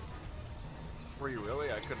chill? Were you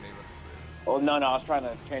really? I couldn't even see. Oh, no, I was trying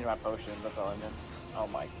to change my potion. That's all I meant. Oh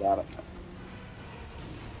my god.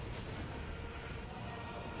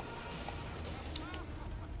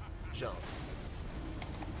 Jump.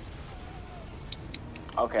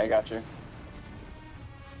 Okay, I got you.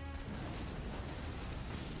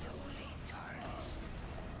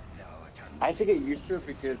 I had to get used to it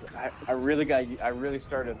because I really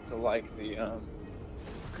started to like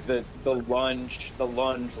the lunge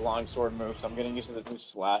longsword move. So I'm getting used to this new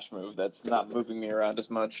slash move that's not moving me around as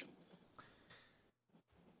much.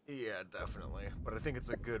 Yeah, definitely. But I think it's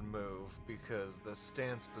a good move because the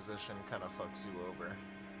stance position kind of fucks you over.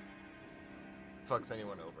 Fucks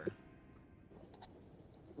anyone over.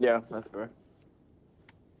 Yeah, that's fair.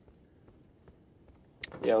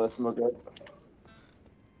 Yeah, let's smoke it.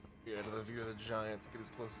 Yeah, to the view of the giants, get as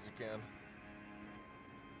close as you can.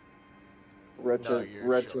 Wretch No, is you're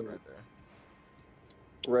Wretch showing is right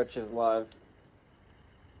there. Wretch is live.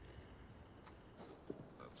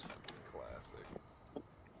 That's fucking classic.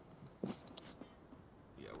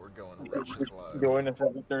 Yeah, we're going Wretch is live. Join us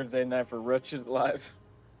every Thursday night for Wretch is live.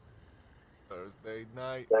 Thursday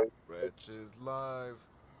night, Wretch is live.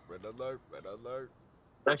 Red alert, red alert.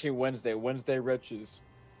 Actually, Wednesday Wretches.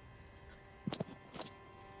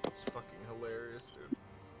 It's fucking hilarious, dude.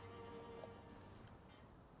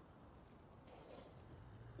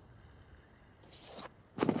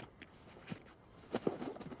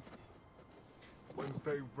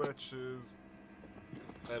 Wednesday Wretches.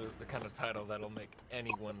 That is the kind of title that'll make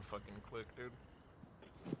anyone fucking click, dude.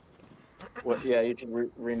 What? Yeah, you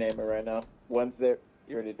should rename it right now. Wednesday.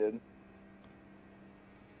 You already did.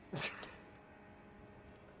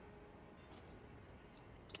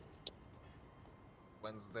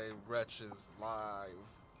 Wednesday Wretches live.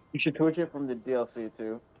 You should twitch it from the DLC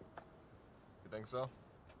too. You think so?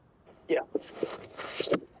 Yeah.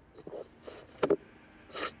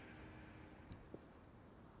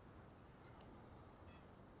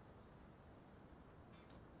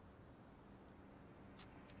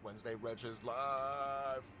 Wednesday Wretches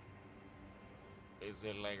live. Is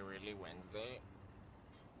it like really Wednesday?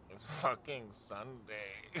 It's fucking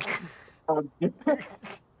Sunday.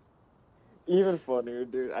 Even funnier,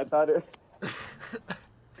 dude. I thought it.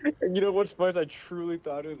 You know what's funny? I truly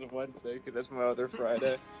thought it was a Wednesday because that's my other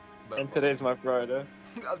Friday, and today's my Friday.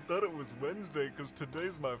 I thought it was Wednesday because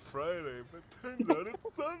today's my Friday, but turns out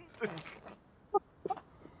it's Sunday.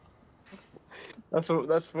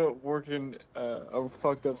 That's what working a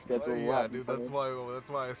fucked up schedule. Yeah, dude. That's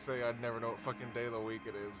why I say I'd never know what fucking day of the week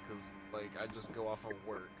it is, because like I just go off of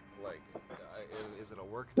work. Like, is it a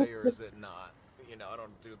work day or is it not? You know, I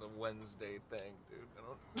don't do the Wednesday thing, dude.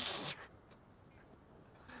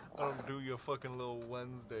 I don't do your fucking little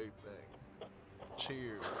Wednesday thing.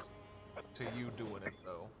 Cheers to you doing it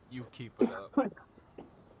though. You keep it up.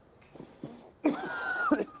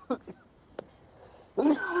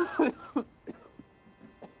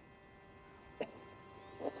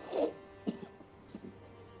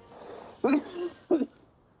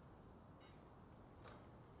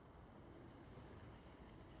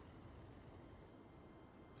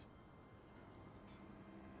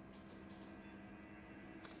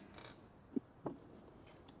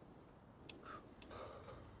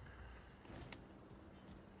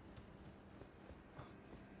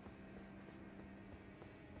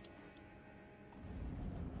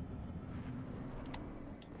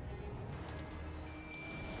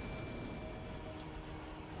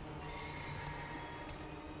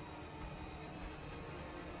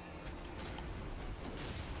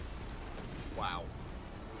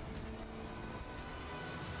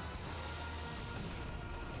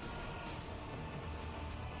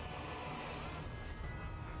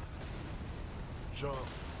 Jump.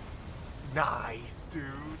 Nice, dude.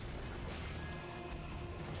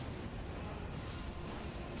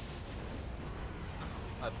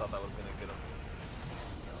 I thought that was gonna get him.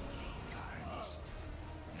 Tarnished,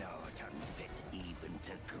 thou art unfit even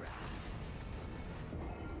to graft.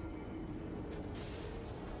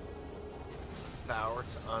 Thou'rt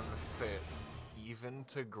unfit, even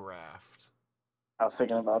to graft. I was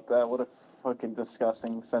thinking about that. What a fucking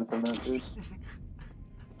disgusting sentiment, dude.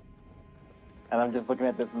 And I'm just looking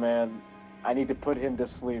at this man. I need to put him to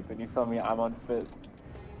sleep, and he's telling me I'm unfit.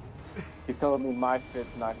 He's telling me my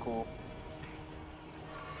fit's not cool.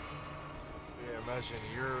 Yeah, imagine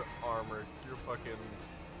your armor, your fucking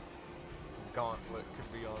gauntlet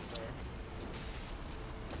could be on there.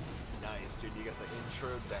 Nice, dude. You got the intro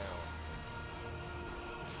down.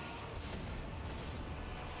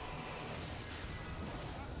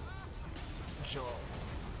 Jump.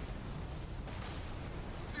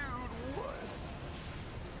 Dude, what?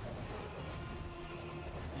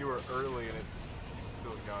 You were early and you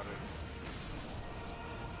still got it.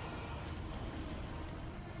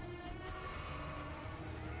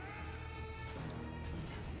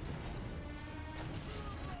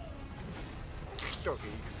 Okay,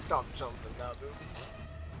 you can stop jumping now,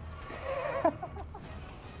 dude.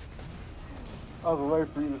 I was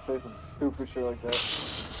waiting for you to say some stupid shit like that.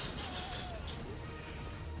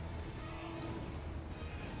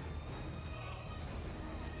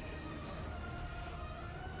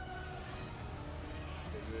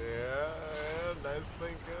 Yeah, nice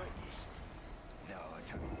thinking.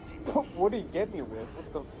 What did he get me with?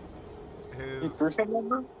 What the? He His, threw something at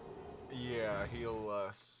me? yeah, he'll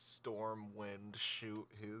storm wind shoot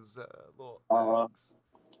his little eggs.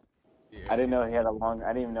 Yeah, I didn't know he had a long. I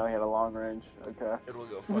didn't even know he had a long range. Okay. it'll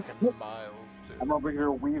go fucking miles too. I'm over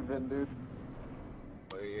here weaving, dude.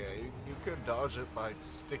 But yeah, you could dodge it by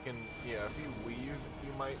sticking. Yeah, if you weave,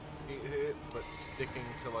 you might get hit, but sticking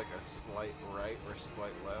to like a slight right or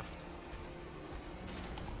slight left.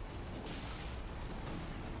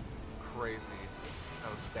 Crazy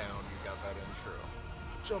how down you got that intro.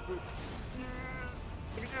 Jump it. Yeah.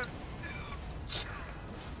 Again.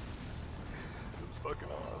 It's fucking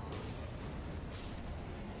awesome.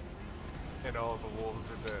 And all the wolves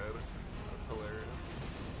are dead. That's hilarious.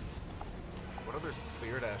 What other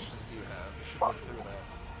spirit ashes do you have? You should look through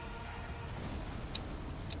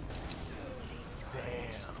that.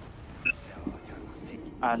 Damn.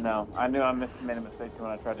 I know. I knew I made a mistake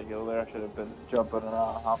when I tried to heal there. I should have been jumping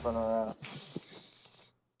around, hopping around.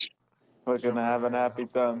 We're gonna have an happy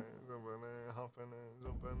time.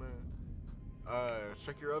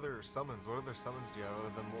 Check your other summons. What other summons do you have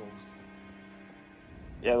other than wolves?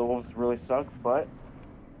 Yeah, the wolves really suck, but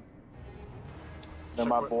they're Check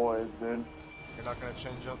my what- boys, dude. You're not gonna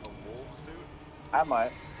change out the wolves, dude? I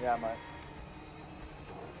might. Yeah, I might.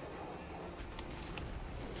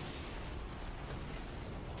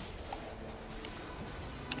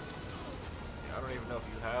 Yeah, I don't even know if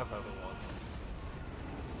you have other ones.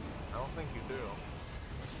 I don't think you do.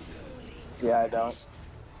 Yeah, I don't.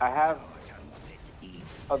 I have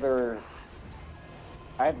other.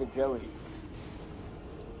 I have the jelly.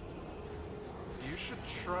 You should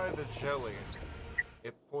try the jelly.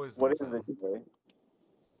 It poisons What is them. the jelly?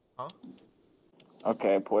 Huh?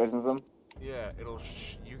 Okay, it poisons them. Yeah,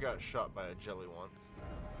 you got shot by a jelly once.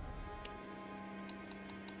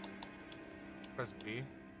 Press B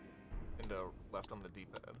and left on the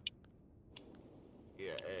D-pad.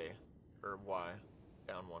 Yeah, A or Y,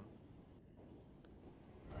 down one.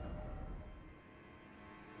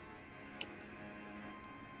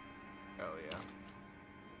 Hell yeah.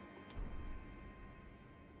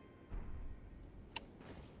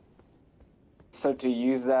 So to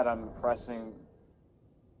use that, I'm pressing.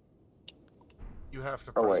 You have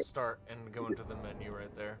to Oh, press wait. start and go into the menu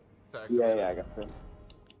right there. To Yeah, activate yeah, it. I got you.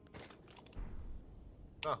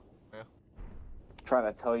 Oh, yeah.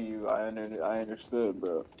 Trying to tell you, I understood,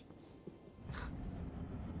 bro.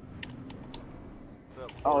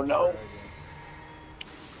 Oh, no.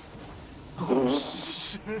 Oh,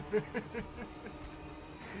 shit.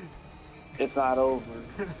 It's not over.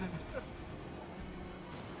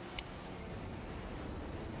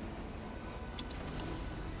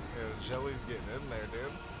 Yeah, jelly's getting in there,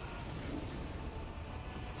 dude.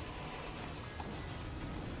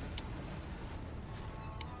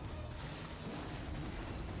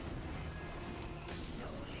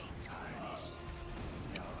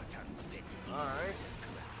 Alright.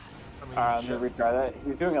 I mean, Alright, let me retry that.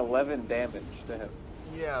 He's doing 11 damage to him.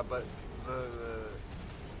 yeah, but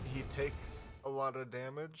he takes a lot of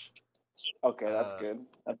damage. Okay, that's good.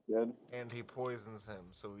 That's good. And he poisons him,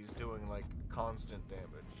 so he's doing like constant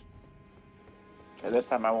damage. And this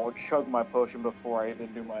time I won't chug my potion before I even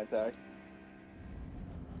do my attack.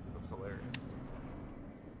 That's hilarious.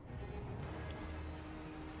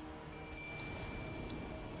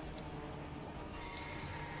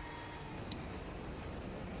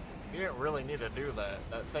 You didn't really need to do that.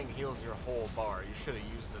 That thing heals your whole bar. You should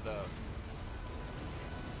have used it up.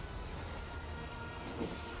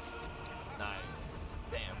 Nice.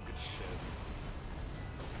 Damn, good shit.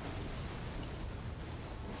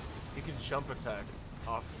 You can jump attack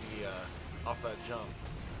off the off that jump.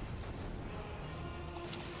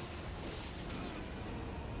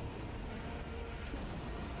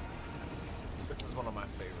 This is one of my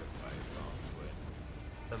favorite fights, honestly.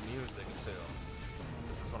 The music too.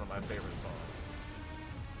 This is one of my favorite songs.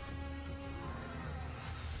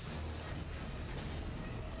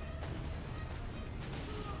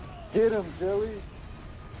 Get him, Joey!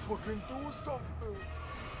 Fucking do something!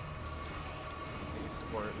 He's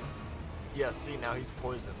squirting. Yeah, see, now he's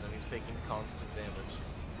poisoned and he's taking constant damage.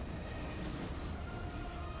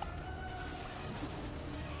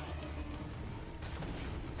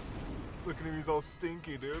 Look at him, he's all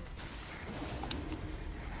stinky, dude.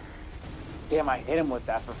 Damn, I hit him with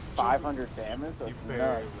that for 500 damage? You That's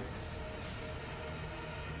barely. nuts.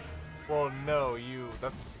 Well, no,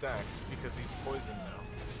 that's stacked because he's poisoned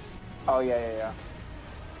now. Oh, yeah. Yeah.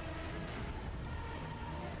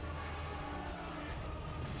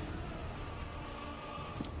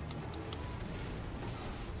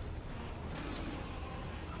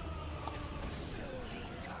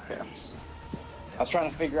 I was trying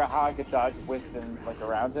to figure out how I could dodge with and like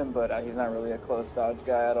around him, but he's not really a close dodge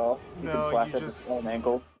guy at all. You No, can slash you at just- his own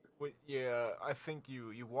ankle. Wait, yeah, I think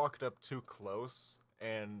you walked up too close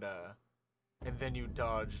and then you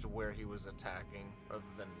dodged where he was attacking rather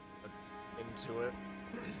than into it.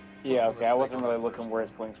 Yeah, Was the okay. I wasn't mistake really on that looking first where one.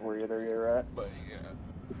 his points were either. You're right. But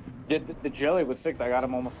yeah. The jelly was sick. I got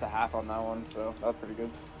him almost to half on that one, so that was pretty good.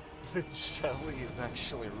 The jelly is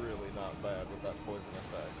actually really not bad with that poison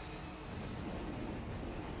effect.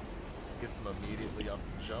 Gets him immediately off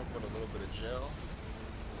the jump with a little bit of gel.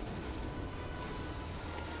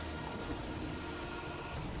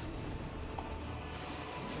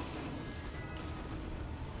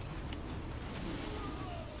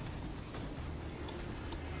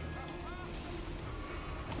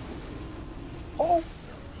 Oh!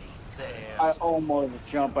 Damn. I almost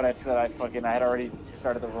jumped, but I said I had already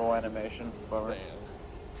started the roll animation. Bummer.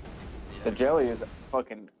 Damn. The jelly is a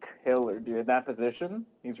fucking killer, dude. In that position,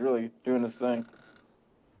 he's really doing his thing.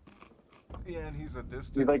 Yeah, and he's a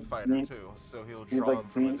distant like fighter me. too, so he'll He's draw like him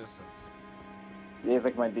from a me. distance. Yeah, he's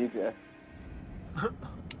like my DJ.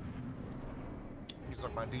 He's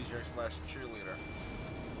like my DJ slash cheerleader.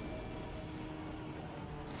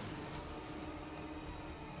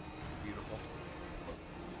 It's beautiful.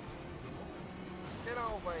 Get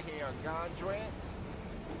over here, Gondry.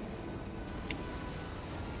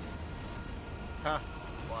 Huh.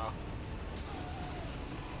 Wow.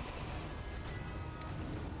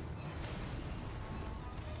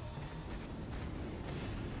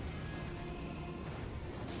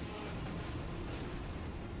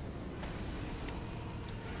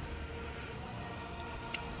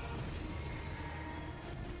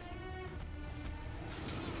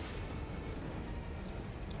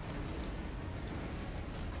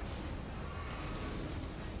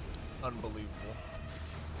 Unbelievable.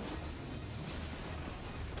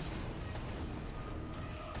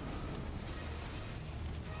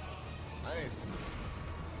 Nice.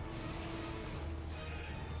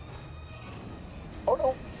 Oh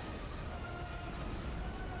no!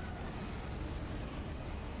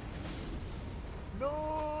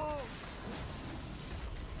 No!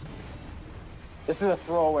 This is a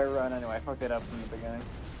throwaway run anyway. I fucked it up from the beginning.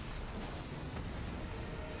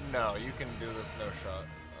 No, you can do this no shot.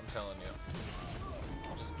 I'm telling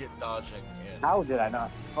you. Just get dodging in. How did I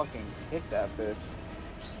not fucking hit that bitch?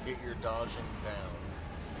 Just get your dodging down.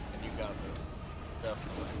 And you got this.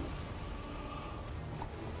 Definitely.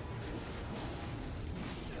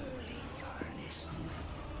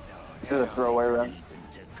 This is a throwaway run.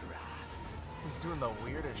 He's doing the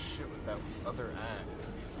weirdest shit with that other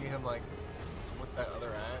axe. You see him like with that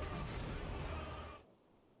other axe?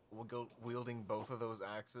 We'll go wielding both of those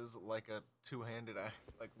axes like a two-handed axe,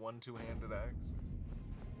 like one two-handed axe.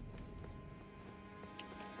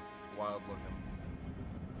 Wild looking.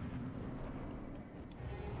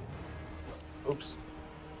 Oops.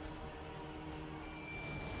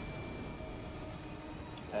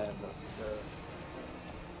 And let's go.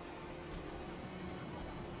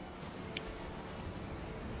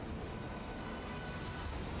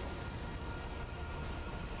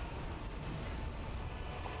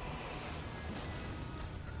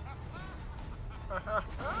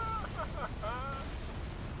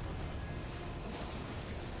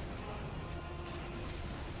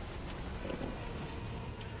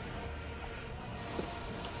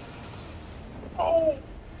 Oh!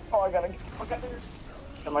 Oh, I gotta get the fuck out of here.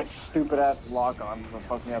 And my stupid ass lock on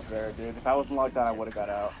fucked me up there, dude. If I wasn't locked on, I would have got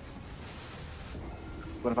out.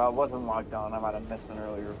 But if I wasn't locked on, I might have missed an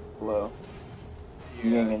earlier blow.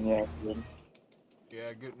 Yin and yang, dude.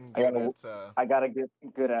 Yeah, getting good I gotta get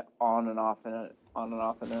good at on and off in it. On and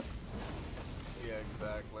off in it. Yeah,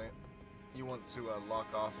 exactly. You want to lock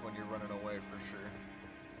off when you're running away for sure.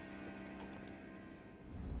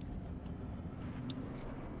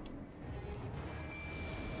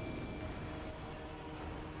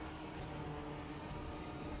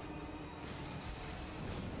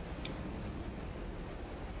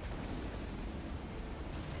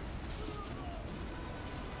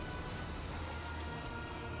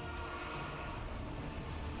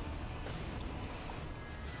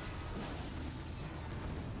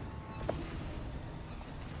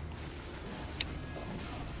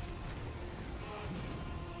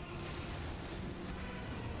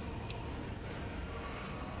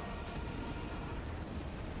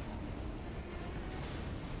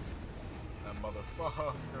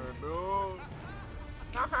 Motherfucker, dude.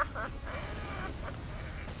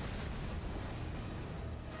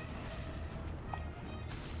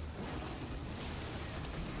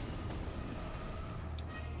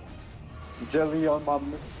 Jelly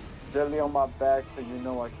on my back, so you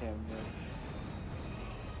know I can't miss.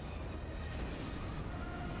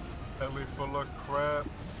 Belly full of crap,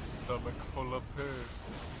 stomach full of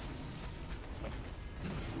piss.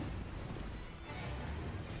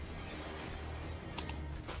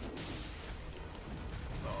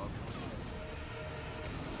 Awesome.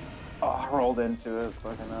 Oh, I rolled into it,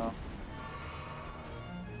 fucking hell.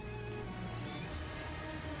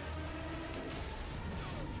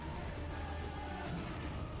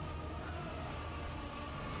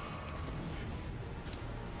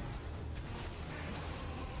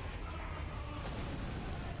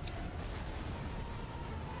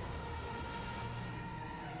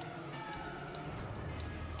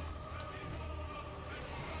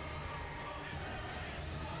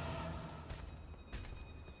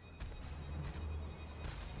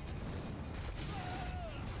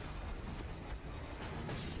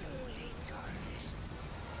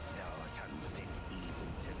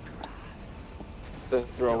 The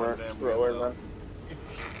thrower.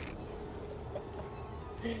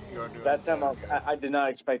 That time I did not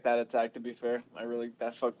expect that attack, to be fair.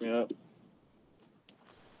 That fucked me up.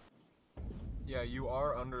 Yeah, you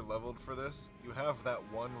are under-leveled for this. You have that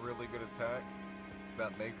one really good attack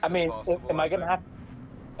that makes I mean, it possible, am I gonna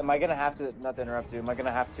have to, not to interrupt you, am I gonna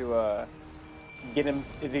have to, get him,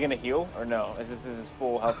 is he gonna heal, or no? Is this his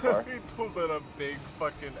full health bar? He pulls out a big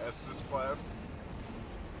fucking Estus Flask.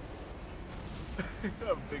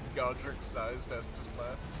 A big Godric-sized Estus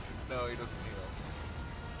Flask. No, he doesn't heal.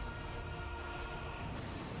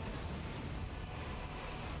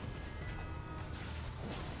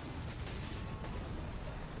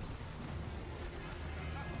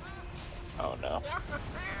 Oh no.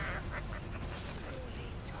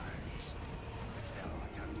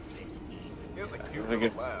 He has a cute little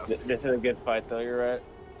laugh. This is a good fight though, you're right.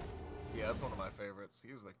 Yeah, that's one of my favorites.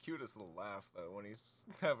 He's the cutest little laugh though when he's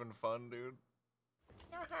having fun, dude.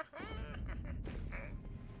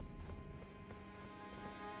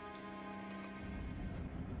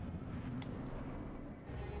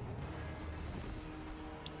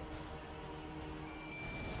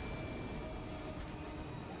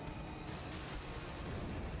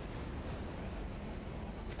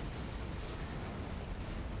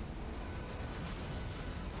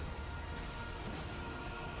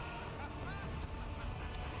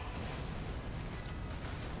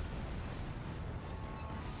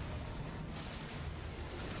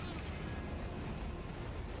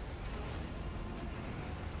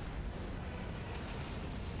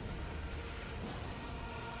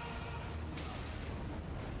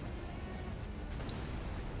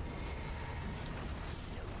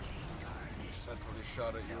 That's what he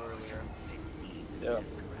shot at you earlier. Yeah.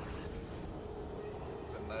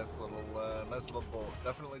 It's a nice little bolt.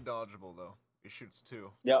 Definitely dodgeable though. He shoots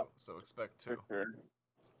two. Yep. So expect two. For sure.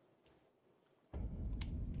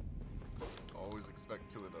 Always expect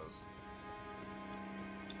two of those.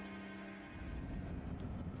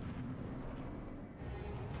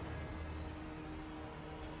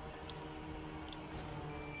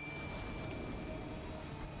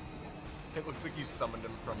 It looks like you summoned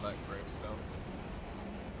him from that gravestone.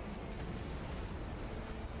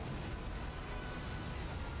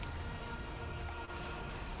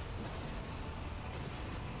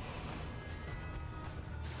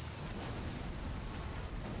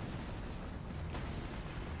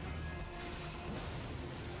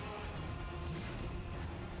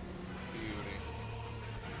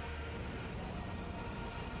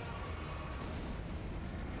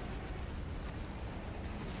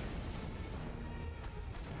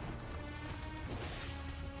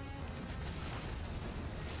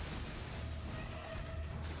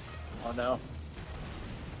 Oh no.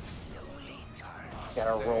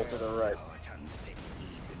 Gotta roll to the right.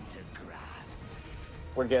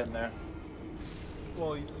 We're getting there.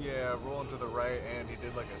 Well, yeah, rolling to the right, and he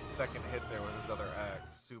did like a second hit there with his other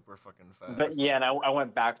axe, super fucking fast. But yeah, and I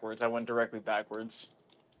went backwards. I went directly backwards.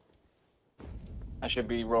 I should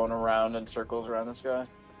be rolling around in circles around this guy.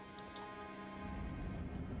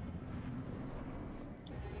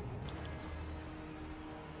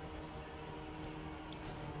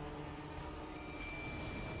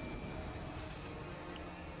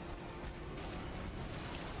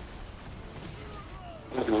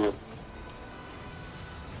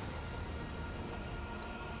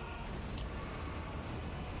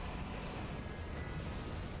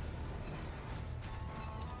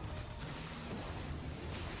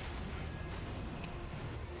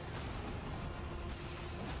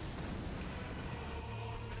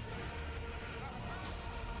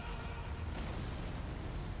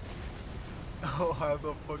 Oh, how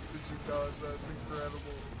the fuck did you dodge? That's incredible.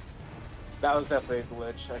 That was definitely a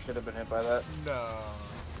glitch. I should have been hit by that. No.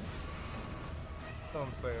 Don't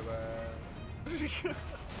say that.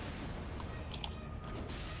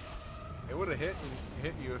 It would have hit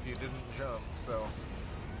you if you didn't jump, so.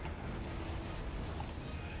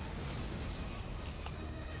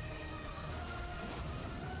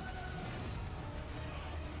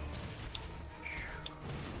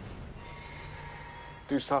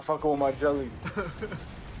 Dude, stop fucking with my jelly.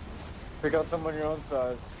 Pick out someone your own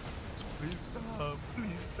size. Please stop.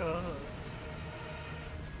 Please stop.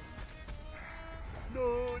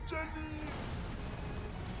 No, Jenny!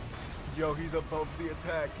 Yo, he's above the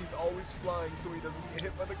attack. He's always flying so he doesn't get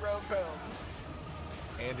hit by the ground pound.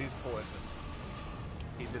 And he's poisoned.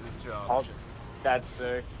 He did his job. Oh, that's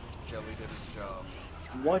sick. Jelly did his job.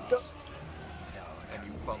 What the? And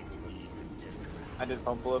you fumbled it. I did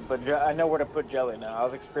fumble it, but I know where to put jelly now. I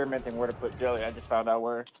was experimenting where to put jelly. I just found out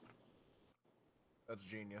where. That's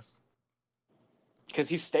genius. Because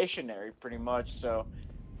he's stationary pretty much, so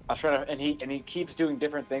I was trying to, and he keeps doing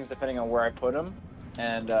different things depending on where I put him.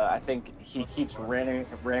 And I think he keeps ramming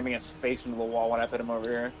his face into the wall when I put him over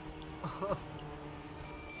here.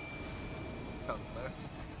 Sounds nice.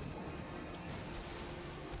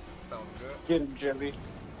 Sounds good. Get him, Jelly.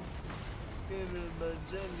 Get him, my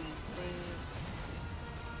jelly friend.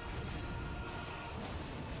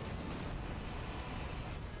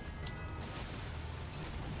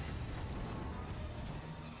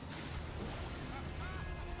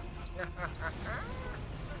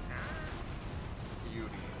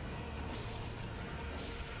 Beauty.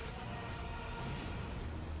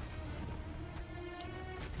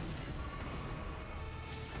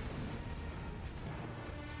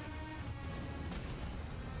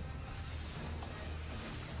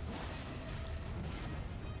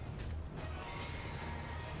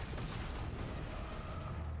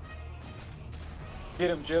 Get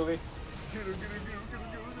him, Jelly. Get him, get him, get him, get him, get him, get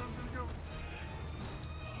him, get him, get him.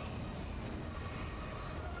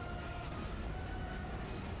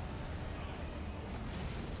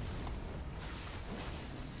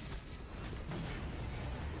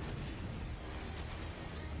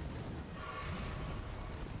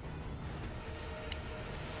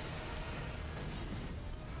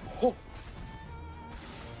 Oh.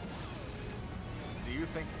 Do you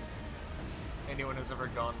think anyone has ever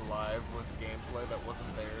gone live with gameplay that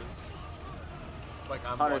wasn't theirs? Like,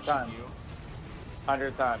 I'm 100 watching times. you.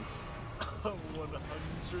 100 times. 100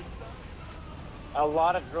 times. A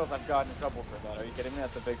lot of girls I've gotten in trouble for that. Are you kidding me?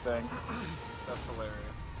 That's a big thing. That's hilarious.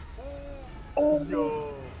 Oh,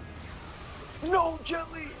 Yo. no,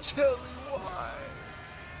 Jelly! Jelly, why?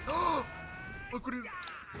 Look what he's...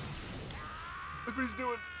 Look what he's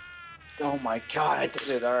doing. Oh my god, I did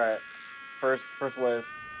it. Alright. First wave.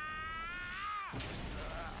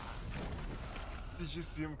 Did you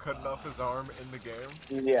see him cutting off his arm in the game?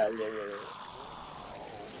 Yeah.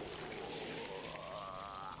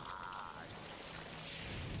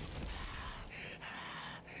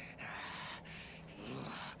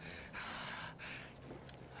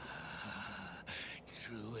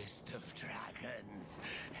 Truest of dragons.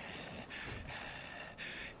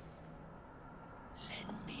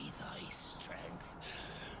 Lend me thy strength.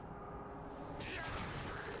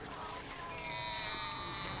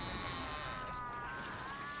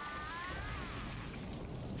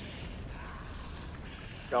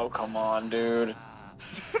 Oh, come on, dude.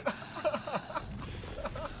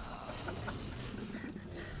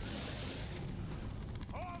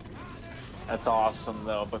 That's awesome,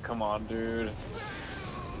 though, but come on, dude.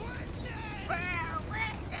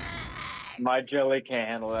 My jelly can't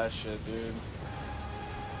handle that shit, dude.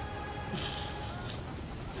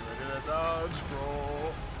 Get ready to dodge,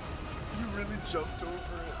 bro. You really jumped over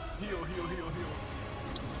it. Heal, heal, heal, heal.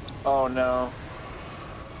 Oh no.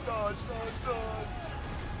 Dodge, dodge, dodge.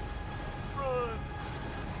 Run.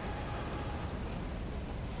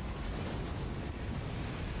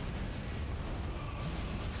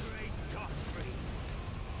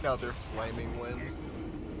 Now they're flaming winds.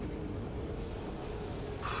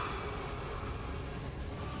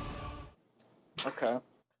 Okay.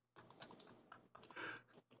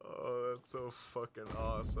 Oh, that's so fucking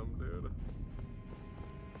awesome, dude.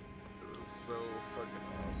 It was so fucking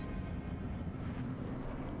awesome.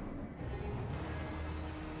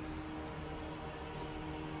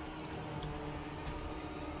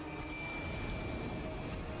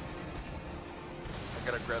 I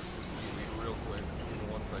gotta grab some seaweed real quick. Give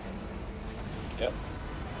me 1 second. Yep.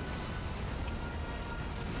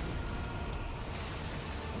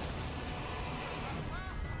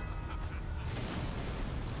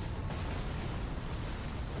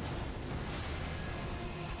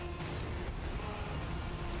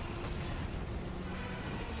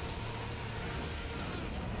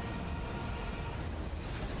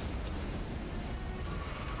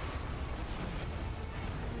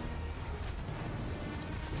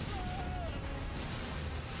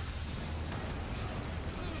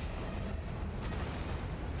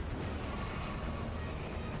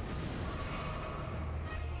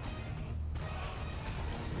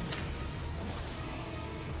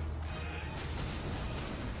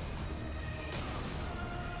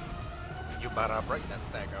 You better break that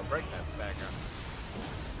stagger, break that stagger.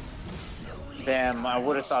 Damn, I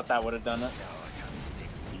would have thought that would have done it.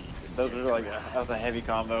 Those were like, that was a heavy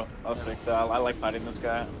combo. I was sick though. I like fighting this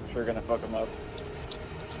guy. I'm sure gonna fuck him up.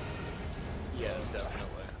 Yeah,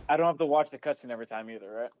 definitely. I don't have to watch the cutscene every time either,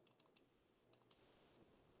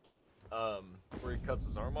 right? Where he cuts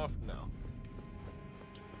his arm off? No.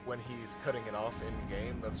 When he's cutting it off in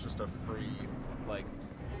game, that's just a free, like,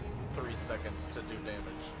 3 seconds to do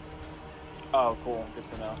damage. Oh, cool.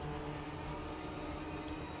 Good to know.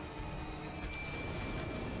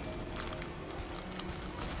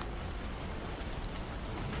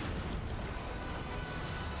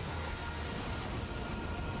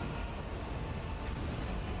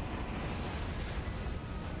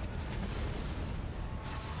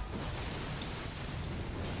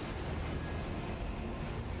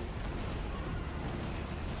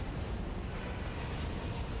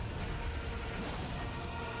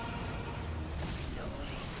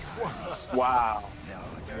 Wow.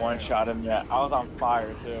 One shot him. Yeah, I was on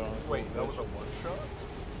fire too. Wait, that was a one shot?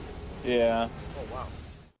 Yeah. Oh, wow.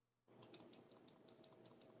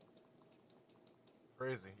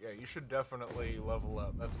 Crazy. Yeah, you should definitely level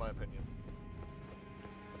up. That's my opinion.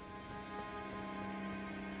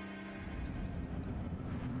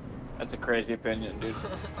 That's a crazy opinion, dude.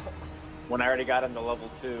 When I already got him to level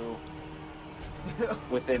 2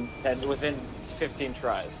 within 15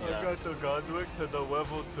 tries. You know? I got the Godric to the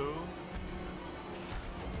level 2.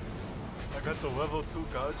 I got the level 2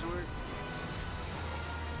 Godric.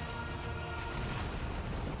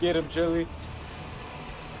 Get him, Joey.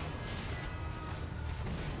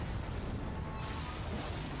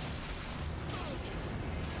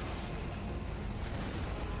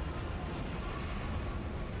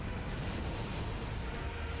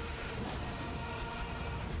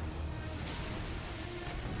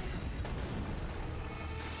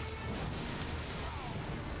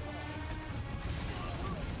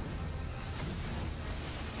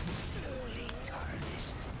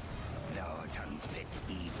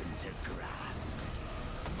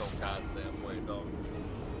 Goddamn way, dog.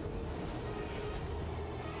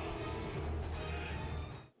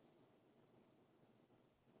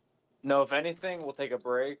 No, if anything, we'll take a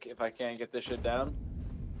break if I can't get this shit down.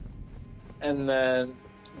 And then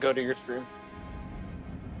go to your stream.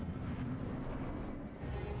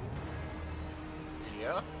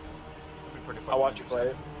 Yeah? That'd be pretty fun. I'll watch you play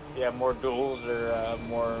it. Yeah, more duels or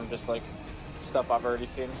more just like stuff I've already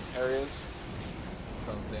seen areas.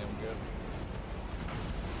 Sounds damn good.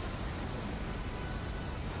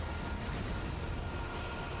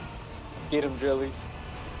 Get him, Jelly.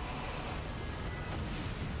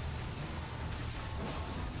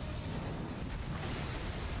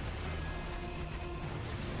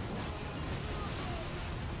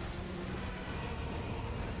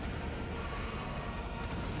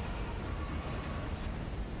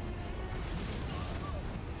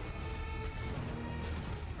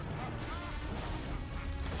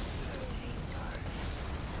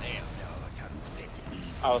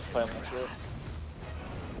 I was playing that shit.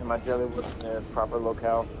 And my jelly wasn't in their proper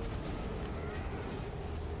locale.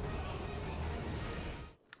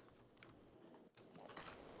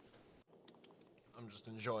 I'm just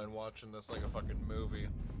enjoying watching this like a fucking movie.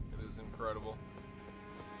 It is incredible.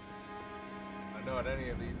 I know at any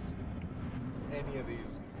of these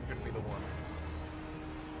could be the one.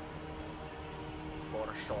 For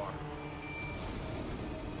sure.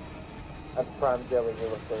 That's prime jelly you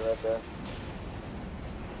look there right there.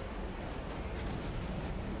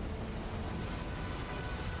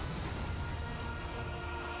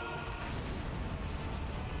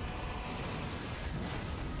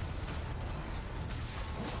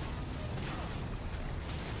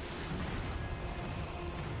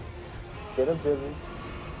 Get him, Jimmy.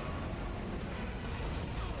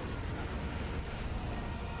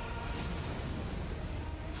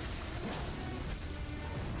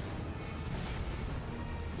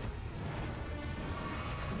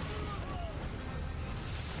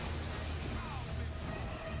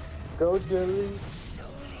 Go, Jerry.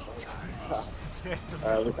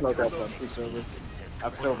 Alright, let's knock out that piece over.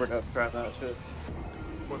 I'm sobered up trying that shit.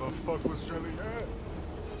 Where the fuck was Jelly at?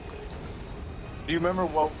 Do you remember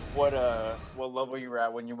what level you were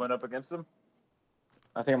at when you went up against him?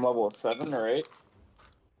 I think I'm level 7 or 8.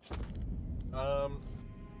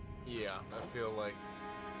 Yeah, I feel like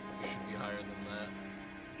you should be higher than that.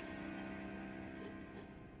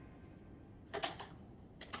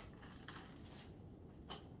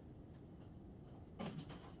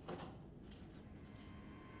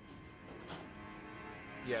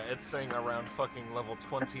 Yeah, it's saying around fucking level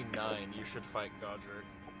 29 you should fight Godric.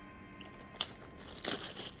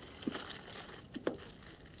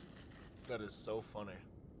 That is so funny.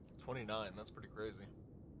 29, that's pretty crazy.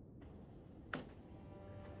 It's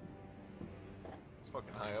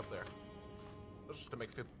fucking high up there. That's just to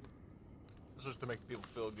make people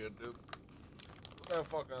feel good, dude. That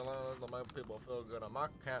fucking to make people feel good. And my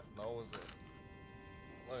cat knows it.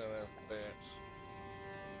 Look at this bitch.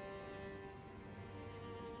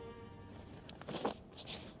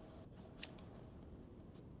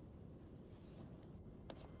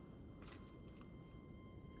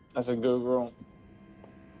 That's a good girl.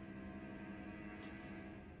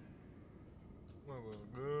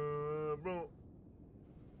 Good, bro.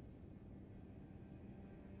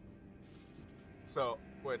 So,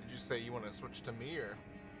 wait, did you say you want to switch to me or?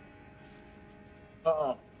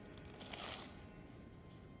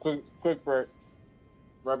 Quick break.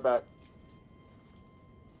 Right back.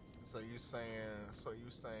 So you saying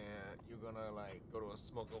you're gonna like go to a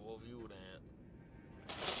smokable view then?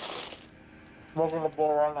 Smoking the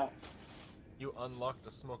ball right now. You unlocked a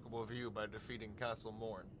smokable view by defeating Castle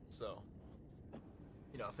Morn, so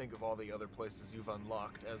you know, think of all the other places you've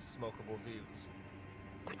unlocked as smokable views.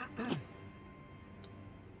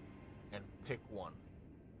 And pick one.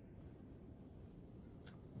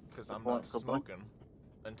 Because I'm not smoking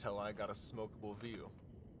until I got a smokable view.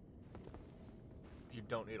 You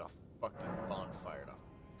don't need a fucking bonfire to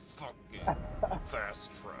fucking fast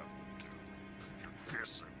travel. You're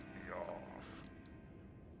pissing me off.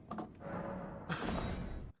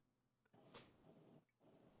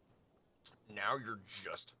 Now you're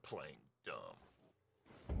just playing dumb.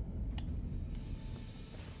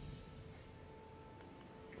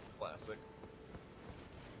 Classic.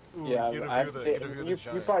 Ooh, Yeah, you've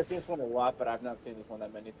probably seen this one a lot, but I've not seen this one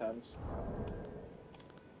that many times.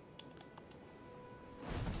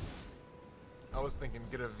 I was thinking,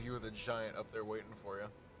 get a view of the giant up there waiting for you.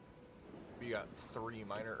 We got 3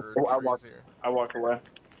 minor trees here. I walked away.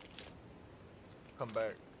 Come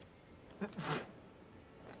back.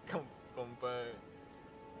 come back.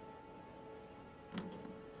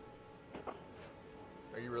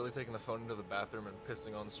 Are you really taking the phone into the bathroom and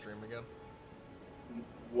pissing on stream again?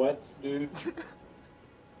 What, dude? If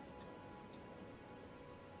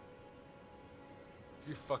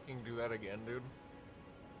you fucking do that again, dude.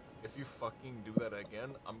 If you fucking do that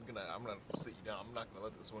again, I'm gonna sit you down. I'm not gonna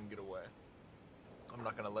let this one get away. I'm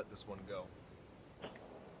not gonna let this one go.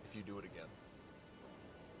 If you do it again.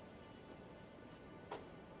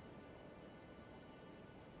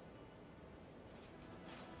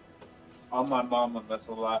 On my mama, that's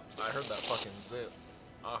a lot. I heard that fucking zip.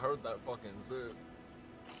 I heard that fucking zip.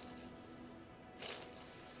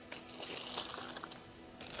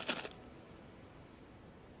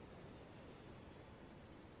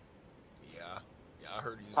 Yeah, I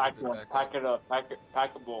heard you Pack zip it back pack it up,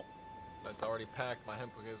 packable. That's already packed. My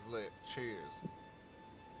hemp is lit. Cheers.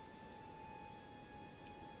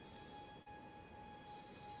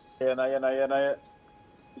 Yeah, not yet.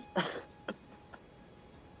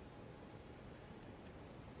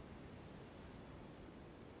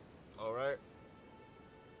 All right.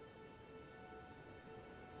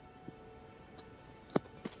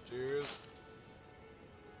 Cheers.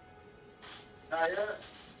 Not yet.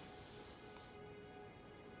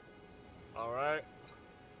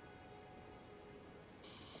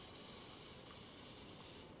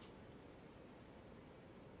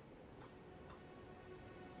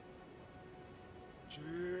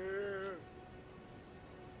 Cheer.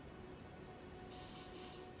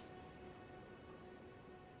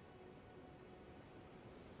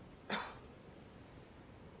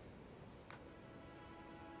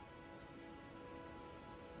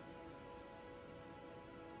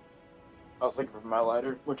 I was looking for my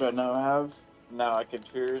lighter, which I now have. Now I can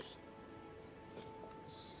cheers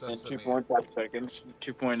in Sesame. 2.5 seconds.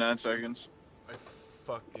 2.9 seconds. I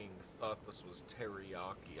fucking thought this was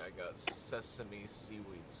teriyaki. I got sesame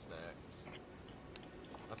seaweed snacks.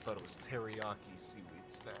 I thought it was teriyaki seaweed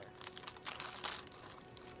snacks.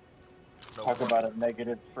 No Talk wonder, about a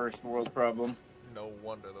negative first world problem. no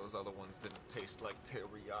wonder those other ones didn't taste like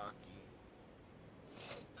teriyaki.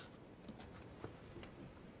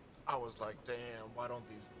 I was like, damn, why don't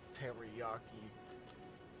these teriyaki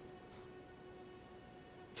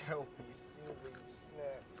kelpie seaweed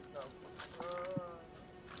snacks stuff?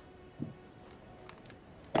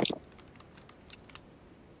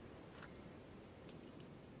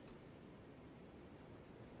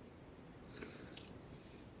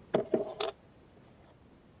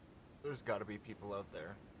 There's gotta be people out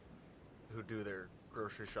there who do their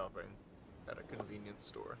grocery shopping at a convenience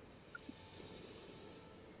store.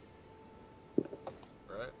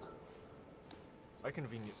 Right? My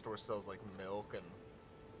convenience store sells like milk and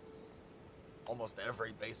almost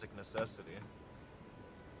every basic necessity.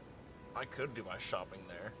 I could do my shopping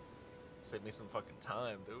there. Save me some fucking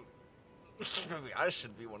time, dude. Maybe I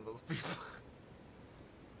should be one of those people.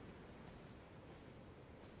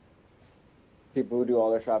 People who do all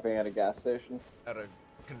their shopping at a gas station. At a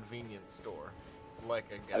convenience store. Like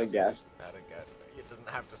a gas At a gas. station. At a gas. It doesn't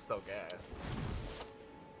have to sell gas.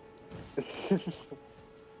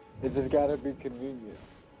 It's just gotta be convenient.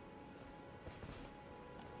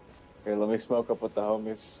 Here, let me smoke up with the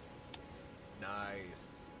homies.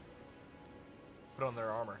 Nice. Put on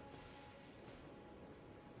their armor.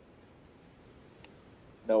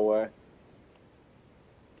 No way.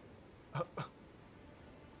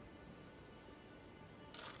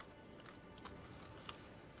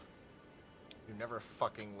 You never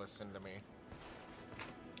fucking listen to me.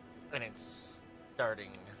 And it's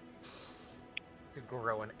starting to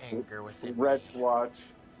grow an anger within Wretch me. watch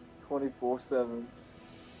 24/7.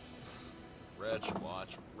 Wretch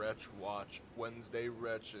watch, Wednesday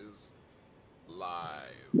Wretches,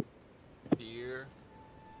 live, here,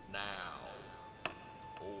 now.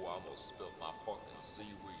 Oh, I almost spilled my fucking seaweed.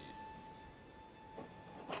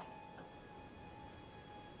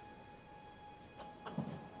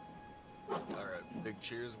 Alright, big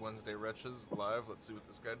cheers, Wednesday Wretches, live, let's see what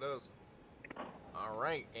this guy does.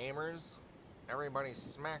 Alright, gamers, everybody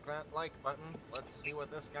smack that like button, let's see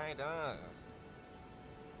what this guy does.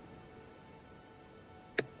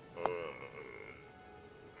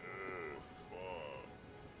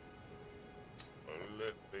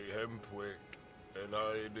 Let me hempwick, and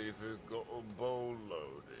I'd even got a bowl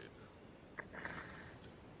loaded.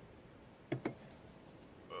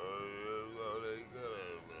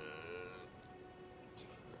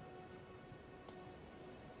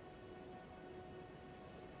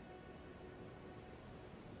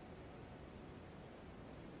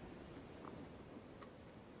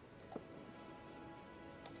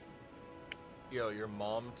 Yo, your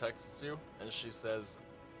mom texts you, and she says,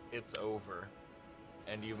 it's over.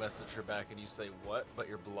 And you message her back and you say, what? But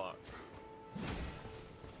you're blocked.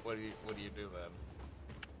 What do you do then?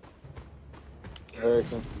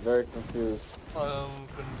 Very confused. I'm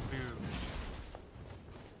confused.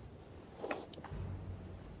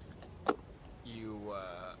 You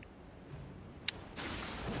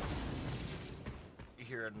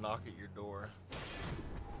hear a knock at your door.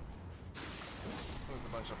 There's a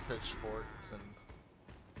bunch of pitchforks and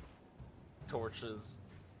torches.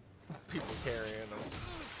 People carrying them.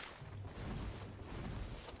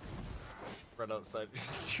 Right outside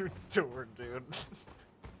your door, dude.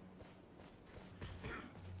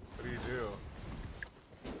 What do you do?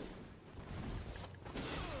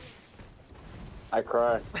 I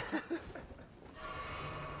cry.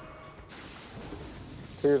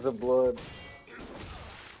 Tears of blood.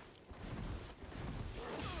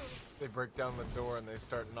 They break down the door and they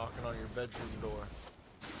start knocking on your bedroom door.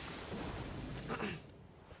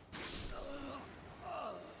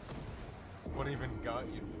 What even got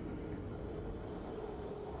you?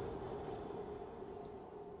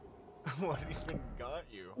 What even got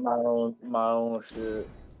you? My own shit.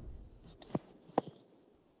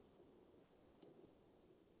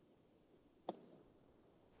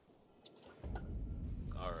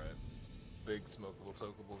 Alright. Big smokable,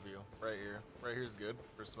 tokeable view. Right here. Right here's good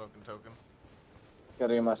for smoking token.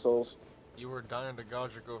 Gotta get my souls. You were dying to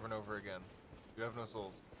Godric over and over again. You have no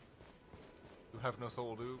souls. You have no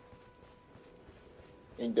soul, dude.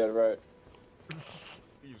 Ain't dead right.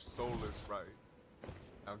 You soulless, right?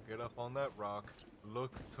 Now get up on that rock.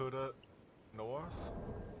 Look to the north?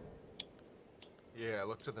 Yeah,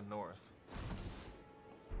 look to the north.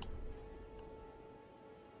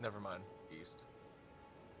 Never mind. East.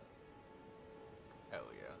 Hell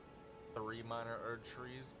yeah. 3 minor Erd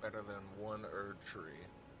trees better than 1 Erd tree.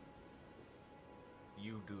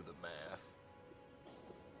 You do the math.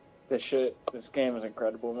 This game is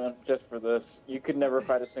incredible, man. Just for this. You could never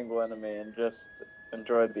fight a single enemy and just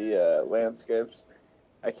enjoy the landscapes.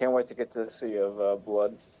 I can't wait to get to the Sea of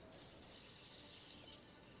Blood.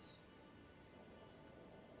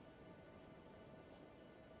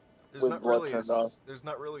 There's not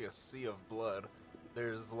really a sea of blood.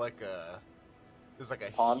 There's like a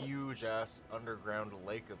Pond? huge ass underground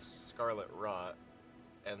lake of scarlet rot,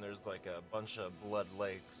 and there's like a bunch of blood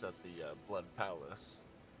lakes at the Blood Palace.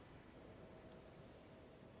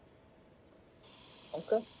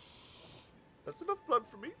 Okay. That's enough blood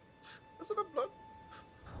for me. That's enough blood.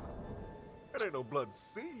 It ain't no blood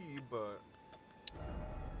sea, but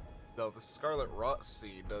though the scarlet rot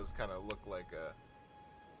sea does kind of look like a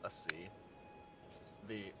sea.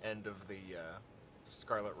 The end of the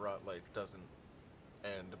scarlet rot lake doesn't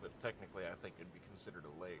end, but technically I think it'd be considered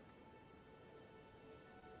a lake.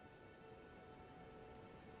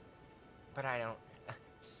 But I don't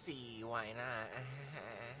see why not.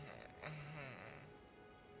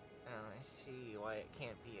 I don't see why it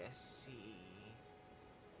can't be a sea.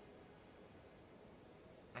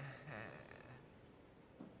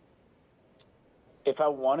 If I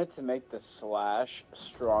wanted to make the slash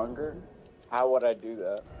stronger, how would I do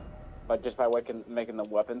that? By making the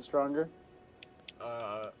weapon stronger?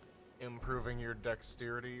 Improving your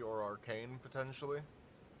dexterity or arcane, potentially.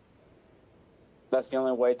 That's the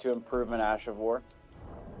only way to improve an Ash of War?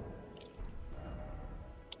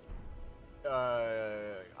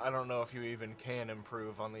 I don't know if you even can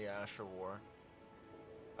improve on the Ash of War.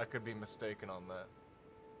 I could be mistaken on that.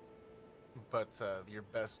 But your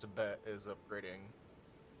best bet is upgrading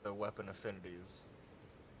the weapon affinities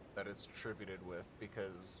that it's attributed with,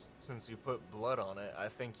 because since you put blood on it, I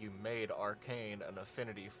think you made arcane an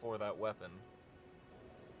affinity for that weapon.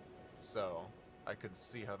 So I could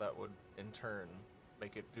see how that would in turn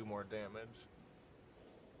make it do more damage.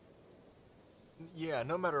 Yeah,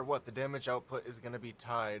 no matter what, the damage output is going to be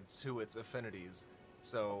tied to its affinities.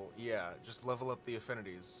 So, yeah, just level up the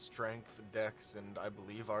affinities. Strength, dex, and I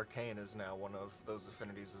believe arcane is now one of those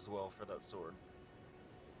affinities as well for that sword.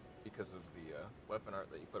 Because of the weapon art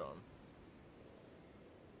that you put on.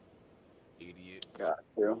 Idiot. Got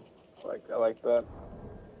you. I like that.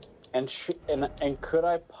 And could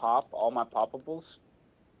I pop all my poppables?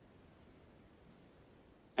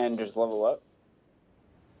 And just level up?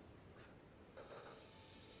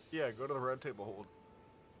 Yeah, go to the red table hold.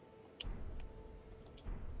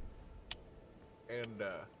 And,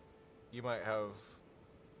 you might have...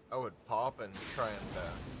 I would pop and try and,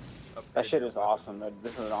 upgrade That shit your is weapon. awesome.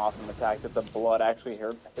 This is an awesome attack that the blood actually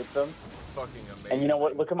hits them. Fucking amazing. And you know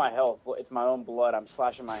what? Look at my health. It's my own blood. I'm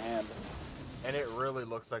slashing my hand. And it really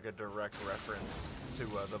looks like a direct reference to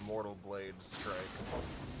the Mortal Blade strike.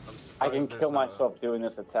 I'm surprised I can there's kill myself doing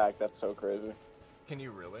this attack. That's so crazy. Can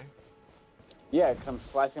you really? Yeah, because I'm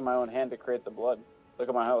slashing my own hand to create the blood. Look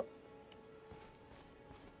at my health.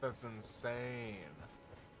 That's insane.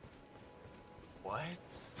 What?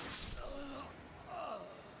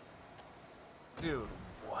 Dude,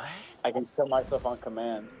 what? I can kill myself on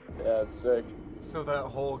command. Yeah, it's sick. So that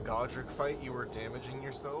whole Godric fight, you were damaging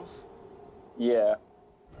yourself? Yeah.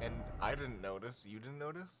 And I didn't notice. You didn't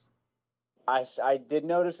notice? I did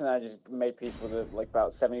notice, and I just made peace with it like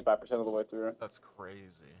about 75% of the way through. That's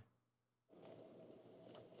crazy.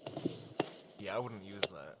 Yeah, I wouldn't use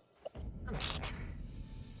that.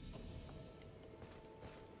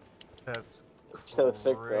 That's so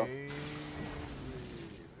sick, bro.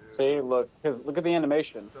 See, look at the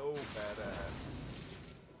animation. So badass.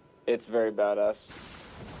 It's very badass.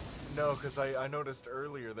 No, because I noticed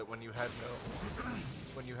earlier that when you had no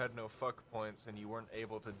when you had no fuck points and you weren't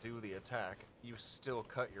able to do the attack, you still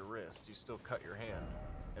cut your wrist, you still cut your hand,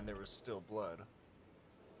 and there was still blood.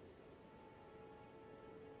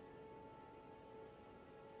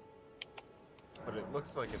 But it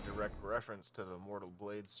looks like a direct reference to the Mortal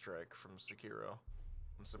Blade strike from Sekiro.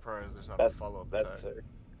 I'm surprised there's not a follow-up attack. That's sick.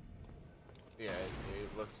 Yeah,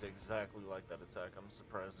 it looks exactly like that attack. I'm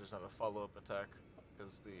surprised there's not a follow-up attack,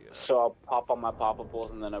 because the... So I'll pop on my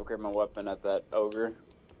poppables and then upgrade my weapon at that ogre?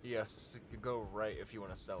 Yes, you go right if you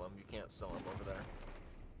want to sell them. You can't sell them over there.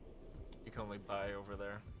 You can only buy over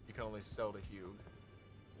there. You can only sell to Hugh.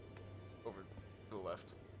 To the left.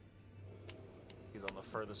 He's on the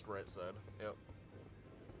furthest right side. Yep.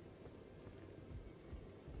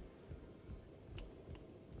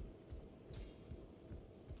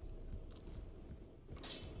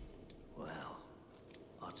 Well,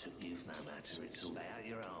 I took you've no matter. It's all out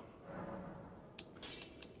your arm.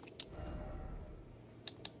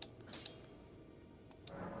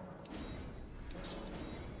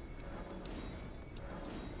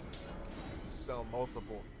 So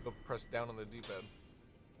multiple. Go press down on the D-pad.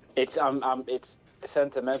 It's it's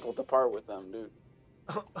sentimental to part with them, dude.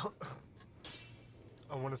 I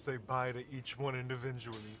want to say bye to each one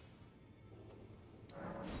individually.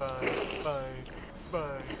 Bye, bye,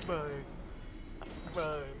 bye, bye,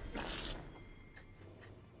 bye.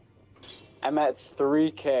 I'm at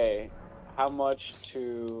 3K. How much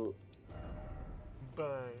to... Bye.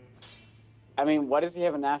 I mean, why does he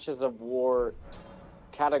have an Ashes of War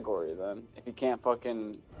category then, if he can't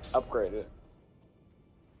fucking upgrade it?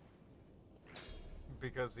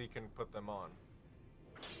 Because he can put them on.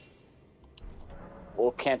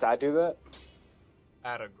 Well, can't I do that?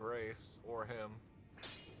 At a Grace or him.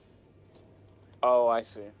 Oh, I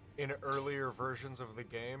see. In earlier versions of the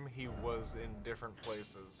game, he was in different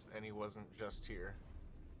places, and he wasn't just here.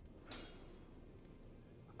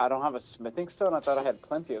 I don't have a smithing stone? I thought I had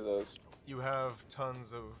plenty of those. You have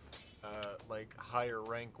tons of, like, higher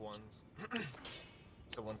rank ones.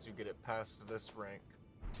 So once you get it past this rank,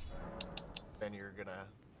 then you're gonna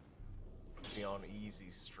be on easy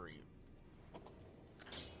street.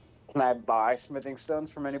 Can I buy smithing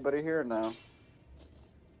stones from anybody here? No.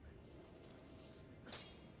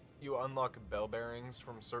 You unlock bell bearings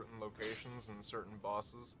from certain locations and certain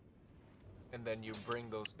bosses, and then you bring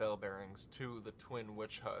those bell bearings to the twin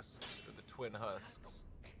witch husks, or the twin husks,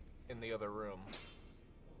 in the other room,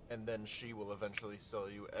 and then she will eventually sell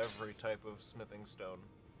you every type of smithing stone,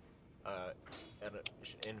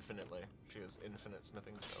 infinitely. She has infinite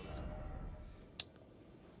smithing stones.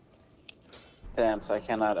 Damn, so I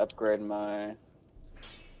cannot upgrade my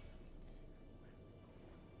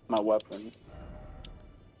weapon.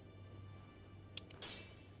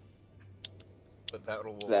 But that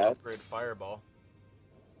will That? upgrade Fireball.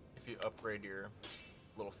 If you upgrade your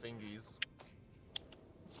little fingies.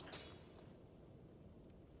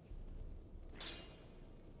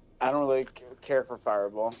 I don't really care for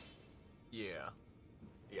Fireball. Yeah.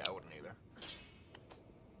 Yeah, I wouldn't either.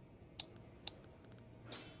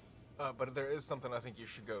 But there is something I think you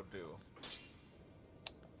should go do.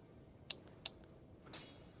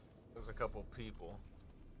 There's a couple people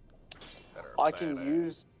that are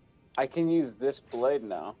I can use this blade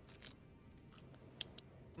now.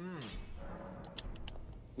 New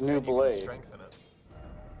And you can blade. strengthen it.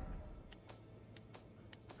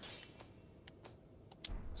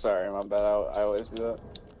 Sorry, my bad. I always do that.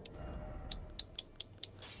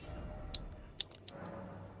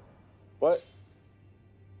 What?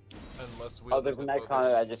 Unless we. Oh, there's an X on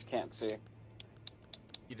it I just can't see.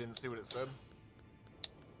 You didn't see what it said?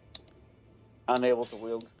 Unable to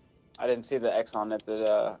wield. I didn't see the X on it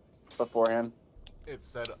beforehand. It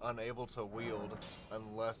said unable to wield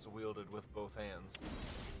unless wielded with both hands.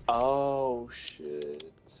 Oh,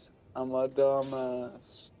 shit. I'm a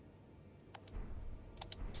dumbass.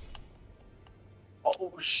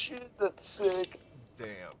 Oh, shit, that's sick. Damn,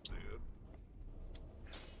 dude.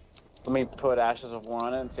 Let me put Ashes of War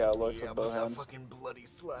on it and see how it looks Yeah, with put both that hands. fucking bloody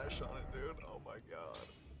slash on it, dude. Oh my god.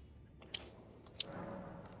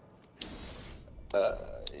 Yeah.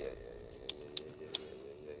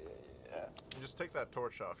 Just take that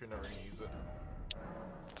torch off, you're never gonna use it.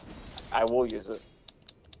 I will use it.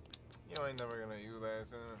 You ain't never gonna use that,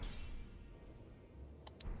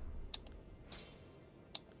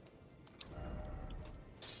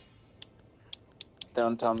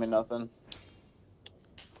 Don't tell me nothing.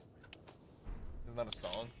 Isn't that a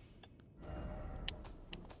song?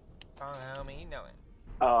 Don't tell me nothing.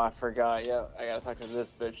 Oh, I forgot. Yeah, I gotta talk to this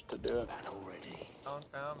bitch to do it. Battle ready. Don't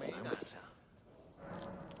tell me No nothing. matter.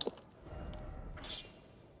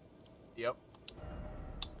 Yep.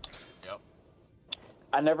 Yep.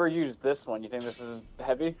 I never used this one. You think this is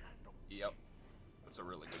heavy? Yep. That's a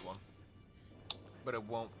really good one. But it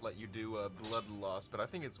won't let you do blood loss, but I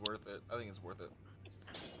think it's worth it. I think it's worth it.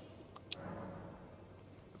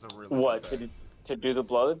 It's a really What, good tech. to do the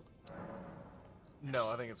blood? No,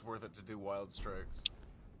 I think it's worth it to do wild strikes.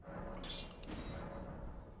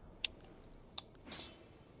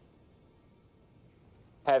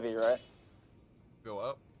 Heavy, right? Go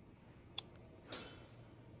up.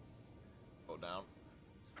 Go down.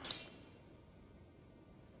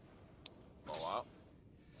 Go up.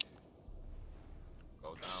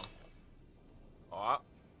 Go down. Go up.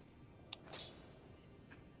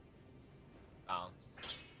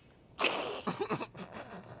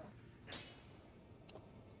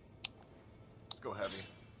 go heavy.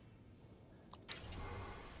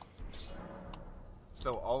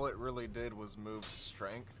 So all it really did was move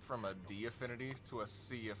strength from a D affinity to a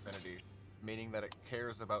C affinity, meaning that it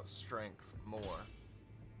cares about strength more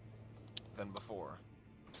than before.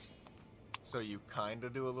 So you kinda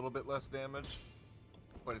do a little bit less damage,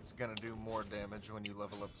 but it's gonna do more damage when you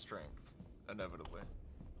level up strength, inevitably.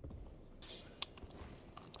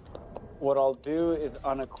 What I'll do is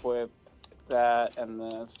unequip that and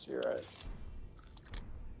this. You're right.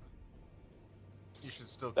 You should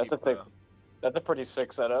still That's keep a that's a pretty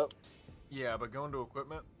sick setup. Yeah, but go into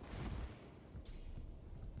equipment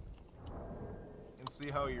and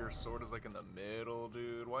see how your sword is like in the middle,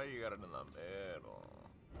 dude. Why you got it in the middle?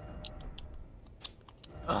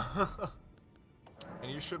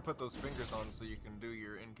 And you should put those fingers on so you can do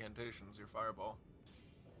your incantations, your fireball.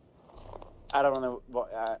 I don't know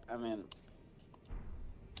what I mean.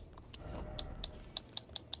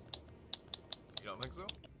 You don't think so?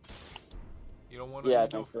 You don't want to? Yeah, I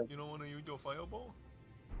use think so. You don't want to use your fireball?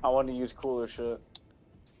 I want to use cooler shit.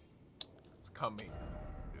 It's coming,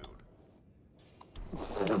 dude.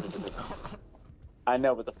 I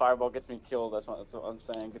know, but the fireball gets me killed. That's what I'm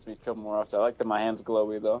saying. Gets me killed more often. I like that my hand's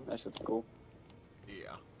glowy though. That shit's cool.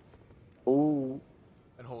 Yeah. Ooh.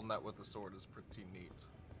 And holding that with the sword is pretty neat.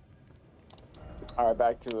 All right,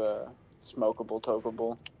 back to smokable,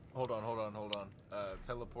 tokeable. Hold on.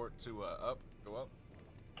 Teleport to up. Go up.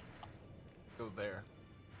 Go there.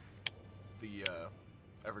 The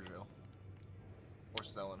Evergel. Or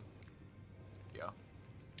Stellan. Yeah.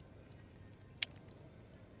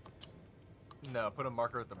 No, put a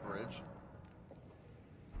marker at the bridge.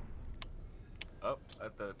 Up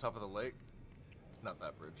at the top of the lake. Not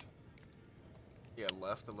that bridge. Yeah,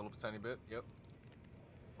 left a little tiny bit. Yep.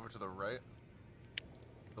 Over to the right.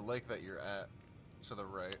 The lake that you're at, to the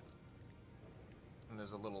right. And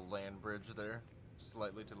there's a little land bridge there,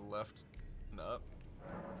 slightly to the left and up.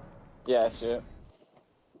 Yeah, I see it.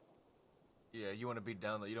 Yeah, you want to be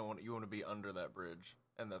down there. You want to be under that bridge,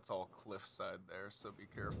 and that's all cliffside there. So be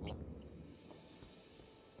careful.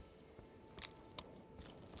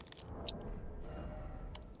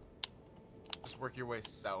 Just work your way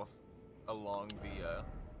south along the.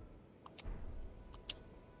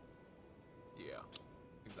 Yeah,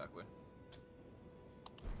 exactly.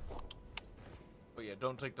 But yeah,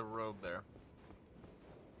 don't take the road there.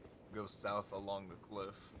 Go south along the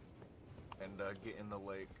cliff and get in the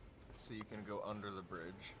lake so you can go under the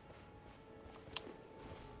bridge.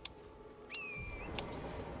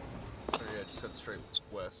 Or yeah, just head straight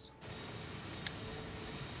west.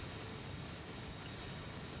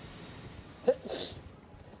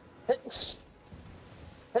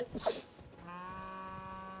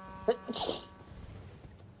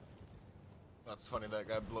 That's funny, that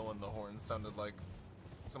guy blowing the horn sounded like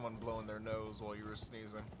someone blowing their nose while you were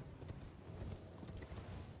sneezing.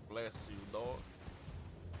 Bless you, dog.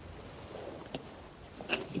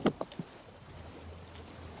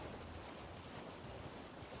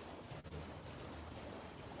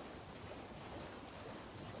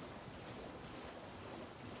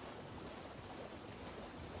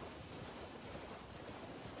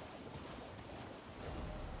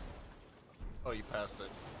 Oh, you passed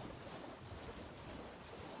it.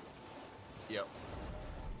 Yep.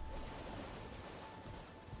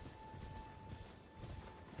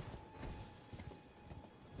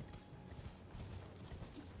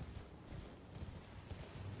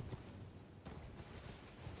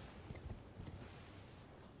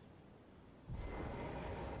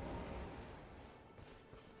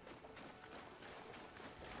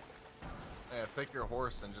 Yeah, take your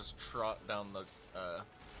horse and just trot down the,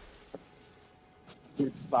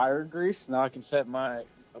 Fire grease? Now I can set my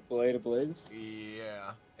blade ablaze?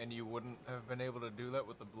 Yeah, and you wouldn't have been able to do that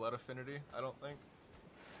with the blood affinity, I don't think.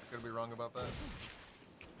 Could be wrong about that.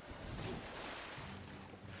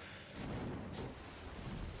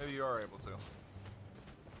 Maybe you are able to.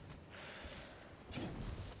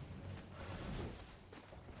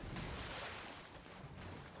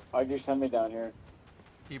 Why'd you send me down here?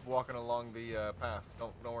 Keep walking along the path.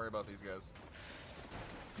 Don't worry about these guys.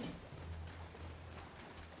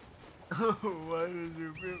 Why did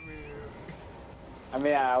you put me here? I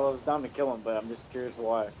mean, I was down to kill him, but I'm just curious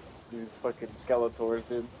why. These fucking Skeletors,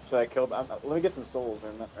 dude. Should I kill them? Let me get some souls,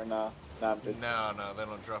 or nah? Nah, I'm just... No, they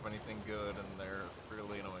don't drop anything good, and they're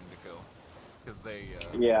really annoying to kill. Because they,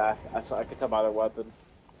 Yeah, I could tell by their weapon.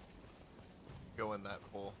 Go in that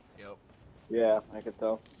hole. Yep. Yeah, I could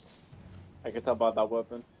tell. I could tell by that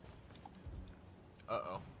weapon.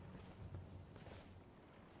 Uh-oh.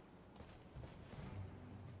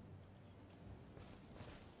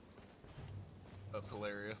 That's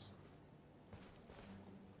hilarious.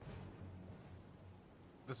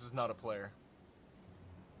 This is not a player.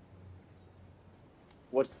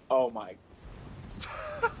 What's... Oh my...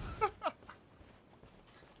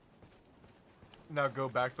 Now go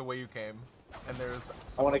back the way you came, and there's I want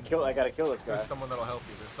someone, to kill... I gotta kill this guy. there's someone that'll help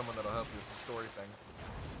you. There's someone that'll help you. It's a story thing.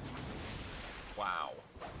 Wow.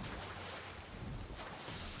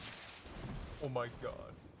 Oh my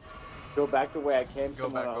god. Go back the way I came. Go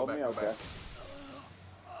Someone back, will go help back, me? go Okay.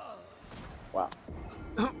 Wow.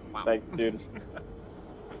 Wow. Like, dude.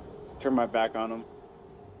 Turn my back on him.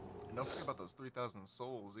 And don't forget about those 3,000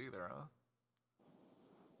 souls either, huh?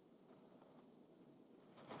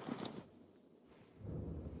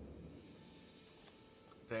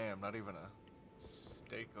 Damn, not even a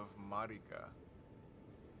steak of marika.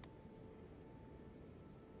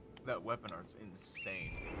 That weapon art's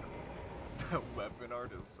insane. That weapon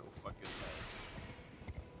art is so fucking nice.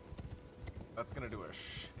 That's gonna do a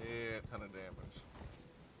shit ton of damage.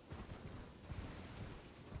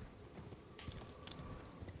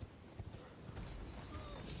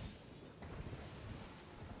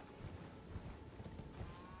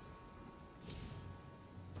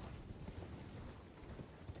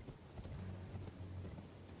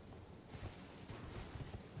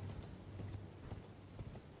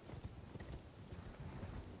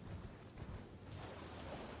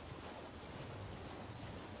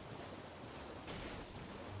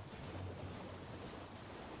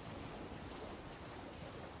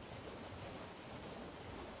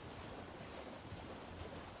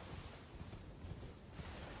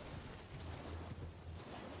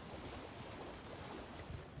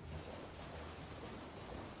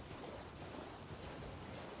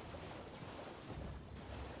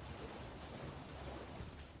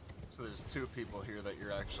 So there's two people here that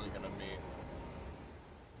you're actually gonna meet.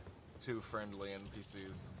 Two friendly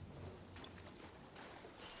NPCs.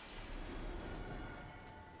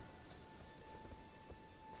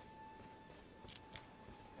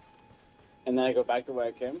 And then I go back the way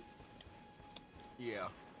I came? Yeah.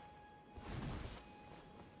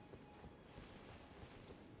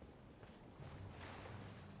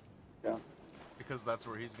 Yeah. Because that's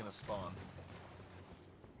where he's gonna spawn.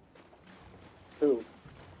 Who?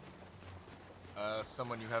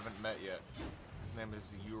 Someone you haven't met yet. His name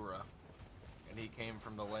is Yura. And he came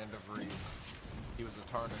from the land of reeds. He was a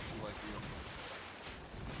tarnished like you.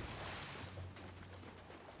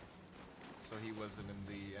 So he wasn't in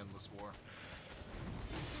the Endless War.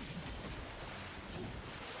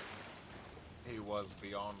 He was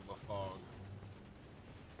beyond the fog.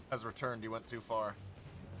 Has returned, you went too far.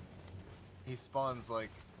 He spawns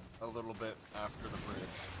like a little bit after the bridge.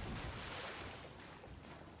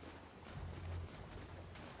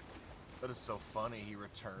 That is so funny, he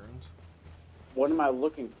returned. What am I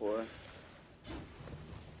looking for?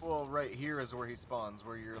 Well, right here is where he spawns,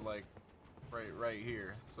 where you're like, right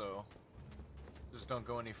here, so just don't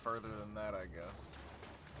go any further than that, I guess.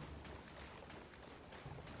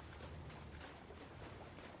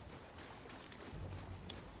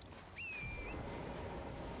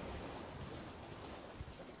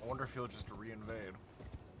 I wonder if he'll just reinvade.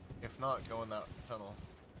 If not, go in that tunnel.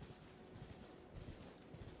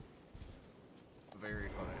 Very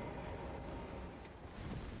funny.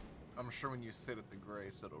 I'm sure when you sit at the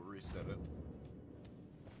grace, it'll reset it.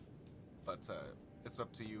 But it's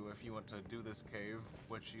up to you if you want to do this cave,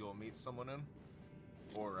 which you'll meet someone in,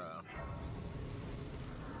 or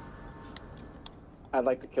I'd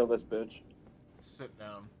like to kill this bitch. sit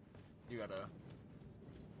down. You gotta...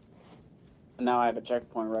 And now I have a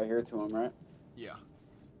checkpoint right here to him, right? Yeah.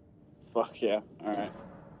 Fuck yeah. Alright.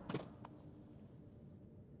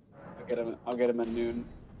 I'll get him at noon.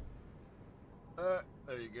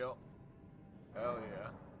 There you go. Hell yeah.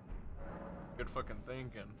 Good fucking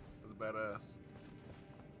thinking. That's badass.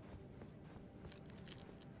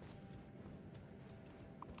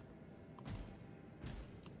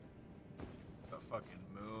 The fucking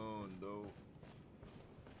moon, though.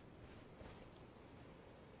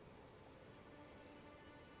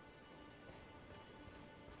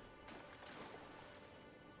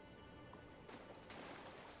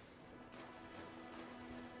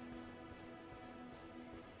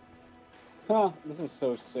 Huh, this is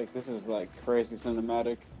so sick. This is like crazy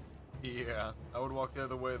cinematic. Yeah, I would walk the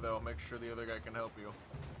other way though. Make sure the other guy can help you.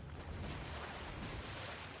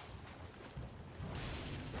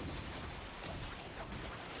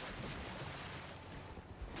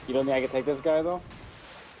 You don't think I can take this guy though?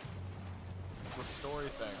 It's a story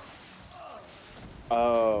thing.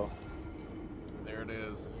 Oh. There it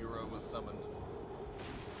is. Euro was summoned.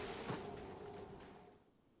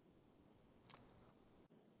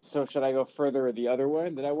 So should I go further the other way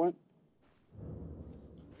that I went?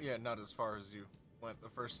 Yeah, not as far as you went the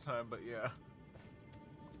first time, but yeah.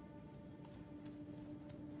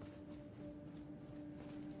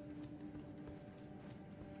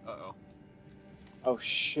 Uh-oh. Oh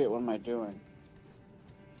shit, what am I doing?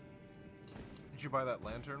 Did you buy that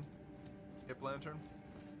lantern? Hip lantern?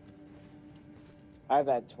 I have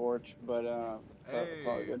that torch, but it's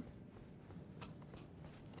all Hey. good.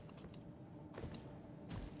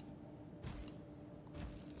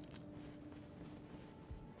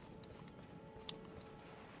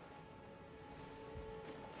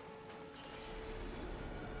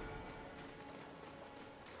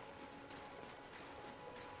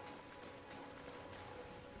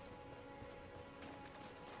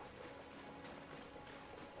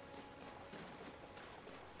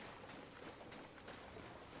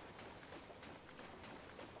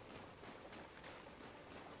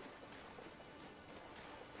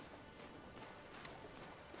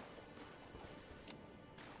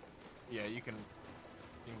 Yeah, you can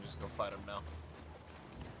just go fight him now.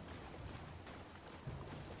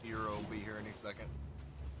 Hero will be here any second.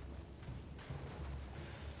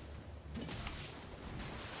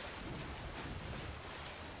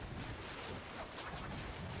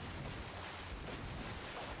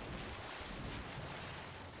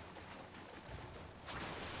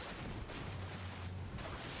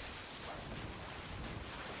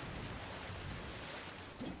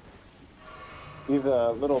 He's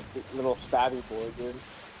a little stabby boy, dude.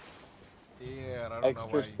 Yeah, and I don't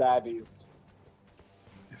Extra know why. stabbies.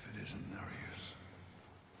 If it isn't Nereus,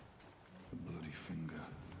 the bloody finger,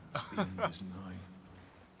 the end is nigh.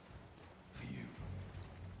 For you.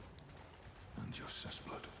 And your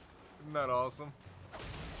cessblood. Isn't that awesome?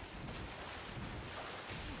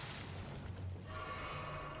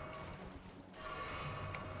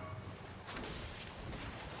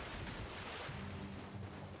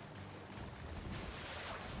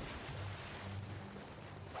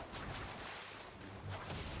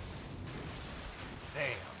 Damn.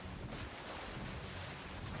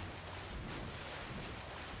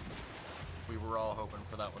 We were all hoping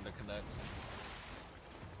for that one to connect.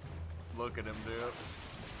 Look at him, dude.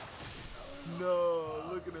 No,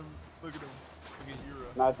 look at him. Look at him. Look at Yura.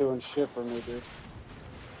 Not doing shit for me, dude.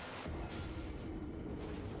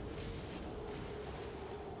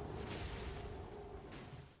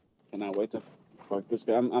 Cannot wait to fuck this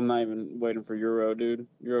guy. I'm not even waiting for Euro, dude.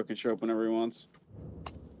 Euro can show up whenever he wants.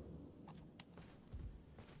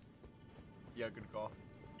 Yeah, good call.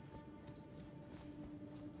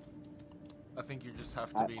 I think you just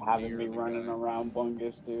have to be Having near me the running guy. around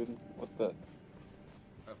Bungus, dude. What the?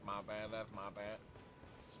 That's my bad, that's my bad.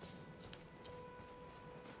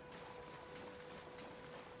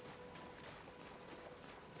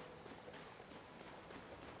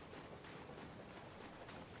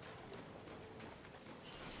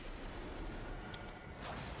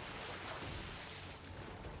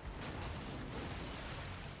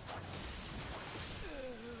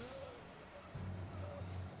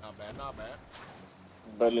 Not bad, not bad.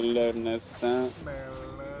 Balonesta.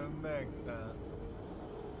 Melanecta.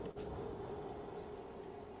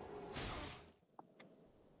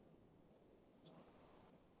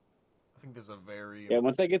 I think there's a very Yeah,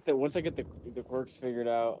 once I get the quirks figured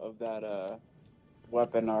out of that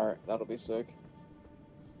weapon art, that'll be sick.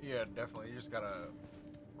 yeah, definitely. You just gotta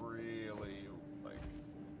really like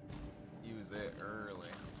use it early.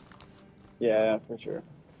 Yeah, for sure.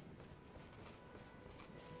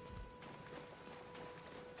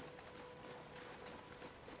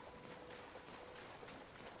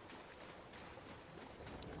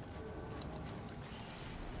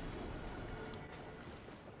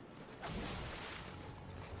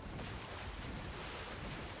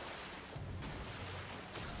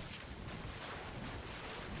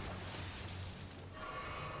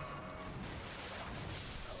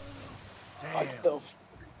 Damn. What the f-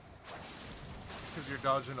 It's because you're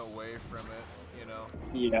dodging away from it, you know.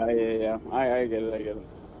 Yeah. I get it.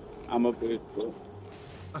 I'm a bit.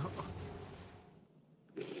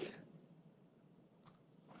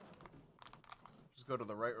 Just go to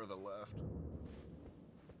the right or the left.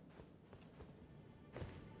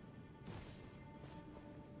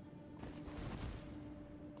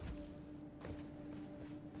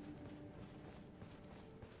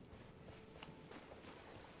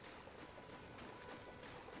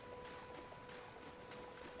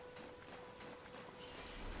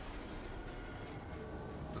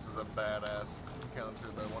 This is a badass encounter,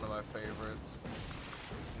 though, one of my favorites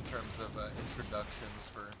in terms of introductions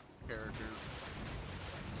for characters.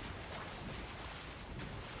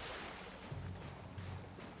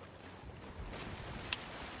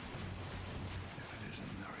 If it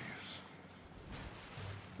isn't Nereus,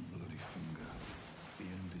 the bloody finger,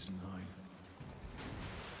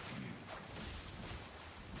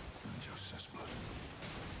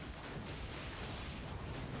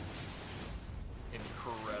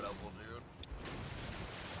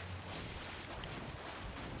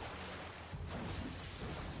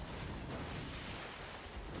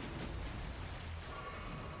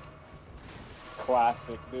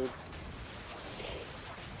 classic, dude.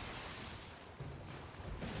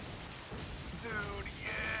 Dude,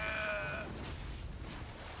 yeah!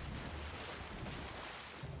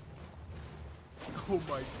 Oh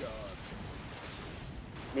my god.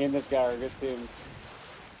 Me and this guy are a good team.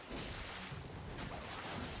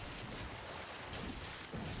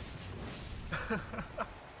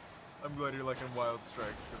 I'm glad you're liking Wild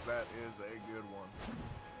Strikes, because that is a good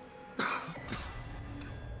one.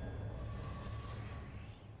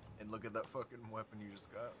 And look at that fucking weapon you just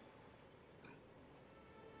got.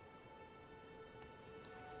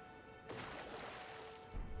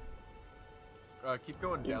 Keep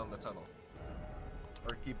going down the tunnel.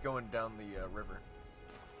 Or keep going down the river.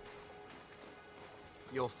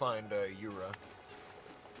 You'll find Yura.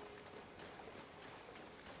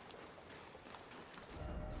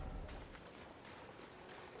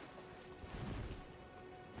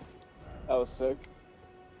 That was sick.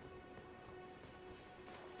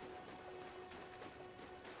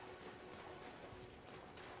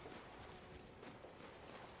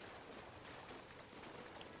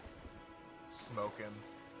 Smoking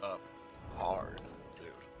up hard, dude.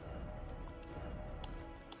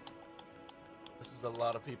 This is a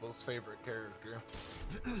lot of people's favorite character.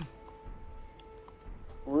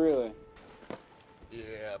 Really?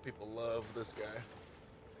 Yeah, people love this guy.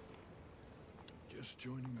 Just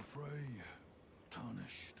joining the fray.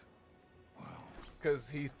 Tarnished. Wow. Because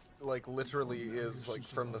he, like, literally is, like,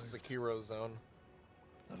 from the Sekiro zone.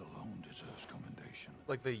 That alone deserves commendation.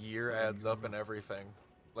 Like, the year adds up and everything.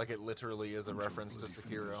 Like, it literally is a reference to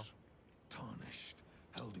Sekiro. Tarnished,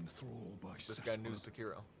 held in thrall by This guy knew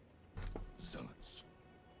Sekiro. zealots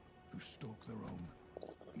who stalk their own.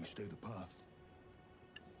 You stay the path.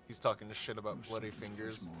 He's talking to shit about No bloody certain face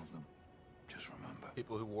fingers. more of them. Just remember,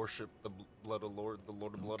 People who worship the blood of Lord, the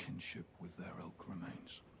Lord of no Blood. kinship with their ilk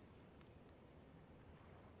remains.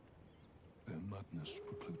 Their madness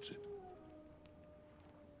precludes it.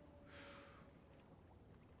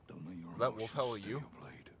 Don't let your Is that emotions Wolfhowl stay you? your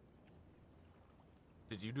blade.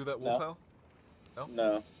 Did you do that, No. Wolfhowl? No?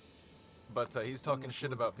 No. But he's talking Unless shit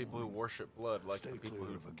word about of people who warning. worship blood, like Stay the people clear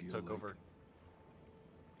who of Agil took Lake. over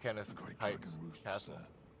Kenneth The great Heights dragon roosts Castle.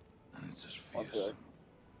 there, and it's as Okay. fearsome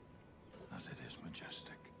as it is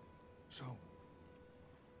majestic. So,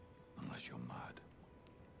 unless you're mad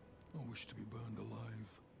or wish to be burned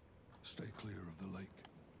alive, stay clear of the lake.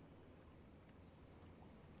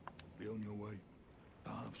 Be on your way.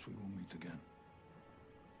 Perhaps we will meet again,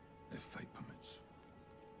 if fate permits.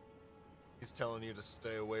 He's telling you to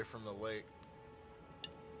stay away from the lake.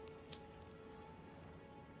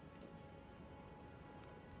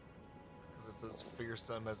 Because it's as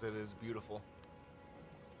fearsome as it is beautiful.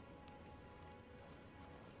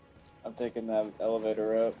 I'm taking that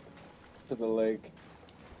elevator up to the lake.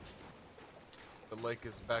 The lake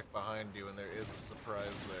is back behind you, and there is a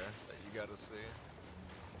surprise there that you gotta see.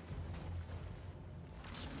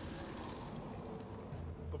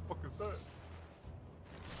 What the fuck is that?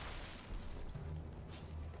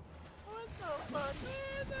 What the fuck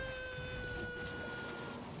is that?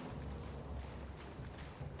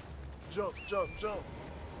 Jump, jump, jump!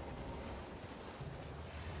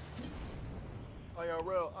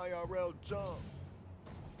 IRL, jump!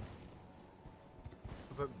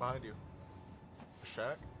 What's that behind you? A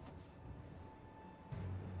shack?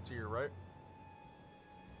 To your right?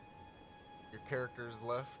 Your character's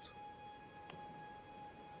left.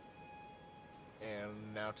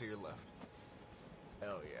 And now to your left.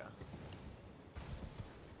 Hell yeah.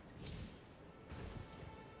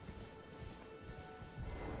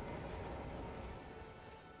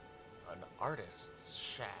 An artist's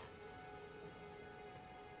shack.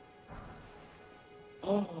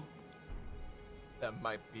 Oh. That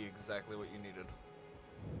might be exactly what you needed.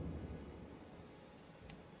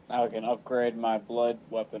 Now I can upgrade my blood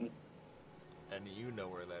weapon. And you know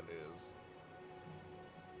where that is.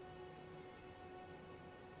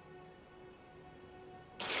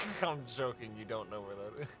 I'm joking, you don't know where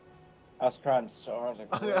that is. I was trying so hard to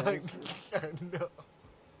I know.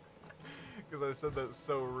 Because I said that's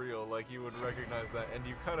so real, like you would recognize that, and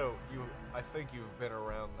you kind of, I think you've been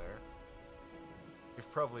around there.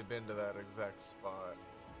 You've probably been to that exact spot,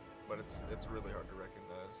 but it's really hard to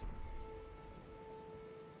recognize.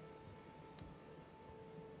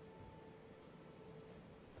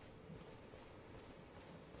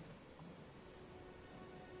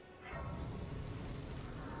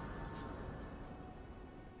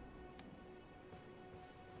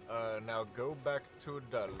 Now go back to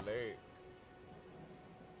the lake.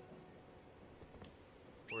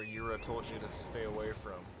 Where Yura told you to stay away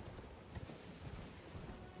from.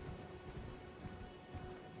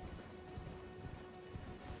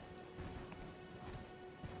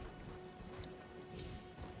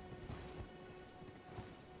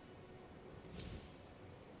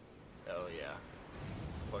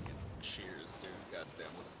 cheers, dude.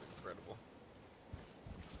 Goddamn, this is incredible.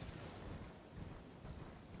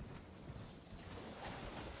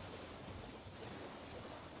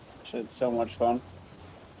 Shit's so much fun.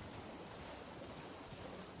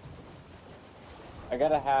 I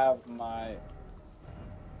gotta have my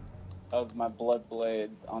blood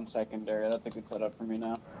blade on secondary. That's a good setup for me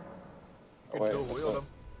now. You can dual wield them.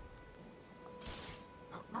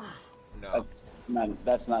 No.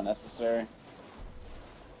 That's not necessary.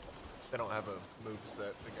 They don't have a move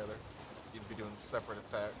set together. You'd be doing separate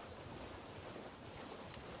attacks.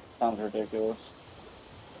 Sounds ridiculous.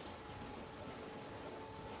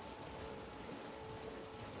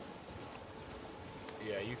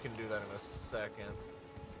 Yeah, you can do that in a second.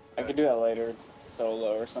 I could do that later,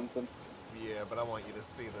 solo or something. Yeah, but I want you to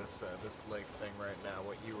see this this lake thing right now.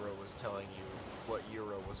 What Euro was telling you, what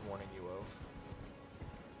Euro was warning you of.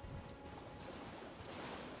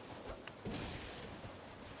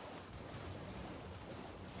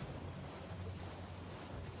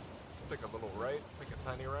 Take a little right. Take a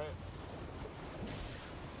tiny right.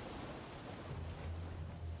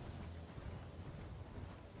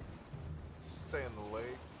 Stay in the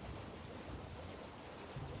lake.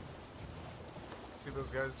 See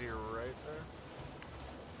those guys to your right there?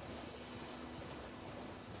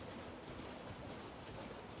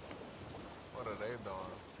 What are they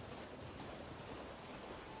doing?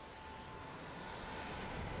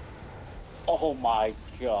 Oh my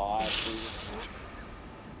god, dude.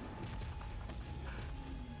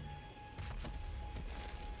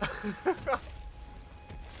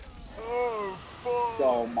 Oh, fuck.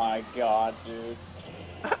 Oh my god, dude.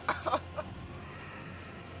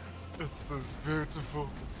 It's as beautiful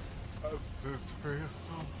as it is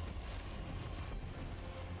fearsome.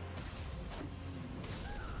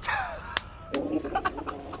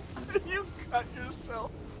 You cut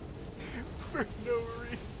yourself for no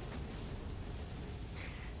reason.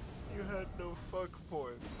 You had no fuck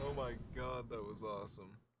point. Oh my god, that was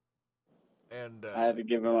awesome. And I had to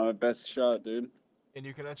give him my best shot, dude. and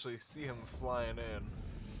you can actually see him flying in,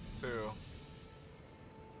 too.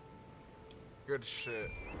 Good shit.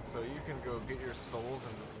 So you can go get your souls,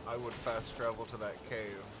 and I would fast travel to that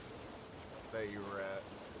cave that you were at.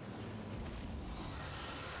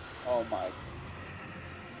 Oh my.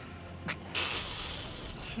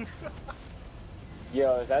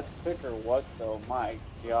 Yo, is that sick or what though? My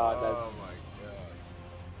god, that's. Oh my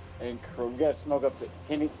god. Incredible. We gotta smoke up the.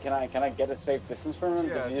 Can I get a safe distance from him?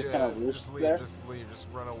 Does he just kind of roost just leave, there? just leave, just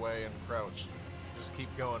run away and crouch. Just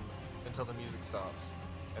keep going until the music stops,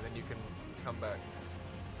 and then you can come back.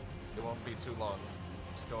 It won't be too long.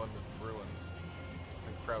 Just go in the ruins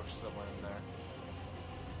and crouch somewhere in there.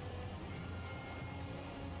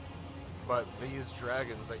 But these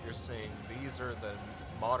dragons that you're seeing, these are the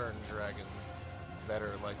modern dragons that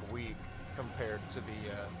are like weak compared to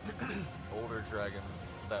the older dragons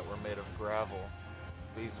that were made of gravel.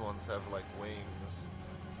 These ones have like wings.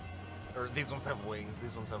 Or these ones have wings,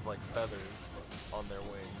 these ones have like feathers on their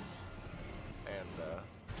wings. And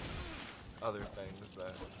other things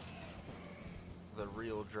that the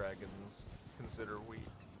real dragons consider weak.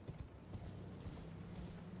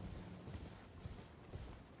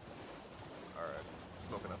 Alright,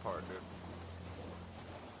 smoking up hard, dude.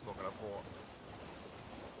 Smoking up hard.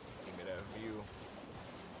 Give me that view.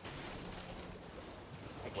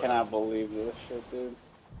 I cannot believe this shit, dude.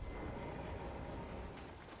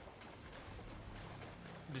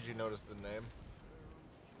 Did you notice the name?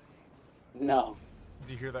 No.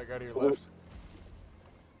 Do you hear that guy to your left?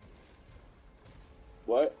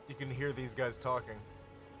 What? You can hear these guys talking.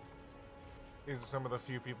 These are some of the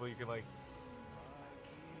few people you can like.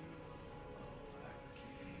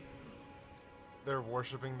 They're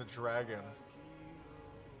worshiping the dragon.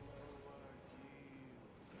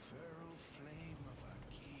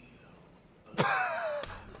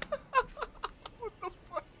 What the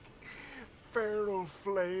fuck? Feral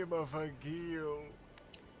flame of Agil.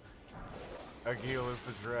 Agil is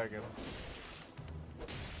the dragon.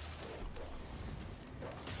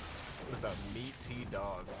 What is that meaty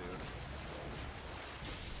dog, dude?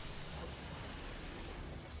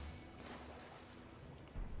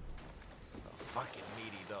 It's a fucking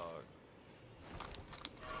meaty dog.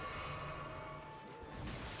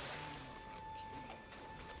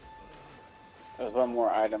 There's one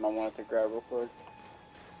more item I wanted to grab real quick.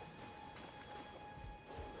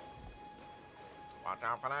 Watch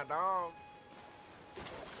out for that dog.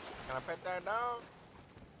 Can I pet that dog?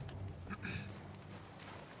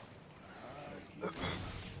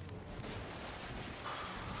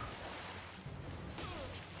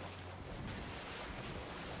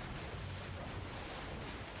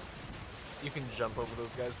 You can jump over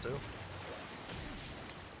those guys too.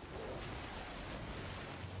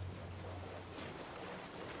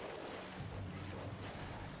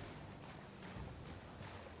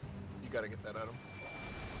 You gotta get that at him.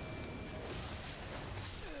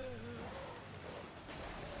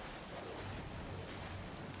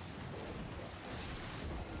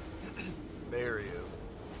 There he is.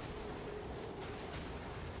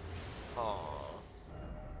 Aww.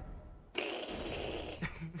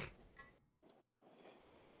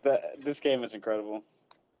 This game is incredible.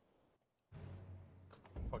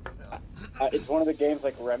 Fucking hell. It's one of the games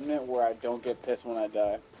like Remnant where I don't get pissed when I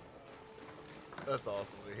die. That's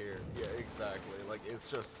awesome to hear. Yeah, exactly. Like, it's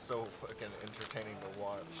just so fucking entertaining to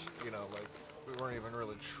watch. You know, like, we weren't even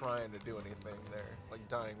really trying to do anything there. Like,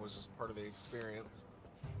 dying was just part of the experience.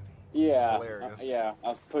 Yeah, hilarious. yeah. I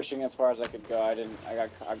was pushing as far as I could go. I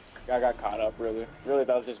got caught up. Really, that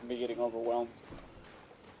was just me getting overwhelmed.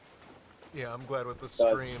 Yeah, I'm glad with the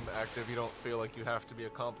stream active, you don't feel like you have to be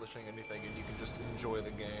accomplishing anything, and you can just enjoy the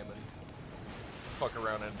game and fuck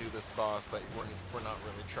around and do this boss that we're not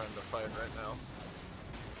really trying to fight right now.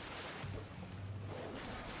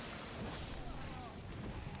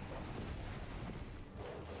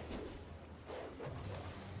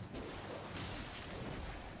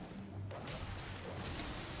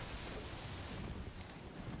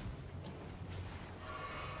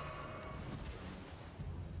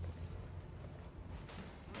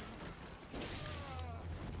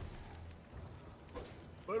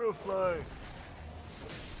 Butterfly!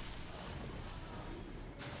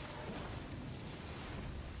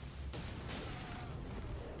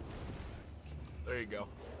 There you go.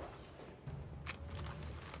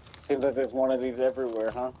 Seems like there's one of these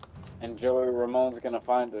everywhere, huh? And Joey Ramone's gonna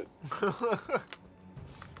find it.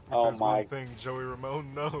 Oh There's my! one thing Joey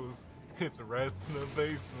Ramone knows. It's rats in the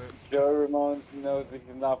basement. Joey Ramone knows he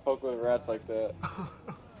cannot fuck with rats like that.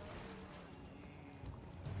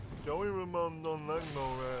 Joey Ramone don't like no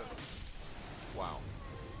rat. Wow.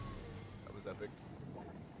 That was epic.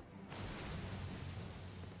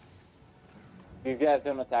 These guys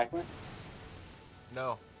didn't attack me?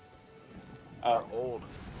 No. Oh. They're old,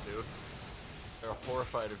 dude. They're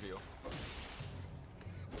horrified of you.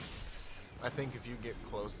 I think if you get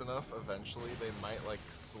close enough, eventually they might, like,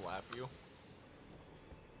 slap you.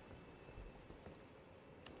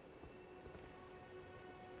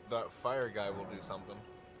 That fire guy will do something.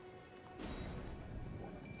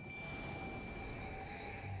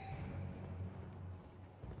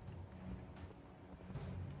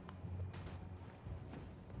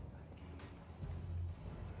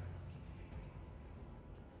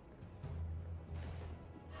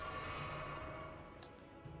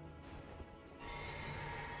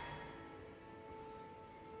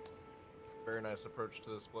 Very nice approach to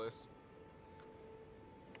this place.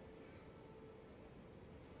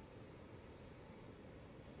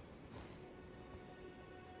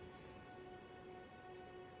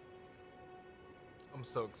 I'm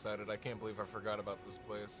so excited. I can't believe I forgot about this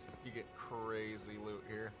place. You get crazy loot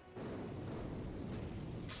here.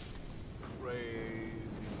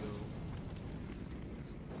 Crazy loot.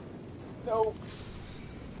 No.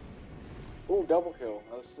 Ooh, double kill.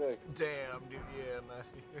 That was sick. Damn, dude. Yeah,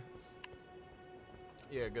 nice.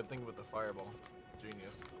 Yeah, good thing with the fireball.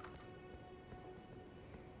 Genius.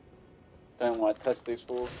 Don't want to touch these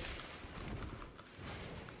fools.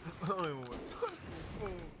 I don't even want to touch these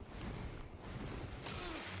fools.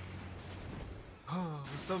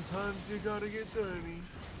 Sometimes you gotta get dirty.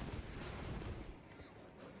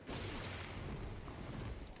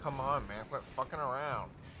 Come on, man. Quit fucking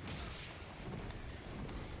around.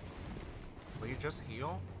 Will you just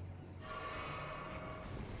heal?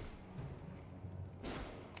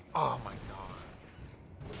 Oh my god.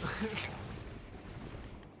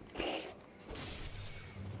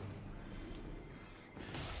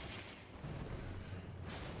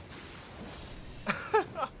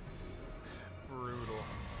 Brutal.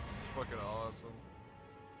 It's fucking awesome.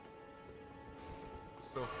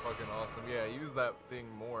 It's so fucking awesome. Yeah, use that thing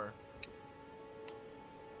more.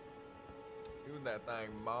 Use that thing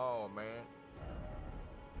more, man.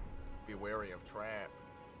 Be wary of trap.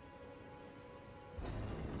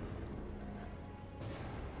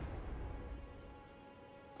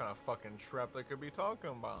 What kind of fucking trap they could be talking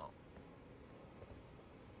about?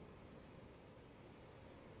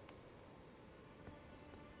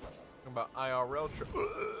 Talking about IRL trap.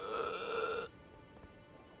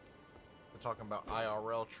 They're talking about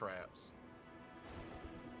IRL traps.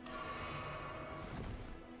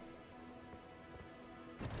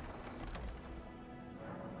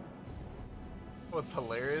 What's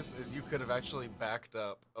hilarious is you could have actually backed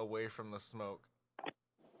up away from the smoke.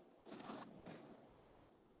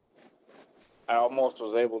 I almost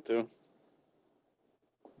was able to.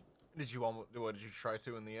 Did you almost? What did you try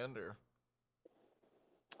to in the end, or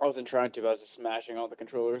I wasn't trying to, but I was just smashing all the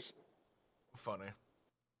controllers. funny?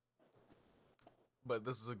 But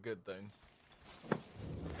this is a good thing.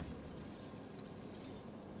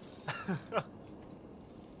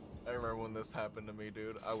 I remember when this happened to me,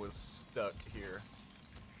 dude. I was stuck here.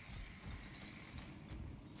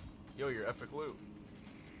 Yo, your epic loot.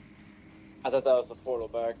 I thought that was the portal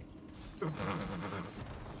back.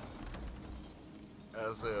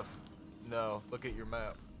 As if. No, look at your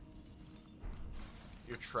map.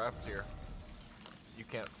 You're trapped here. You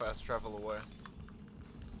can't fast travel away.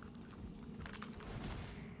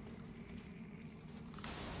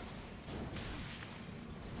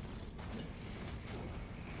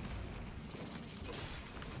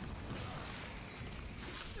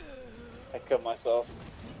 I killed myself.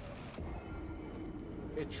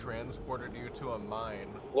 It transported you to a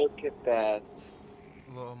mine. Look at that.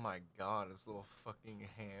 Oh my god, his little fucking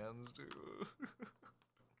hands, dude.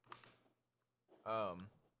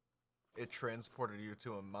 It transported you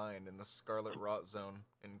to a mine in the Scarlet Rot Zone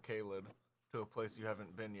in Caelid, to a place you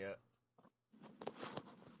haven't been yet.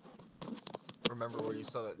 Remember where you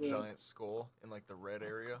saw that giant skull in like the red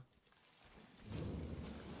area?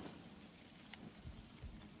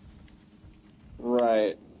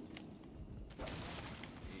 Right.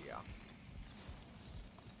 Yeah.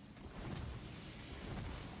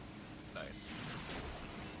 Nice.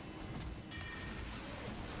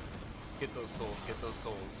 Get those souls, get those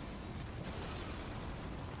souls.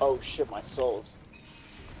 Oh shit, my souls.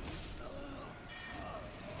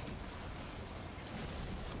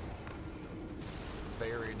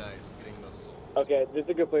 Very nice getting those souls. Okay, this is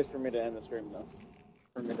a good place for me to end the stream, though.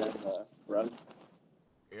 For me to end the run.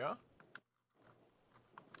 Yeah?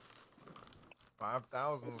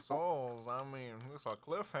 5,000 souls, I mean, it's a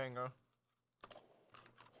cliffhanger.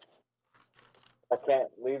 I can't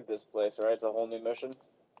leave this place, right? It's a whole new mission.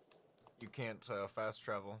 You can't fast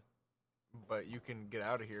travel, but you can get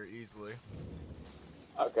out of here easily.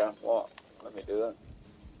 Okay, well, let me do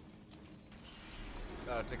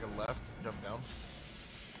that. Take a left, jump down.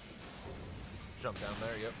 Jump down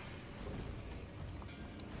there, yep.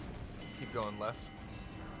 Keep going left.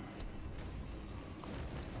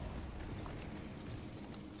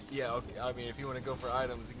 Yeah, okay, I mean, if you want to go for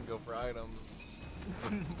items, you can go for items.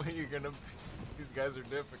 But you're gonna... These guys are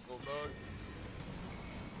difficult, dog.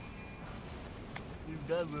 These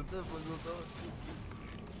guys are difficult, dog.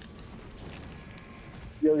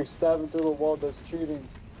 Yo, you're stabbing through the wall, that's cheating.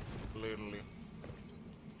 Literally.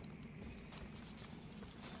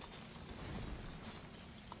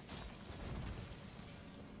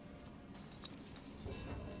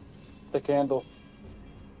 It's a candle.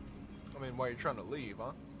 I mean, why are you trying to leave,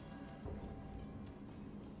 huh?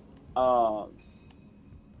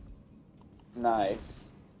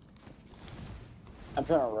 Nice. I'm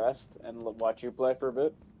trying to rest and watch you play for a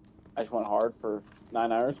bit. I just went hard for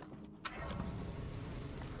 9 hours.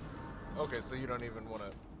 Okay, so you don't even want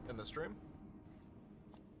to end the stream?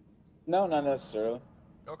 No, not necessarily.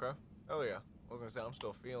 Okay. Hell yeah. I was gonna say, I'm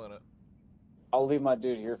still feeling it. I'll leave my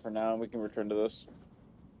dude here for now and we can return to this.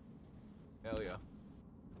 Hell yeah.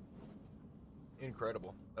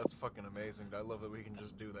 Incredible. That's fucking amazing. I love that we can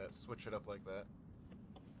just do that. Switch it up like that.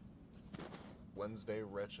 Wednesday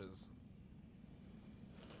Wretches.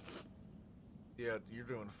 Yeah, you're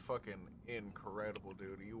doing fucking incredible,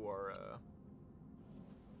 dude. You are,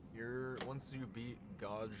 once you beat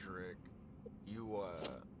Godric, you,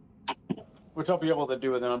 Which I'll be able to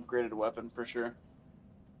do with an upgraded weapon for sure.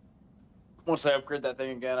 Once I upgrade that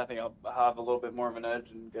thing again, I think I'll have a little bit more of an edge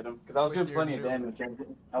and get him. Because I was With doing your plenty of new- damage.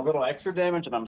 A little extra damage, and I'm